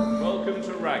belong. Welcome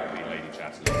to Rugby, Lady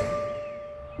Chatterley.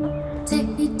 Take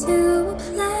me to a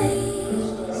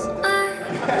place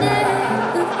I've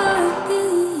never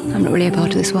been. I'm not really a part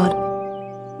of this world.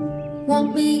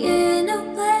 Want me in a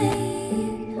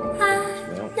way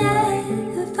I've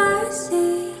never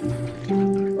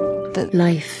seen. But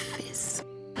life is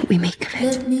what we make of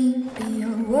it. Let me be a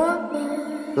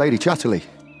woman. Lady Chatterley,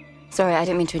 Sorry, I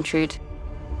didn't mean to intrude.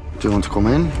 do you want to come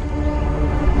in?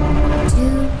 To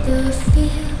the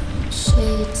field,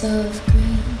 shades of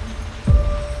green.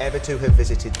 Ever to have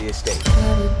visited the estate?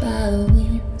 Carried by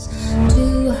winds,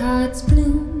 two hearts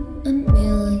bloom, a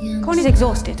million. Connie's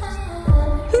exhausted.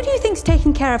 Who do you think's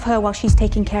taking care of her while she's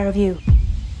taking care of you?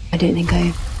 I don't think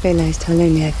I realised how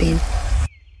lonely I've been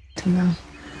till now.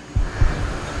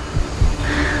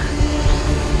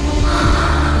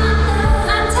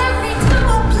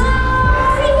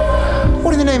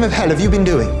 What in the name of hell have you been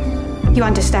doing? You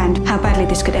understand how badly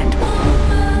this could end.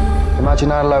 Imagine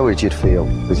how lowered you'd feel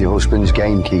as your husband's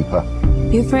gamekeeper.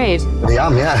 You afraid? I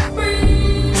am,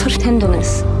 yeah. Such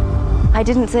tenderness. I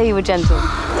didn't say you were gentle.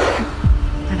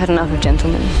 I've had enough of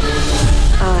gentlemen.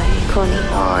 I, Connie.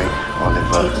 I,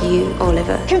 Oliver. Take you,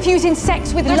 Oliver. Confusing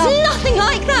sex with love. There's nothing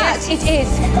like that! Yes, it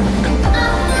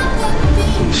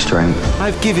is. Strength.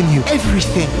 I've given you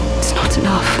everything. It's not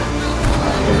enough.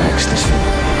 Ecstasy.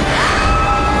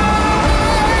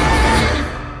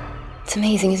 It's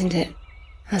amazing, isn't it?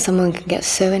 How someone can get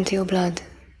so into your blood.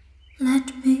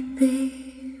 Let me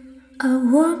be a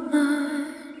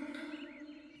woman.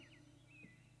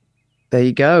 There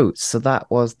you go. So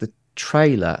that was the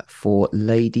trailer for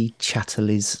Lady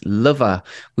Chatterley's Lover,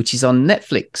 which is on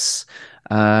Netflix.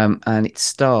 And it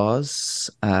stars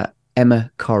Emma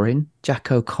Corrin,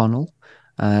 Jack O'Connell,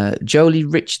 Jolie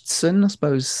Richardson, I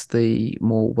suppose the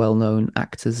more well-known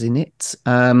actors in it.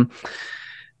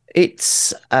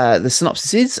 It's the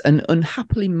synopsis is: an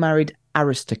unhappily married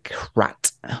aristocrat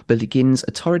begins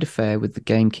a torrid affair with the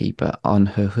gamekeeper on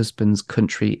her husband's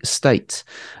country estate.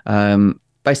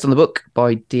 Based on the book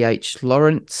by D.H.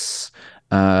 Lawrence,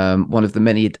 one of the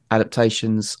many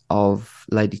adaptations of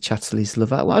Lady Chatterley's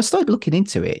Lover. Well, I started looking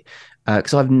into it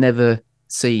because I've never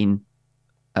seen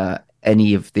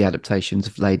any of the adaptations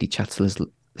of Lady Chatterley's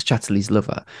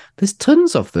Lover. There's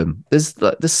tons of them. There's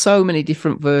so many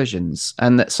different versions,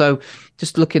 and so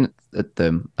just looking at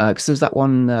them, because there's that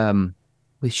one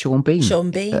with Sean Bean,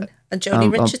 and Jolie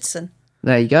Richardson.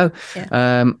 There you go.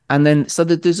 Yeah. And then so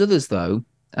there's others though,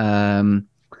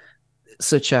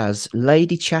 such as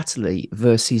Lady Chatterley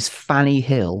versus Fanny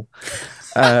Hill.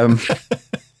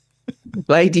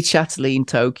 Lady Chatterley in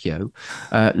Tokyo,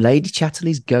 Lady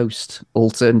Chatterley's Ghost,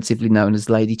 alternatively known as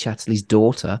Lady Chatterley's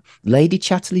Daughter, Lady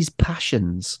Chatterley's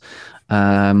Passions,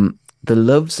 The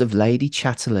Loves of Lady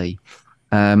Chatterley,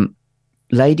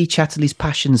 Lady Chatterley's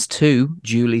Passions 2,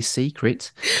 Julie's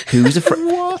Secret, Who's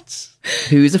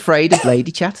Afraid of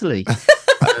Lady Chatterley,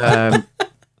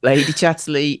 Lady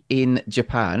Chatterley in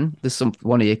Japan, there's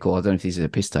one here called, I don't know if this is a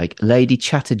piss take, Lady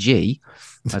Chatterjee,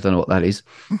 I don't know what that is,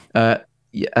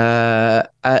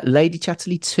 Lady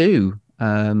Chatterley 2.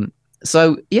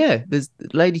 So yeah, there's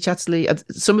Lady Chatterley.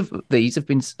 Some of these have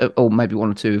been, or maybe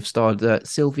one or two have starred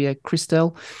Sylvia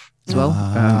Christel as well.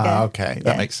 Okay,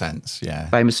 that makes sense. Yeah,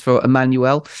 famous for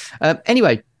Emmanuel.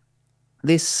 Anyway,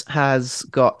 this has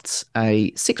got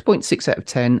a 6.6 out of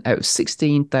 10 out of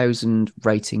 16,000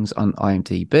 ratings on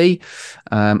IMDb.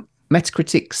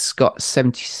 Metacritic's got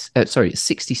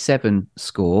 67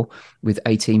 score with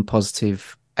 18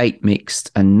 positive, 8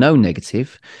 mixed, and no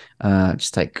negative.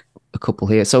 Just take a couple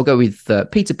here. So I'll go with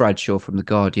Peter Bradshaw from The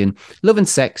Guardian. Love and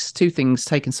sex, two things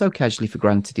taken so casually for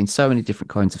granted in so many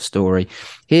different kinds of story.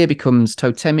 Here becomes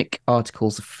totemic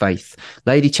articles of faith.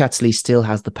 Lady Chatterley still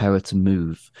has the power to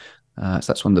move. So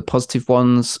that's one of the positive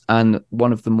ones. And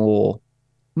one of the more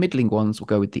middling ones will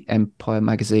go with the Empire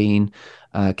magazine.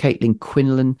 Caitlin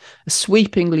Quinlan, a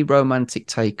sweepingly romantic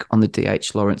take on the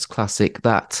D.H. Lawrence classic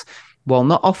that, while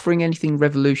not offering anything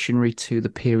revolutionary to the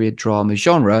period drama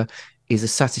genre, is a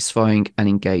satisfying and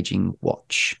engaging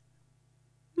watch.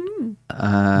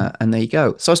 And there you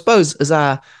go. So I suppose as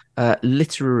our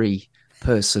literary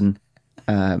person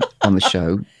on the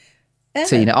show,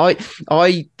 Tina, I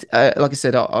like I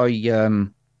said, I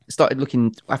started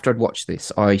looking after I'd watched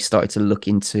this. I started to look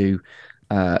into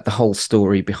the whole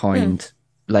story behind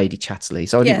Lady Chatterley,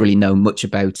 so I Yeah. didn't really know much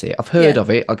about it. I've heard of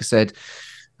it, like I said,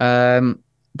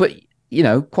 but you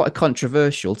know, quite a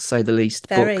controversial to say the least.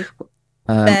 Very, book.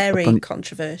 very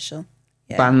controversial.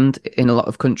 Yeah. Banned in a lot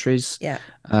of countries. Yeah.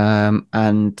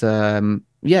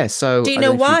 So do you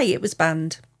know why it was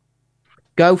banned?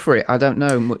 Go for it. I don't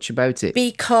know much about it.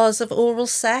 Because of oral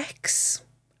sex.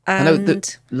 And I know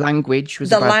the language was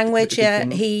the about language. the Yeah,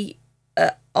 thing. he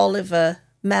Oliver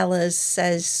Mellors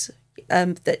says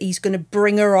that he's going to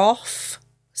bring her off.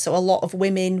 So a lot of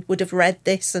women would have read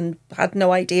this and had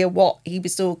no idea what he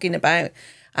was talking about.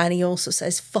 And he also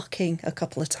says fucking a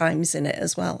couple of times in it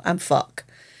as well, and fuck,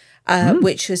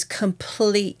 which was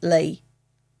completely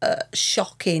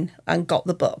shocking and got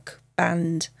the book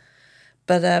banned.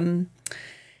 But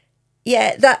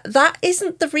yeah, that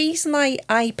isn't the reason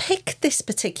I picked this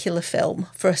particular film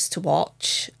for us to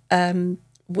watch.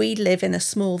 We live in a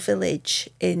small village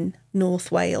in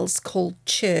North Wales called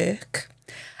Chirk,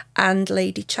 and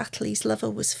Lady Chatterley's Lover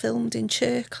was filmed in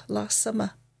Chirk last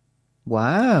summer.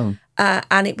 Wow.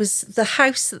 And it was the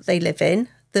house that they live in,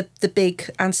 the big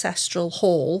ancestral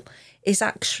hall, is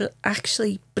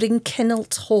actually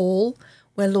Brinkenholt Hall,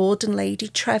 where Lord and Lady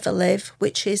Trevor live,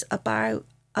 which is about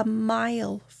a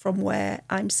mile from where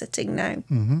I'm sitting now.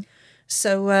 Mm-hmm.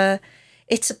 So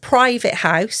it's a private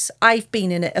house. I've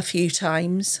been in it a few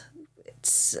times.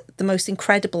 It's the most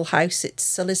incredible house.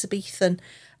 It's Elizabethan.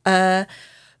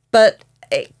 But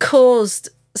it caused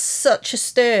such a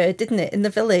stir, didn't it, in the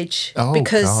village? Oh,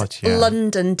 because God, yeah.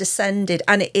 London descended,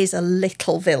 and it is a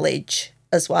little village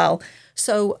as well.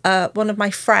 So one of my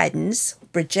friends,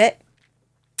 Bridget,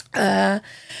 to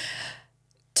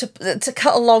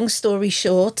cut a long story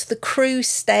short, the crew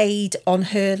stayed on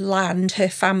her land, her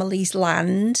family's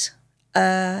land.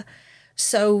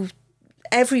 So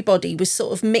everybody was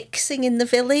sort of mixing in the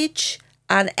village,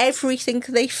 and everything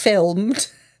they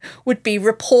filmed would be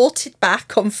reported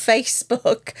back on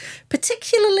Facebook,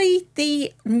 particularly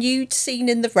the nude scene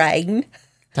in the rain.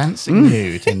 Dancing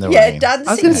nude in the rain. Yeah,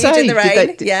 dancing nude in the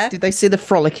rain. Did they see the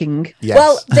frolicking? Yes.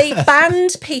 Well, they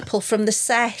banned people from the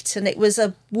set, and it was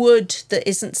a wood that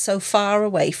isn't so far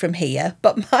away from here.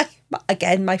 But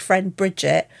my friend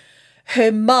Bridget,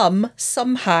 her mum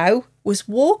somehow was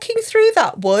walking through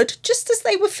that wood just as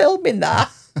they were filming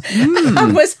that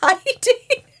and was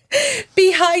hiding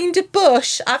behind a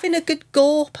bush, having a good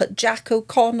gawp at Jack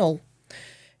O'Connell,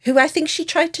 who I think she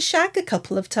tried to shag a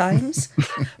couple of times.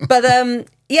 But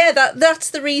yeah, that's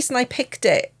the reason I picked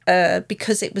it,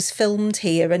 because it was filmed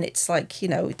here, and it's like, you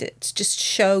know, it just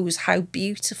shows how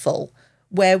beautiful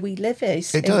where we live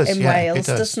is in Wales,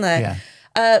 doesn't it?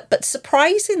 Yeah. But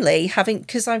surprisingly,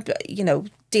 because I'm, you know,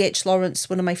 D.H. Lawrence,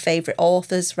 one of my favourite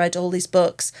authors, read all his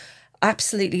books,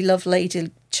 absolutely love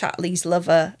Lady Chatterley's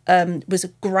Lover, was a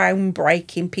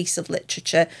groundbreaking piece of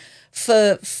literature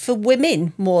for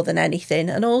women more than anything,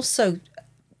 and also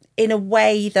in a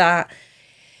way that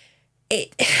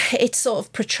it sort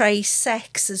of portrays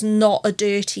sex as not a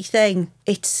dirty thing.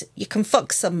 It's, you can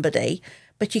fuck somebody,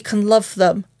 but you can love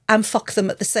them and fuck them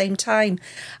at the same time.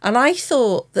 And I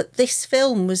thought that this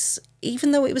film was,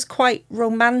 even though it was quite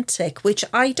romantic, which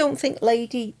I don't think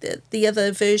the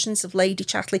other versions of Lady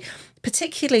Chatterley,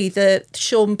 particularly the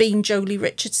Sean Bean, Jolie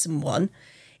Richardson one,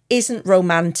 isn't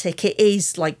romantic. It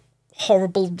is like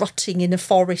horrible rotting in a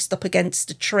forest up against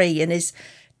a tree, and is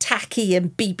tacky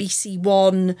and BBC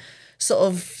One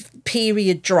sort of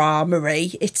period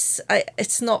drama-y. It's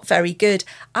not very good.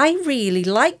 I really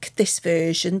liked this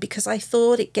version because I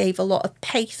thought it gave a lot of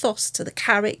pathos to the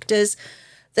characters,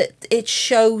 that it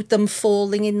showed them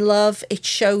falling in love. It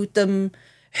showed them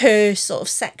her sort of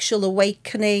sexual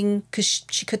awakening, because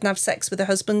she couldn't have sex with her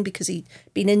husband because he'd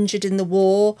been injured in the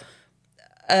war.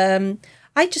 I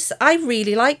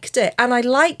really liked it, and I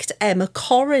liked Emma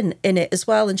Corrin in it as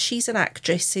well, and she's an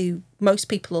actress who most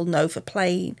people will know for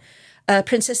playing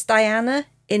Princess Diana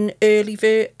in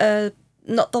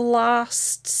not the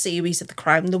last series of The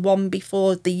Crown, the one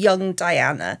before, the young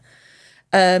Diana.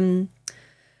 And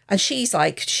she's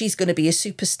going to be a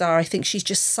superstar. I think she's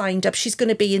just signed up. She's going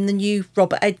to be in the new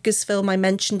Robert Edgers film I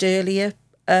mentioned earlier.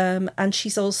 And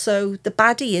she's also the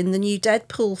baddie in the new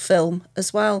Deadpool film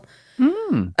as well.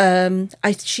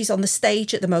 She's on the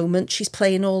stage at the moment. She's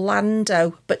playing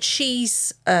Orlando, but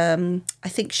she's, I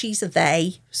think she's a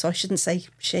they, so I shouldn't say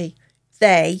she.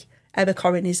 They, Emma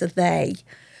Corrin is a they.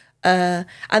 And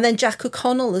then Jack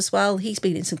O'Connell as well. He's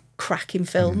been in some cracking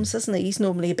films, hasn't he? He's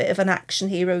normally a bit of an action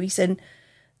hero. He's in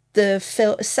the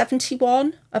film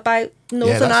 71 about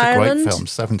Northern Ireland. Yeah, that's a great film,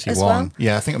 71. Well.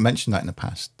 Yeah, I think I mentioned that in the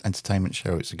past entertainment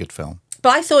show. It's a good film.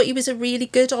 But I thought he was a really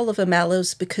good Oliver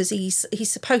Mellors because he's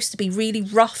supposed to be really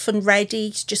rough and ready.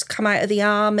 He's just come out of the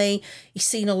army. He's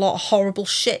seen a lot of horrible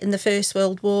shit in the First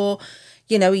World War.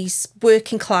 You know, he's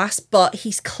working class, but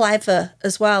he's clever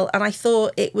as well. And I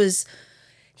thought they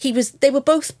were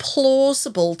both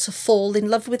plausible to fall in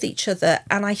love with each other.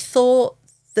 And I thought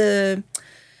the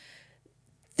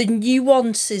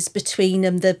nuances between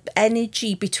them, the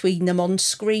energy between them on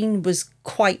screen was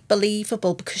quite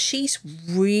believable because she's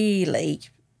really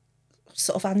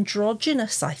sort of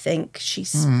androgynous, I think.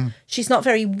 She's not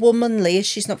very womanly,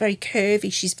 she's not very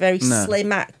curvy, she's a very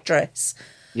slim actress.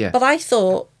 Yeah. But I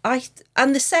thought,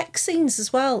 and the sex scenes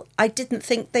as well, I didn't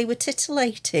think they were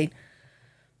titillating.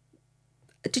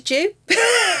 Did you?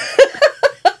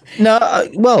 No,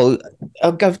 well,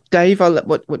 I'll go, Dave.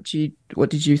 What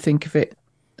did you think of it?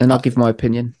 And I'll give my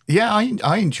opinion. Yeah,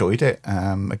 I enjoyed it.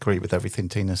 Agree with everything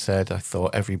Tina said. I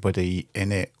thought everybody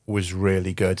in it was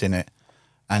really good in it.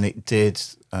 And it did,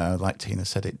 like Tina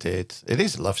said, it did. It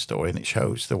is a love story and it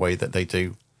shows the way that they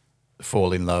do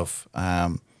fall in love.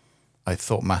 I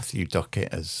thought Matthew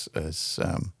Duckett as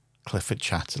Clifford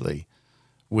Chatterley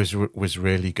was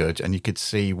really good. And you could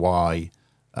see why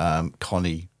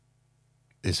Connie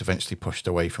is eventually pushed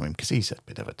away from him because he's a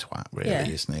bit of a twat, really,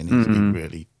 isn't he? And he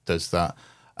really does that.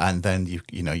 And then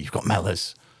you've got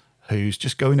Mellors, who's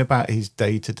just going about his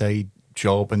day-to-day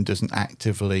job and doesn't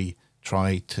actively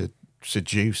try to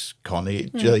seduce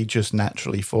Connie. They just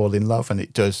naturally fall in love, and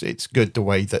it's good the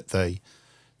way that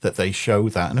they show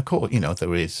that. And of course,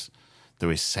 there is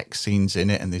sex scenes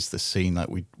in it, and there's the scene like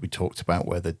we talked about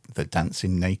where they're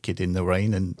dancing naked in the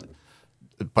rain, and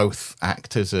both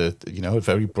actors are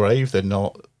very brave. They're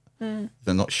not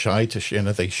shy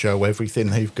to they show everything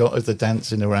they've got as they're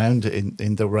dancing around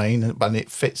in the rain, and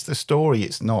it fits the story.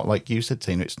 It's not, like you said,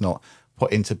 Tina, it's not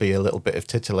put in to be a little bit of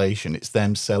titillation. It's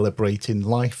them celebrating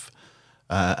life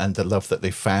and the love that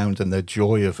they've found and the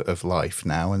joy of life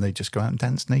now, and they just go out and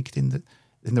dance naked in the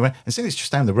rain. And since it's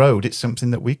just down the road, it's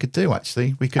something that we could do.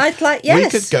 Actually, we could. I'd like,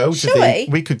 yes.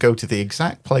 We could go to the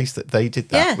exact place that they did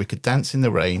that. Yeah. We could dance in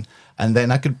the rain, and then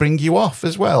I could bring you off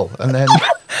as well, and then.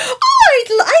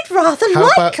 I'd rather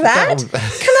like that.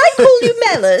 Can I call you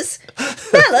Mellors?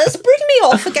 Mellors, bring me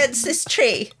off against this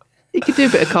tree. You could do a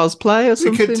bit of cosplay or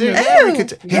something. We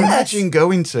could imagine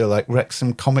going to like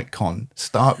Wrexham Comic Con,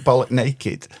 stark bollock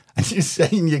naked, and you're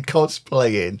saying you're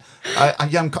cosplaying.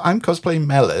 I'm cosplaying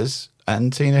Mellors,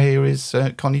 and Tina here is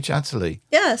Connie Chatterley.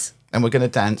 Yes. And we're going to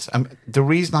dance. The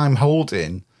reason I'm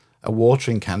holding a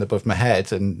watering can above my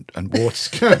head and water's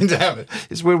going down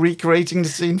is we're recreating the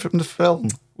scene from the film.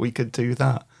 We could do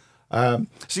that.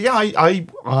 So yeah,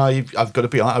 I've got to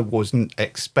be honest, I wasn't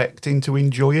expecting to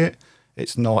enjoy it.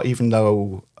 It's not, even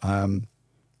though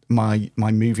my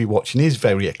movie watching is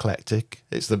very eclectic.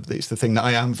 It's the thing that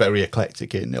I am very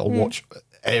eclectic in. I'll watch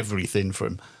everything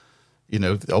from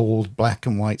the old black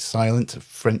and white silent to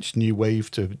French New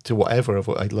Wave to whatever.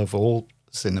 I love all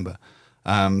cinema.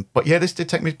 But yeah, this did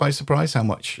take me by surprise how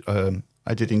much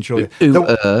I did enjoy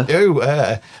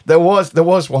it. There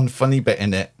was one funny bit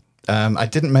in it. I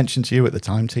didn't mention to you at the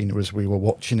time, Tina, as we were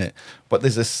watching it, but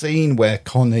there's a scene where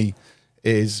Connie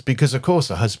is, because of course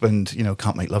her husband,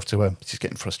 can't make love to her. She's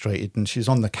getting frustrated, and she's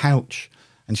on the couch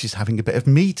and she's having a bit of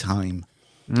me time.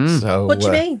 So what do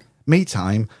you mean? Me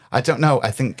time? I don't know.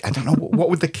 I don't know what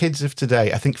would the kids of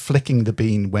today. I think flicking the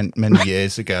bean went many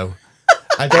years ago.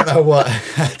 I don't know what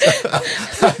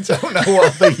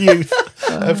the youth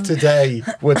of today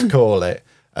would call it.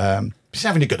 She's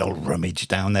having a good old rummage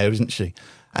down there, isn't she?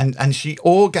 And she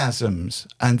orgasms,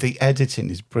 and the editing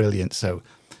is brilliant. So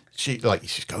she's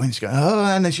going, oh,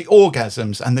 and then she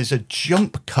orgasms, and there's a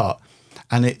jump cut,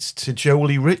 and it's to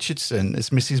Jolie Richardson as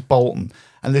Mrs. Bolton.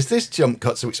 And there's this jump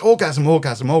cut, so it's orgasm,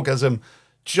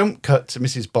 jump cut to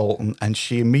Mrs. Bolton, and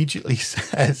she immediately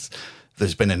says,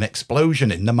 "There's been an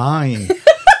explosion in the mine."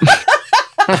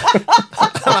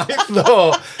 I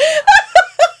thought,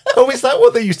 oh, is that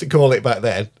what they used to call it back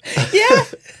then? Yeah.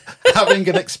 Having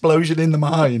an explosion in the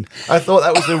mine. I thought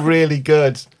that was a really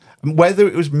good, whether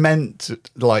it was meant to,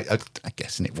 I'm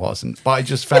guessing it wasn't, but I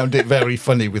just found it very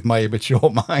funny with my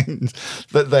immature mind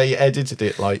that they edited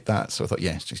it like that. So I thought,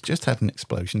 yes, she's just had an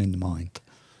explosion in the mind.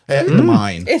 In the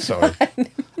mine, sorry.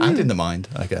 And in the mind,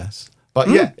 I guess. But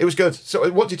yeah, it was good.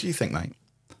 So what did you think, mate?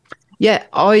 Yeah,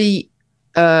 I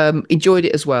enjoyed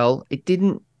it as well.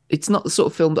 It's not the sort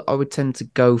of film that I would tend to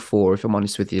go for, if I'm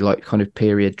honest with you, like kind of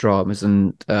period dramas.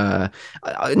 And I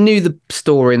knew the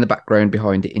story and the background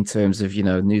behind it in terms of,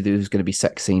 knew there was going to be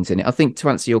sex scenes in it. I think to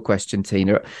answer your question,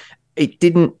 Tina, it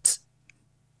didn't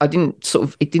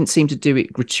seem to do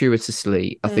it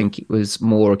gratuitously. I think it was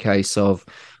more a case of,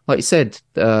 like you said,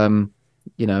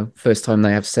 first time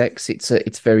they have sex,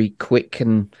 it's very quick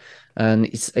and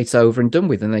it's over and done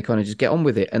with, and they kind of just get on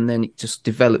with it, and then it just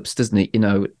develops, doesn't it?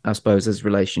 I suppose as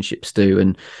relationships do,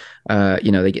 and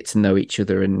they get to know each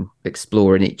other and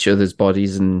exploring each other's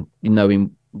bodies and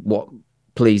knowing what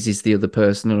pleases the other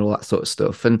person and all that sort of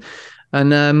stuff, and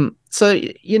so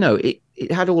it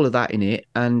had all of that in it,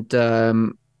 and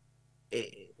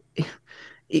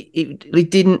it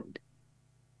didn't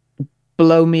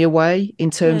blow me away in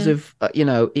terms of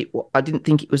I didn't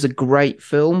think it was a great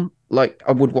film. Like,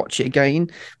 I would watch it again,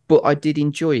 but I did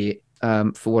enjoy it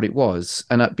for what it was,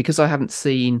 and because I haven't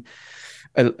seen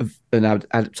an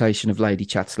adaptation of Lady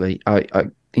Chatterley, I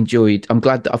enjoyed. I'm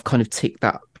glad that I've kind of ticked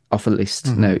that off a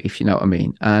list now, if you know what I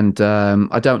mean. And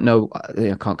I don't know,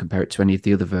 I can't compare it to any of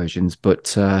the other versions, but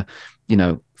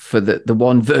for the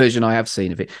one version I have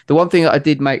seen of it, the one thing that I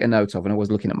did make a note of, and I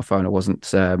was looking at my phone, I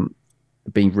wasn't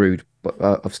being rude, but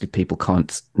obviously people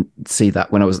can't see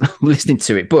that when I was listening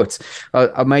to it, but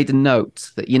I made a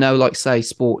note that, like, say,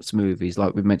 sports movies,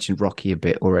 like we've mentioned Rocky a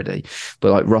bit already,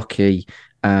 but like Rocky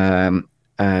and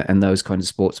those kind of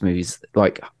sports movies,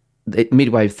 like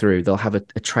midway through they'll have a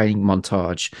training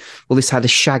montage. Well, this had a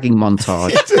shagging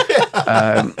montage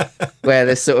where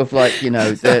there's sort of like,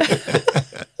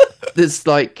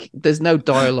 there's no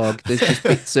dialogue, there's just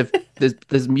bits of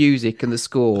there's music and the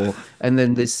score, and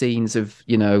then there's scenes of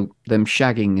them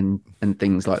shagging and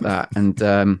things like that, and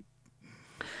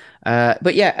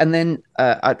but yeah, and then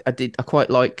I quite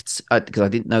liked, because I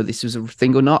didn't know this was a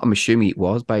thing or not, I'm assuming it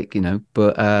was, but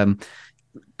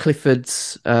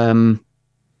Clifford's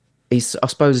is, I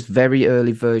suppose, very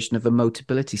early version of a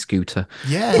Motability scooter.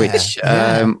 Yeah, which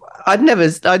I'd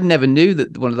never knew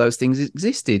that one of those things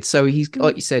existed. So he's,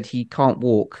 like you said, he can't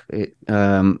walk.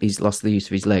 He's lost the use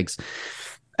of his legs,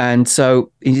 and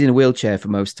so he's in a wheelchair for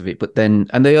most of it. But then,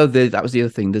 and that was the other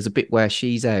thing. There's a bit where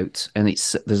she's out, and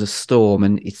there's a storm,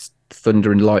 and it's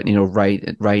thunder and lightning or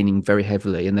raining very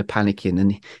heavily, and they're panicking,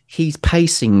 and he's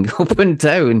pacing up and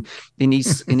down in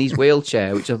his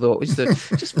wheelchair, which I thought was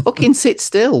just fucking sit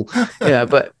still. Yeah,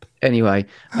 but anyway,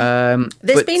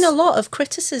 there's been a lot of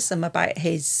criticism about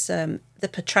his the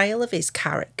portrayal of his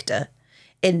character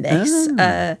in this,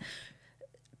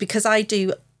 because I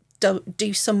do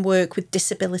some work with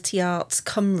Disability Arts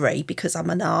Cymru, because I'm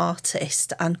an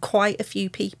artist, and quite a few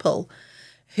people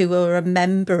who are a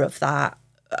member of that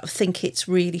think it's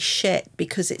really shit,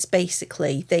 because it's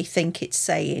basically, they think it's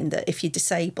saying that if you're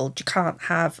disabled you can't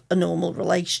have a normal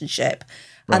relationship,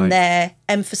 and they're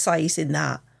emphasizing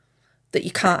that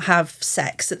you can't have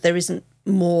sex, that there isn't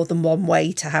more than one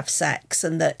way to have sex,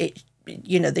 and that it,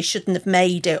 they shouldn't have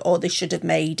made it, or they should have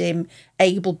made him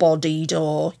able-bodied,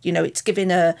 or it's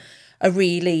giving a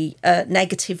really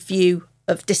negative view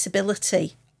of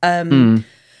disability.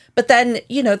 But then,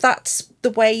 that's the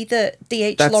way that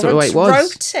D.H. Lawrence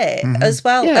wrote it as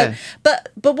well. Yeah.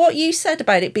 But what you said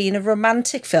about it being a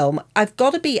romantic film, I've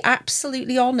got to be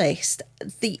absolutely honest.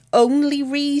 The only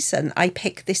reason I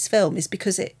picked this film is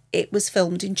because it was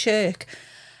filmed in Chirk.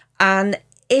 And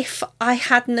if I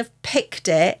hadn't have picked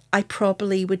it, I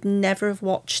probably would never have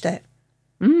watched it.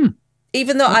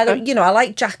 Even though I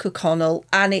like Jack O'Connell,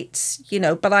 and it's,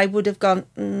 but I would have gone,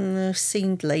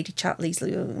 seen Lady Chatterley's,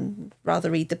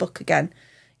 rather read the book again.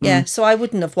 Yeah, so I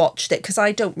wouldn't have watched it, because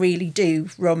I don't really do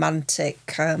romantic.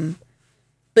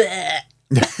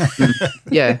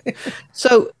 Yeah.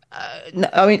 So,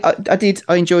 I mean,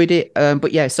 I enjoyed it,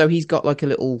 but yeah. So he's got like a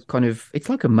little kind of, it's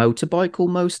like a motorbike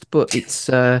almost, but it's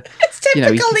it's typical.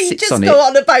 he you sits just on go it.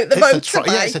 on about the motorbike.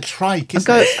 Yeah, it's a trike.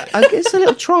 Isn't it? It's a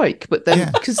little trike, but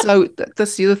then because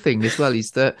that's the other thing as well,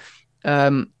 is that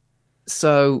Mellors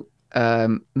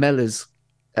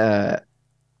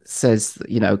says,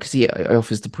 because he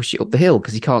offers to push it up the hill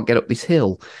because he can't get up this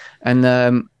hill, and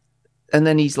then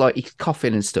he's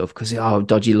coughing and stuff because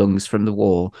dodgy lungs from the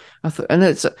war. I thought, and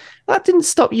that didn't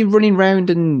stop you running round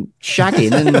and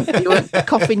shagging, and you weren't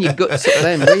coughing your guts at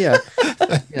them, were you?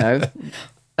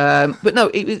 But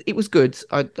no, it was good.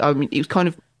 I mean, it was kind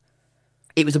of,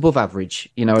 it was above average.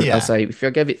 I say if I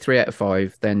gave it 3 out of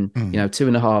 5, then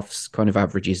 2.5's kind of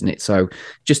average, isn't it? So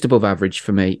just above average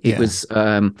for me. It was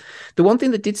the one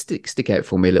thing that did stick out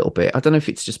for me a little bit. I don't know if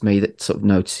it's just me that sort of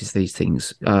notices these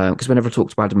things, because whenever I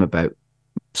talk to Adam about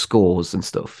scores and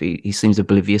stuff, he seems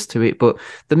oblivious to it. But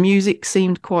the music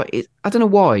seemed quite. I don't know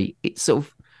why. It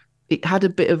had a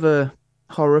bit of a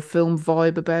horror film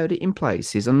vibe about it in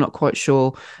places. I'm not quite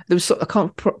sure. I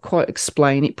can't quite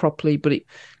explain it properly, but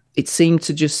it seemed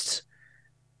to just,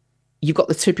 you've got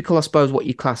the typical, I suppose, what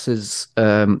you class as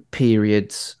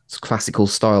period classical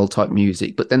style type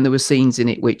music, but then there were scenes in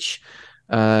it which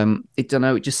It don't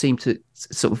know. It just seemed to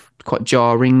sort of quite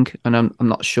jarring, and I'm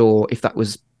not sure if that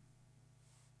was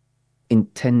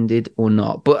intended or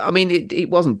not. But I mean, it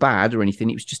wasn't bad or anything.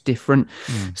 It was just different.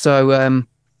 So,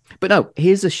 but no,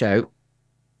 here's a show.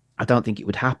 I don't think it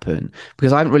would happen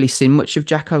because I haven't really seen much of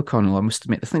Jack O'Connell. I must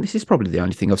admit, I think this is probably the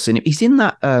only thing I've seen. He's in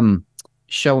that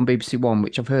show on BBC One,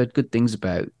 which I've heard good things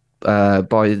about,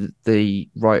 by the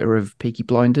writer of Peaky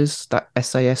Blinders, that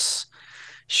SAS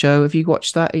show. Have you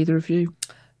watched that, either of you?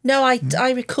 No,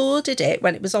 I recorded it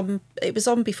when it was on. It was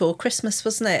on before Christmas,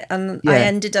 wasn't it? And Yeah. I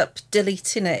ended up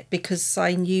deleting it because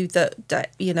I knew that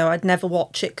I'd never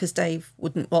watch it because Dave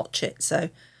wouldn't watch it. So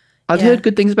I'd heard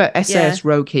good things about SAS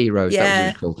Rogue Heroes. Yeah,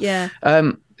 that was really cool. yeah.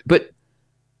 But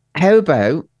how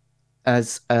about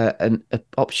as an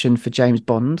option for James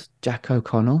Bond, Jack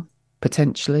O'Connell,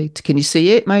 potentially? Can you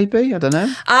see it, maybe? I don't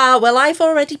know. Well, I've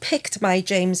already picked my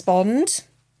James Bond,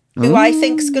 who I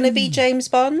think's going to be James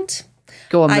Bond.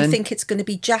 Go on, then. I think it's going to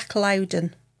be Jack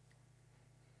Loudon.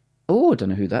 Oh, I don't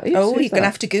know who that is. Oh, Who's you're going to that?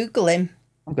 have to Google him.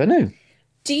 I'm going to.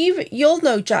 You'll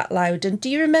know Jack Loudon. Do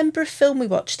you remember a film we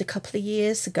watched a couple of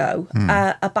years ago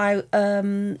about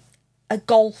a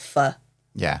golfer?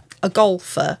 Yeah. A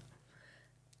golfer.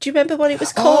 Do you remember what it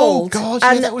was called? Oh, God,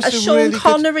 yeah, and that was a Sean really good-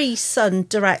 Connery's son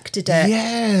directed it.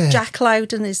 Yeah. Jack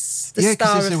Loudon is the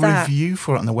star there's of a that. review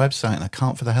for it on the website, and I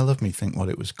can't for the hell of me think what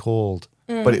it was called.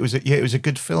 But it was a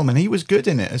good film, and he was good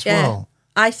in it as well.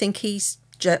 I think he's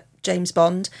James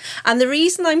Bond. And the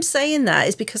reason I'm saying that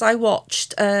is because I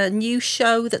watched a new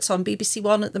show that's on BBC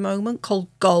One at the moment called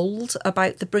Gold,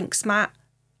 about the Brinksmat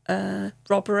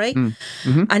robbery.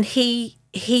 And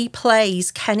he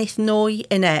plays Kenneth Noy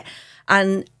in it.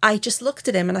 And I just looked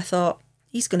at him and I thought,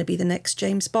 he's going to be the next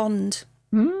James Bond.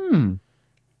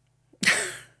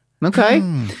 Okay.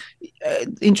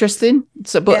 Interesting.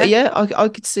 So, but I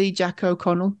could see Jack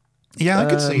O'Connell. Yeah, I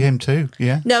could see him too.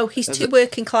 Yeah. No, he's too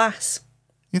working class.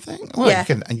 You think? Well, Yeah. you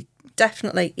can.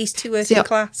 Definitely. He's too working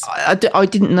class. I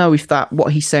didn't know if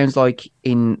what he sounds like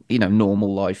in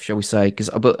normal life, shall we say?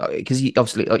 Because he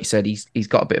obviously, like you said, he's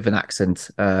got a bit of an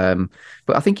accent. But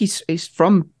I think he's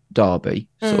from Derby,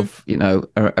 sort of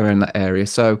around that area.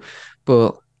 So,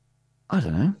 but I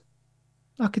don't know.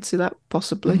 I could see that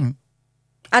possibly.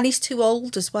 And he's too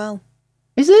old as well.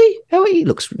 Is he? Oh, he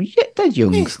looks dead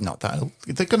young. He's not that old.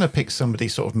 They're going to pick somebody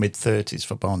sort of mid-30s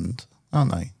for Bond,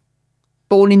 aren't they?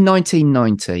 Born in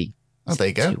 1990. Oh, there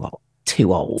you go.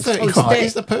 Too old. 35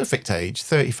 is the perfect age.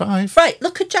 35. Right,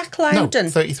 look at Jack Loudon.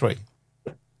 No, 33.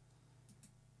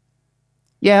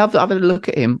 Yeah, I've had a look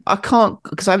at him. I can't,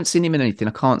 because I haven't seen him in anything.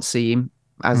 I can't see him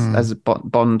as a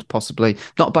Bond, possibly.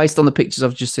 Not based on the pictures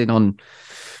I've just seen on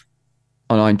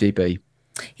IMDb.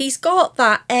 He's got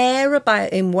that air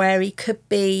about him where he could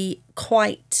be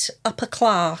quite upper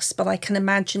class, but I can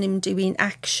imagine him doing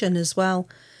action as well.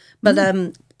 But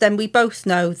then we both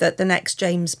know that the next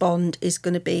James Bond is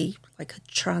going to be like a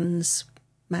trans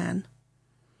man.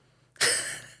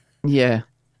 Yeah.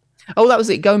 Oh, that was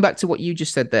it. Going back to what you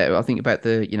just said there, I think about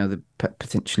the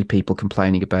potentially people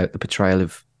complaining about the portrayal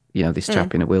of this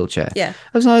chap in a wheelchair. Yeah.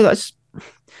 I was like, you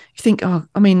think, I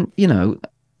mean,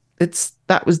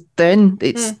 that was then.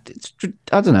 It's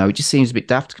I don't know. It just seems a bit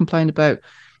daft to complain about.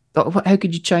 How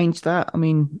could you change that? I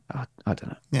mean, I don't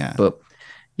know. Yeah. But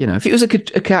if it was a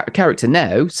character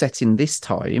now set in this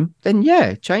time, then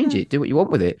change it. Do what you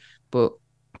want with it. But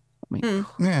I mean,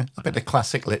 a bit of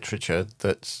classic literature.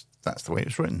 That's the way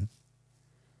it's written.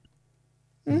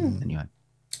 Anyway.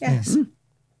 Yes.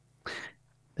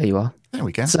 There you are. There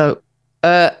we go. So,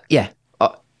 I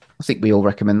think we all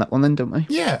recommend that one then, don't we?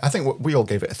 Yeah, I think we all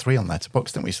gave it a 3 on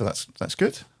Letterboxd, didn't we? So that's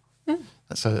good.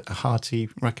 That's a hearty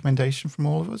recommendation from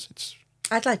all of us.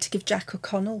 I'd like to give Jack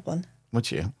O'Connell one. Would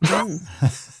you?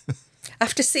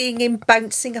 After seeing him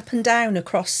bouncing up and down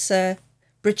across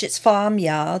Bridget's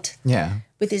farmyard. Yeah.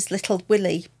 With his little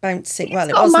willy bouncing. Well,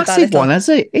 it not wasn't a massive that one, is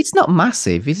it? It's not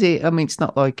massive, is it? I mean, it's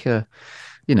not like, I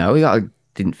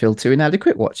didn't feel too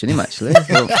inadequate watching him, actually.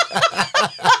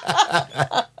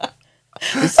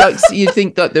 It's like you'd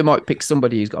think that they might pick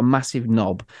somebody who's got a massive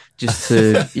knob just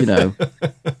to,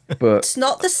 but it's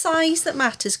not the size that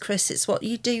matters, Chris. It's what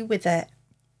you do with it.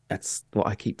 That's what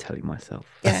I keep telling myself.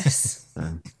 Yes.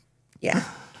 Yeah.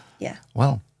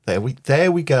 Well, there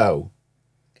we go.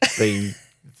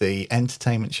 The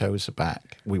entertainment shows are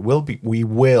back. We will be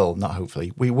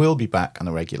back on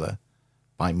a regular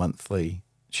bi-monthly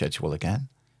schedule again.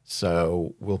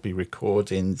 So we'll be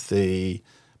recording the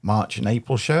March and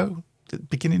April show at the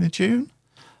beginning of June.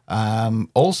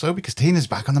 Also, because Tina's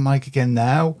back on the mic again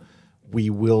now, we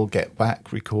will get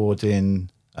back recording,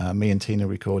 me and Tina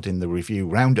recording the review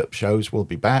roundup shows. We'll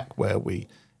be back where we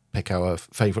pick our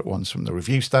favourite ones from the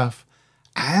review stuff,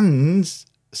 and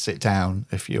sit down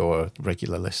if you're a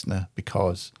regular listener,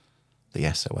 because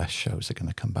the SOS shows are going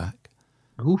to come back.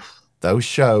 Oof. Those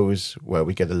shows where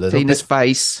we get a little Tina's bit...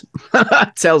 face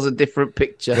tells a different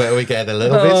picture. Where we get a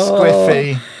little bit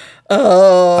squiffy.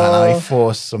 And I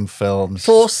force some films.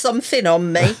 Force something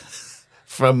on me.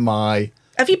 From my...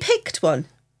 Have you picked one?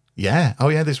 Yeah. Oh,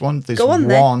 yeah, there's one. There's Go on,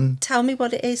 one. then. Tell me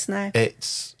what it is now.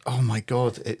 It's... Oh, my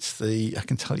God. It's the... I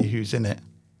can tell you who's in it.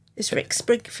 Is Rick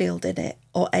Springfield in it?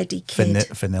 Or Eddie Kidd?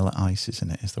 Vanilla Ice is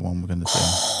in it, is the one we're going to do.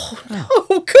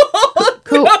 Oh, God.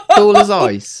 Cool as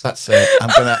ice. That's it.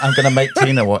 I'm gonna make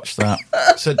Tina watch that.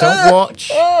 So don't watch,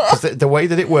 because the way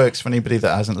that it works for anybody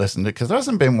that hasn't listened, because there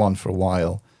hasn't been one for a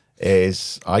while,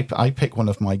 is I pick one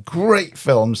of my great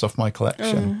films off my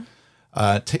collection,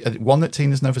 one that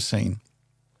Tina's never seen,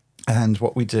 and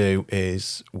what we do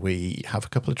is we have a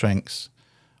couple of drinks,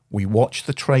 we watch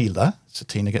the trailer, so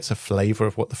Tina gets a flavour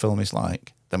of what the film is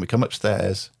like. Then we come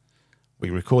upstairs, we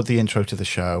record the intro to the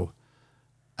show,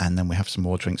 and then we have some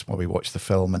more drinks while we watch the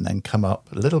film, and then come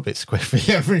up a little bit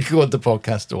squiffy and record the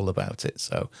podcast all about it.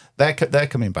 So they're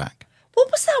coming back. What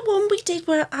was that one we did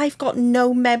where I've got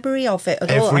no memory of it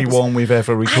at all? Every one we've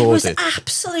ever recorded. I was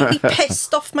absolutely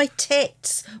pissed off my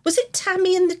tits. Was it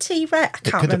Tammy and the T-Rex? I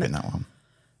can't remember. It could have been that one.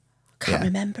 Can't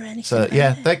remember anything. So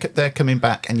yeah, they're coming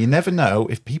back, and you never know,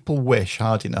 if people wish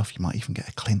hard enough, you might even get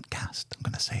a Clint cast. I'm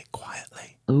going to say it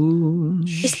quietly. Ooh.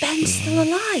 Is Ben still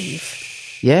alive?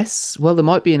 Yes. Well, there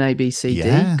might be an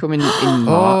ABCD coming in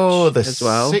March the as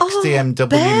well. 60 MW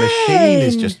machine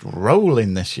is just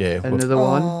rolling this year. Another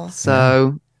one.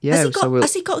 So yeah.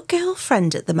 Has he got a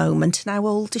girlfriend at the moment? And how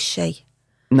old is she?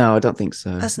 No, I don't think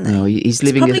so. Hasn't he? No, he's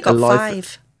living probably got life.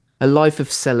 5. A life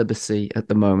of celibacy at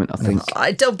the moment, I think.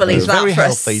 I don't believe that very for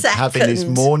healthy. a second. Having his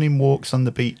morning walks on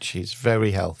the beach, he's very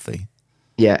healthy.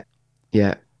 Yeah.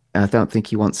 I don't think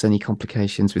he wants any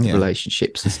complications with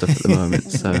relationships and stuff at the moment.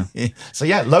 So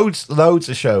yeah, loads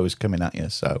of shows coming at you.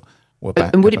 So we're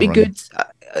back. And would it be good?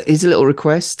 Here's a little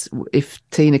request: if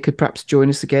Tina could perhaps join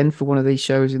us again for one of these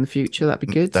shows in the future, that'd be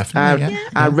good. Definitely,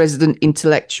 our resident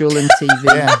intellectual and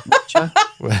TV watcher.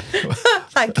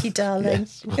 Thank you, darling.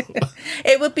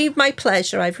 It would be my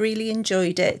pleasure. I've really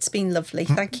enjoyed it. It's been lovely.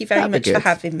 Thank you very much for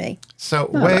having me. So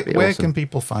where can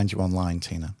people find you online,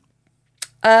 Tina?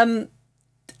 You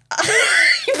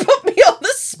put me on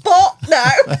the spot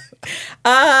now.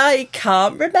 I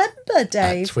can't remember,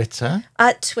 Dave.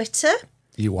 At Twitter.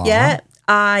 You are? Yeah.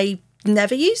 I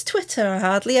never use Twitter. I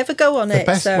hardly ever go on it. The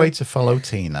best way to follow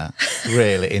Tina,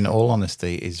 really, in all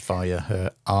honesty, is via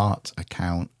her art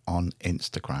account on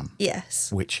Instagram. Yes.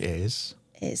 Which is?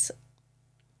 Is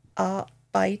Art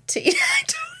by Tina. I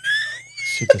don't know.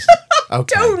 She doesn't.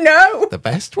 Okay. Don't know. The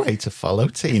best way to follow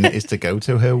Tina is to go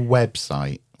to her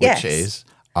website, which is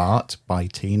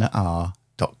artbytinar.co.uk.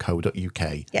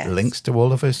 Yes. Links to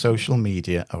all of her social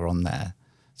media are on there.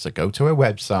 So go to her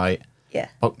website,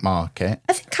 bookmark it.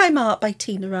 I think I'm Art by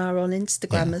Tina R on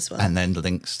Instagram as well. And then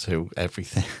links to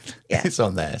everything is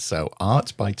on there. So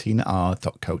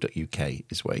artbytinar.co.uk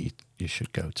is where you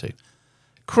should go to.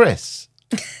 Chris,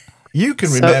 you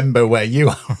can remember where you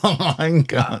are online,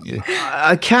 can't you?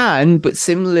 I can, but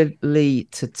similarly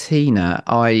to Tina,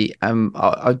 I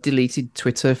deleted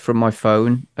Twitter from my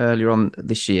phone earlier on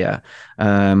this year.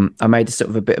 I made a sort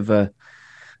of a bit of a,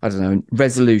 I don't know,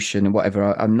 resolution or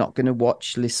whatever. I'm not going to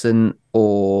watch, listen,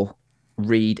 or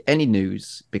read any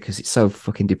news because it's so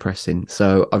fucking depressing.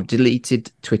 So I've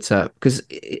deleted Twitter because,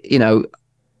 you know,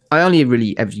 I only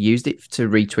really ever used it to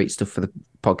retweet stuff for the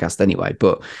podcast anyway,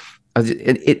 but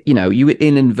you know, you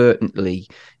inadvertently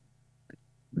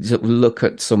look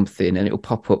at something and it'll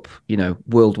pop up, you know,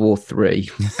 World War III,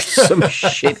 some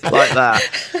shit like that,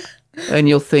 and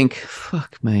you'll think,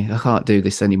 "Fuck me, I can't do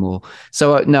this anymore."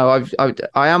 So no,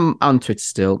 I am on Twitter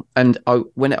still, and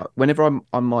whenever I'm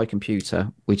on my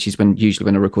computer, which is usually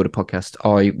when I record a podcast,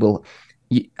 I will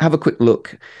have a quick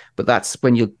look, but that's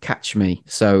when you'll catch me.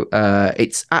 So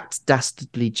it's at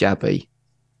Dastardly Jabby.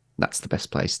 That's the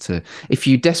best place to. If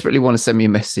you desperately want to send me a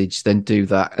message, then do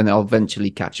that, and I'll eventually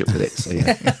catch up with it. So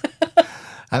yeah.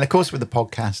 And of course, with the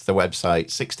podcast, the website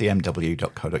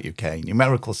 60mw.co.uk,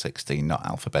 numerical 60, not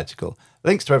alphabetical.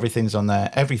 Links to everything's on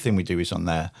there. Everything we do is on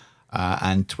there,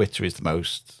 and Twitter is the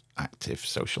most active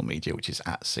social media, which is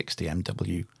at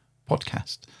 60mw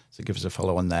podcast. So give us a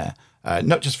follow on there.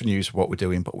 Not just for news of what we're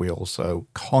doing, but we also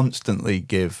constantly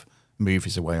give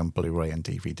movies away on Blu-ray and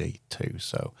DVD too.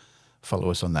 So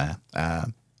follow us on there.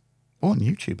 On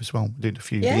YouTube as well. We did a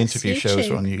few. The interview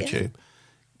shows are on YouTube.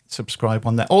 subscribe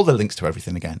on there. All the links to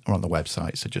everything, again, are on the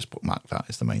website, so just bookmark that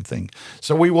is the main thing.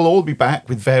 So we will all be back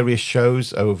with various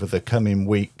shows over the coming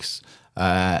weeks.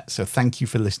 So thank you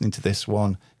for listening to this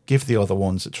one. Give the other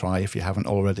ones a try if you haven't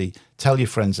already. Tell your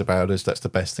friends about us. That's the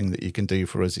best thing that you can do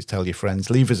for us, is tell your friends.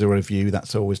 Leave us a review.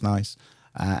 That's always nice.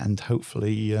 And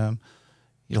hopefully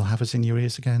you'll have us in your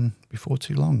ears again before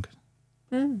too long.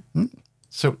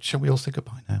 So shall we all say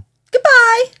goodbye now?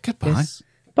 Goodbye. Goodbye. Yes.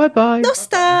 Bye-bye.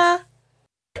 Nostar.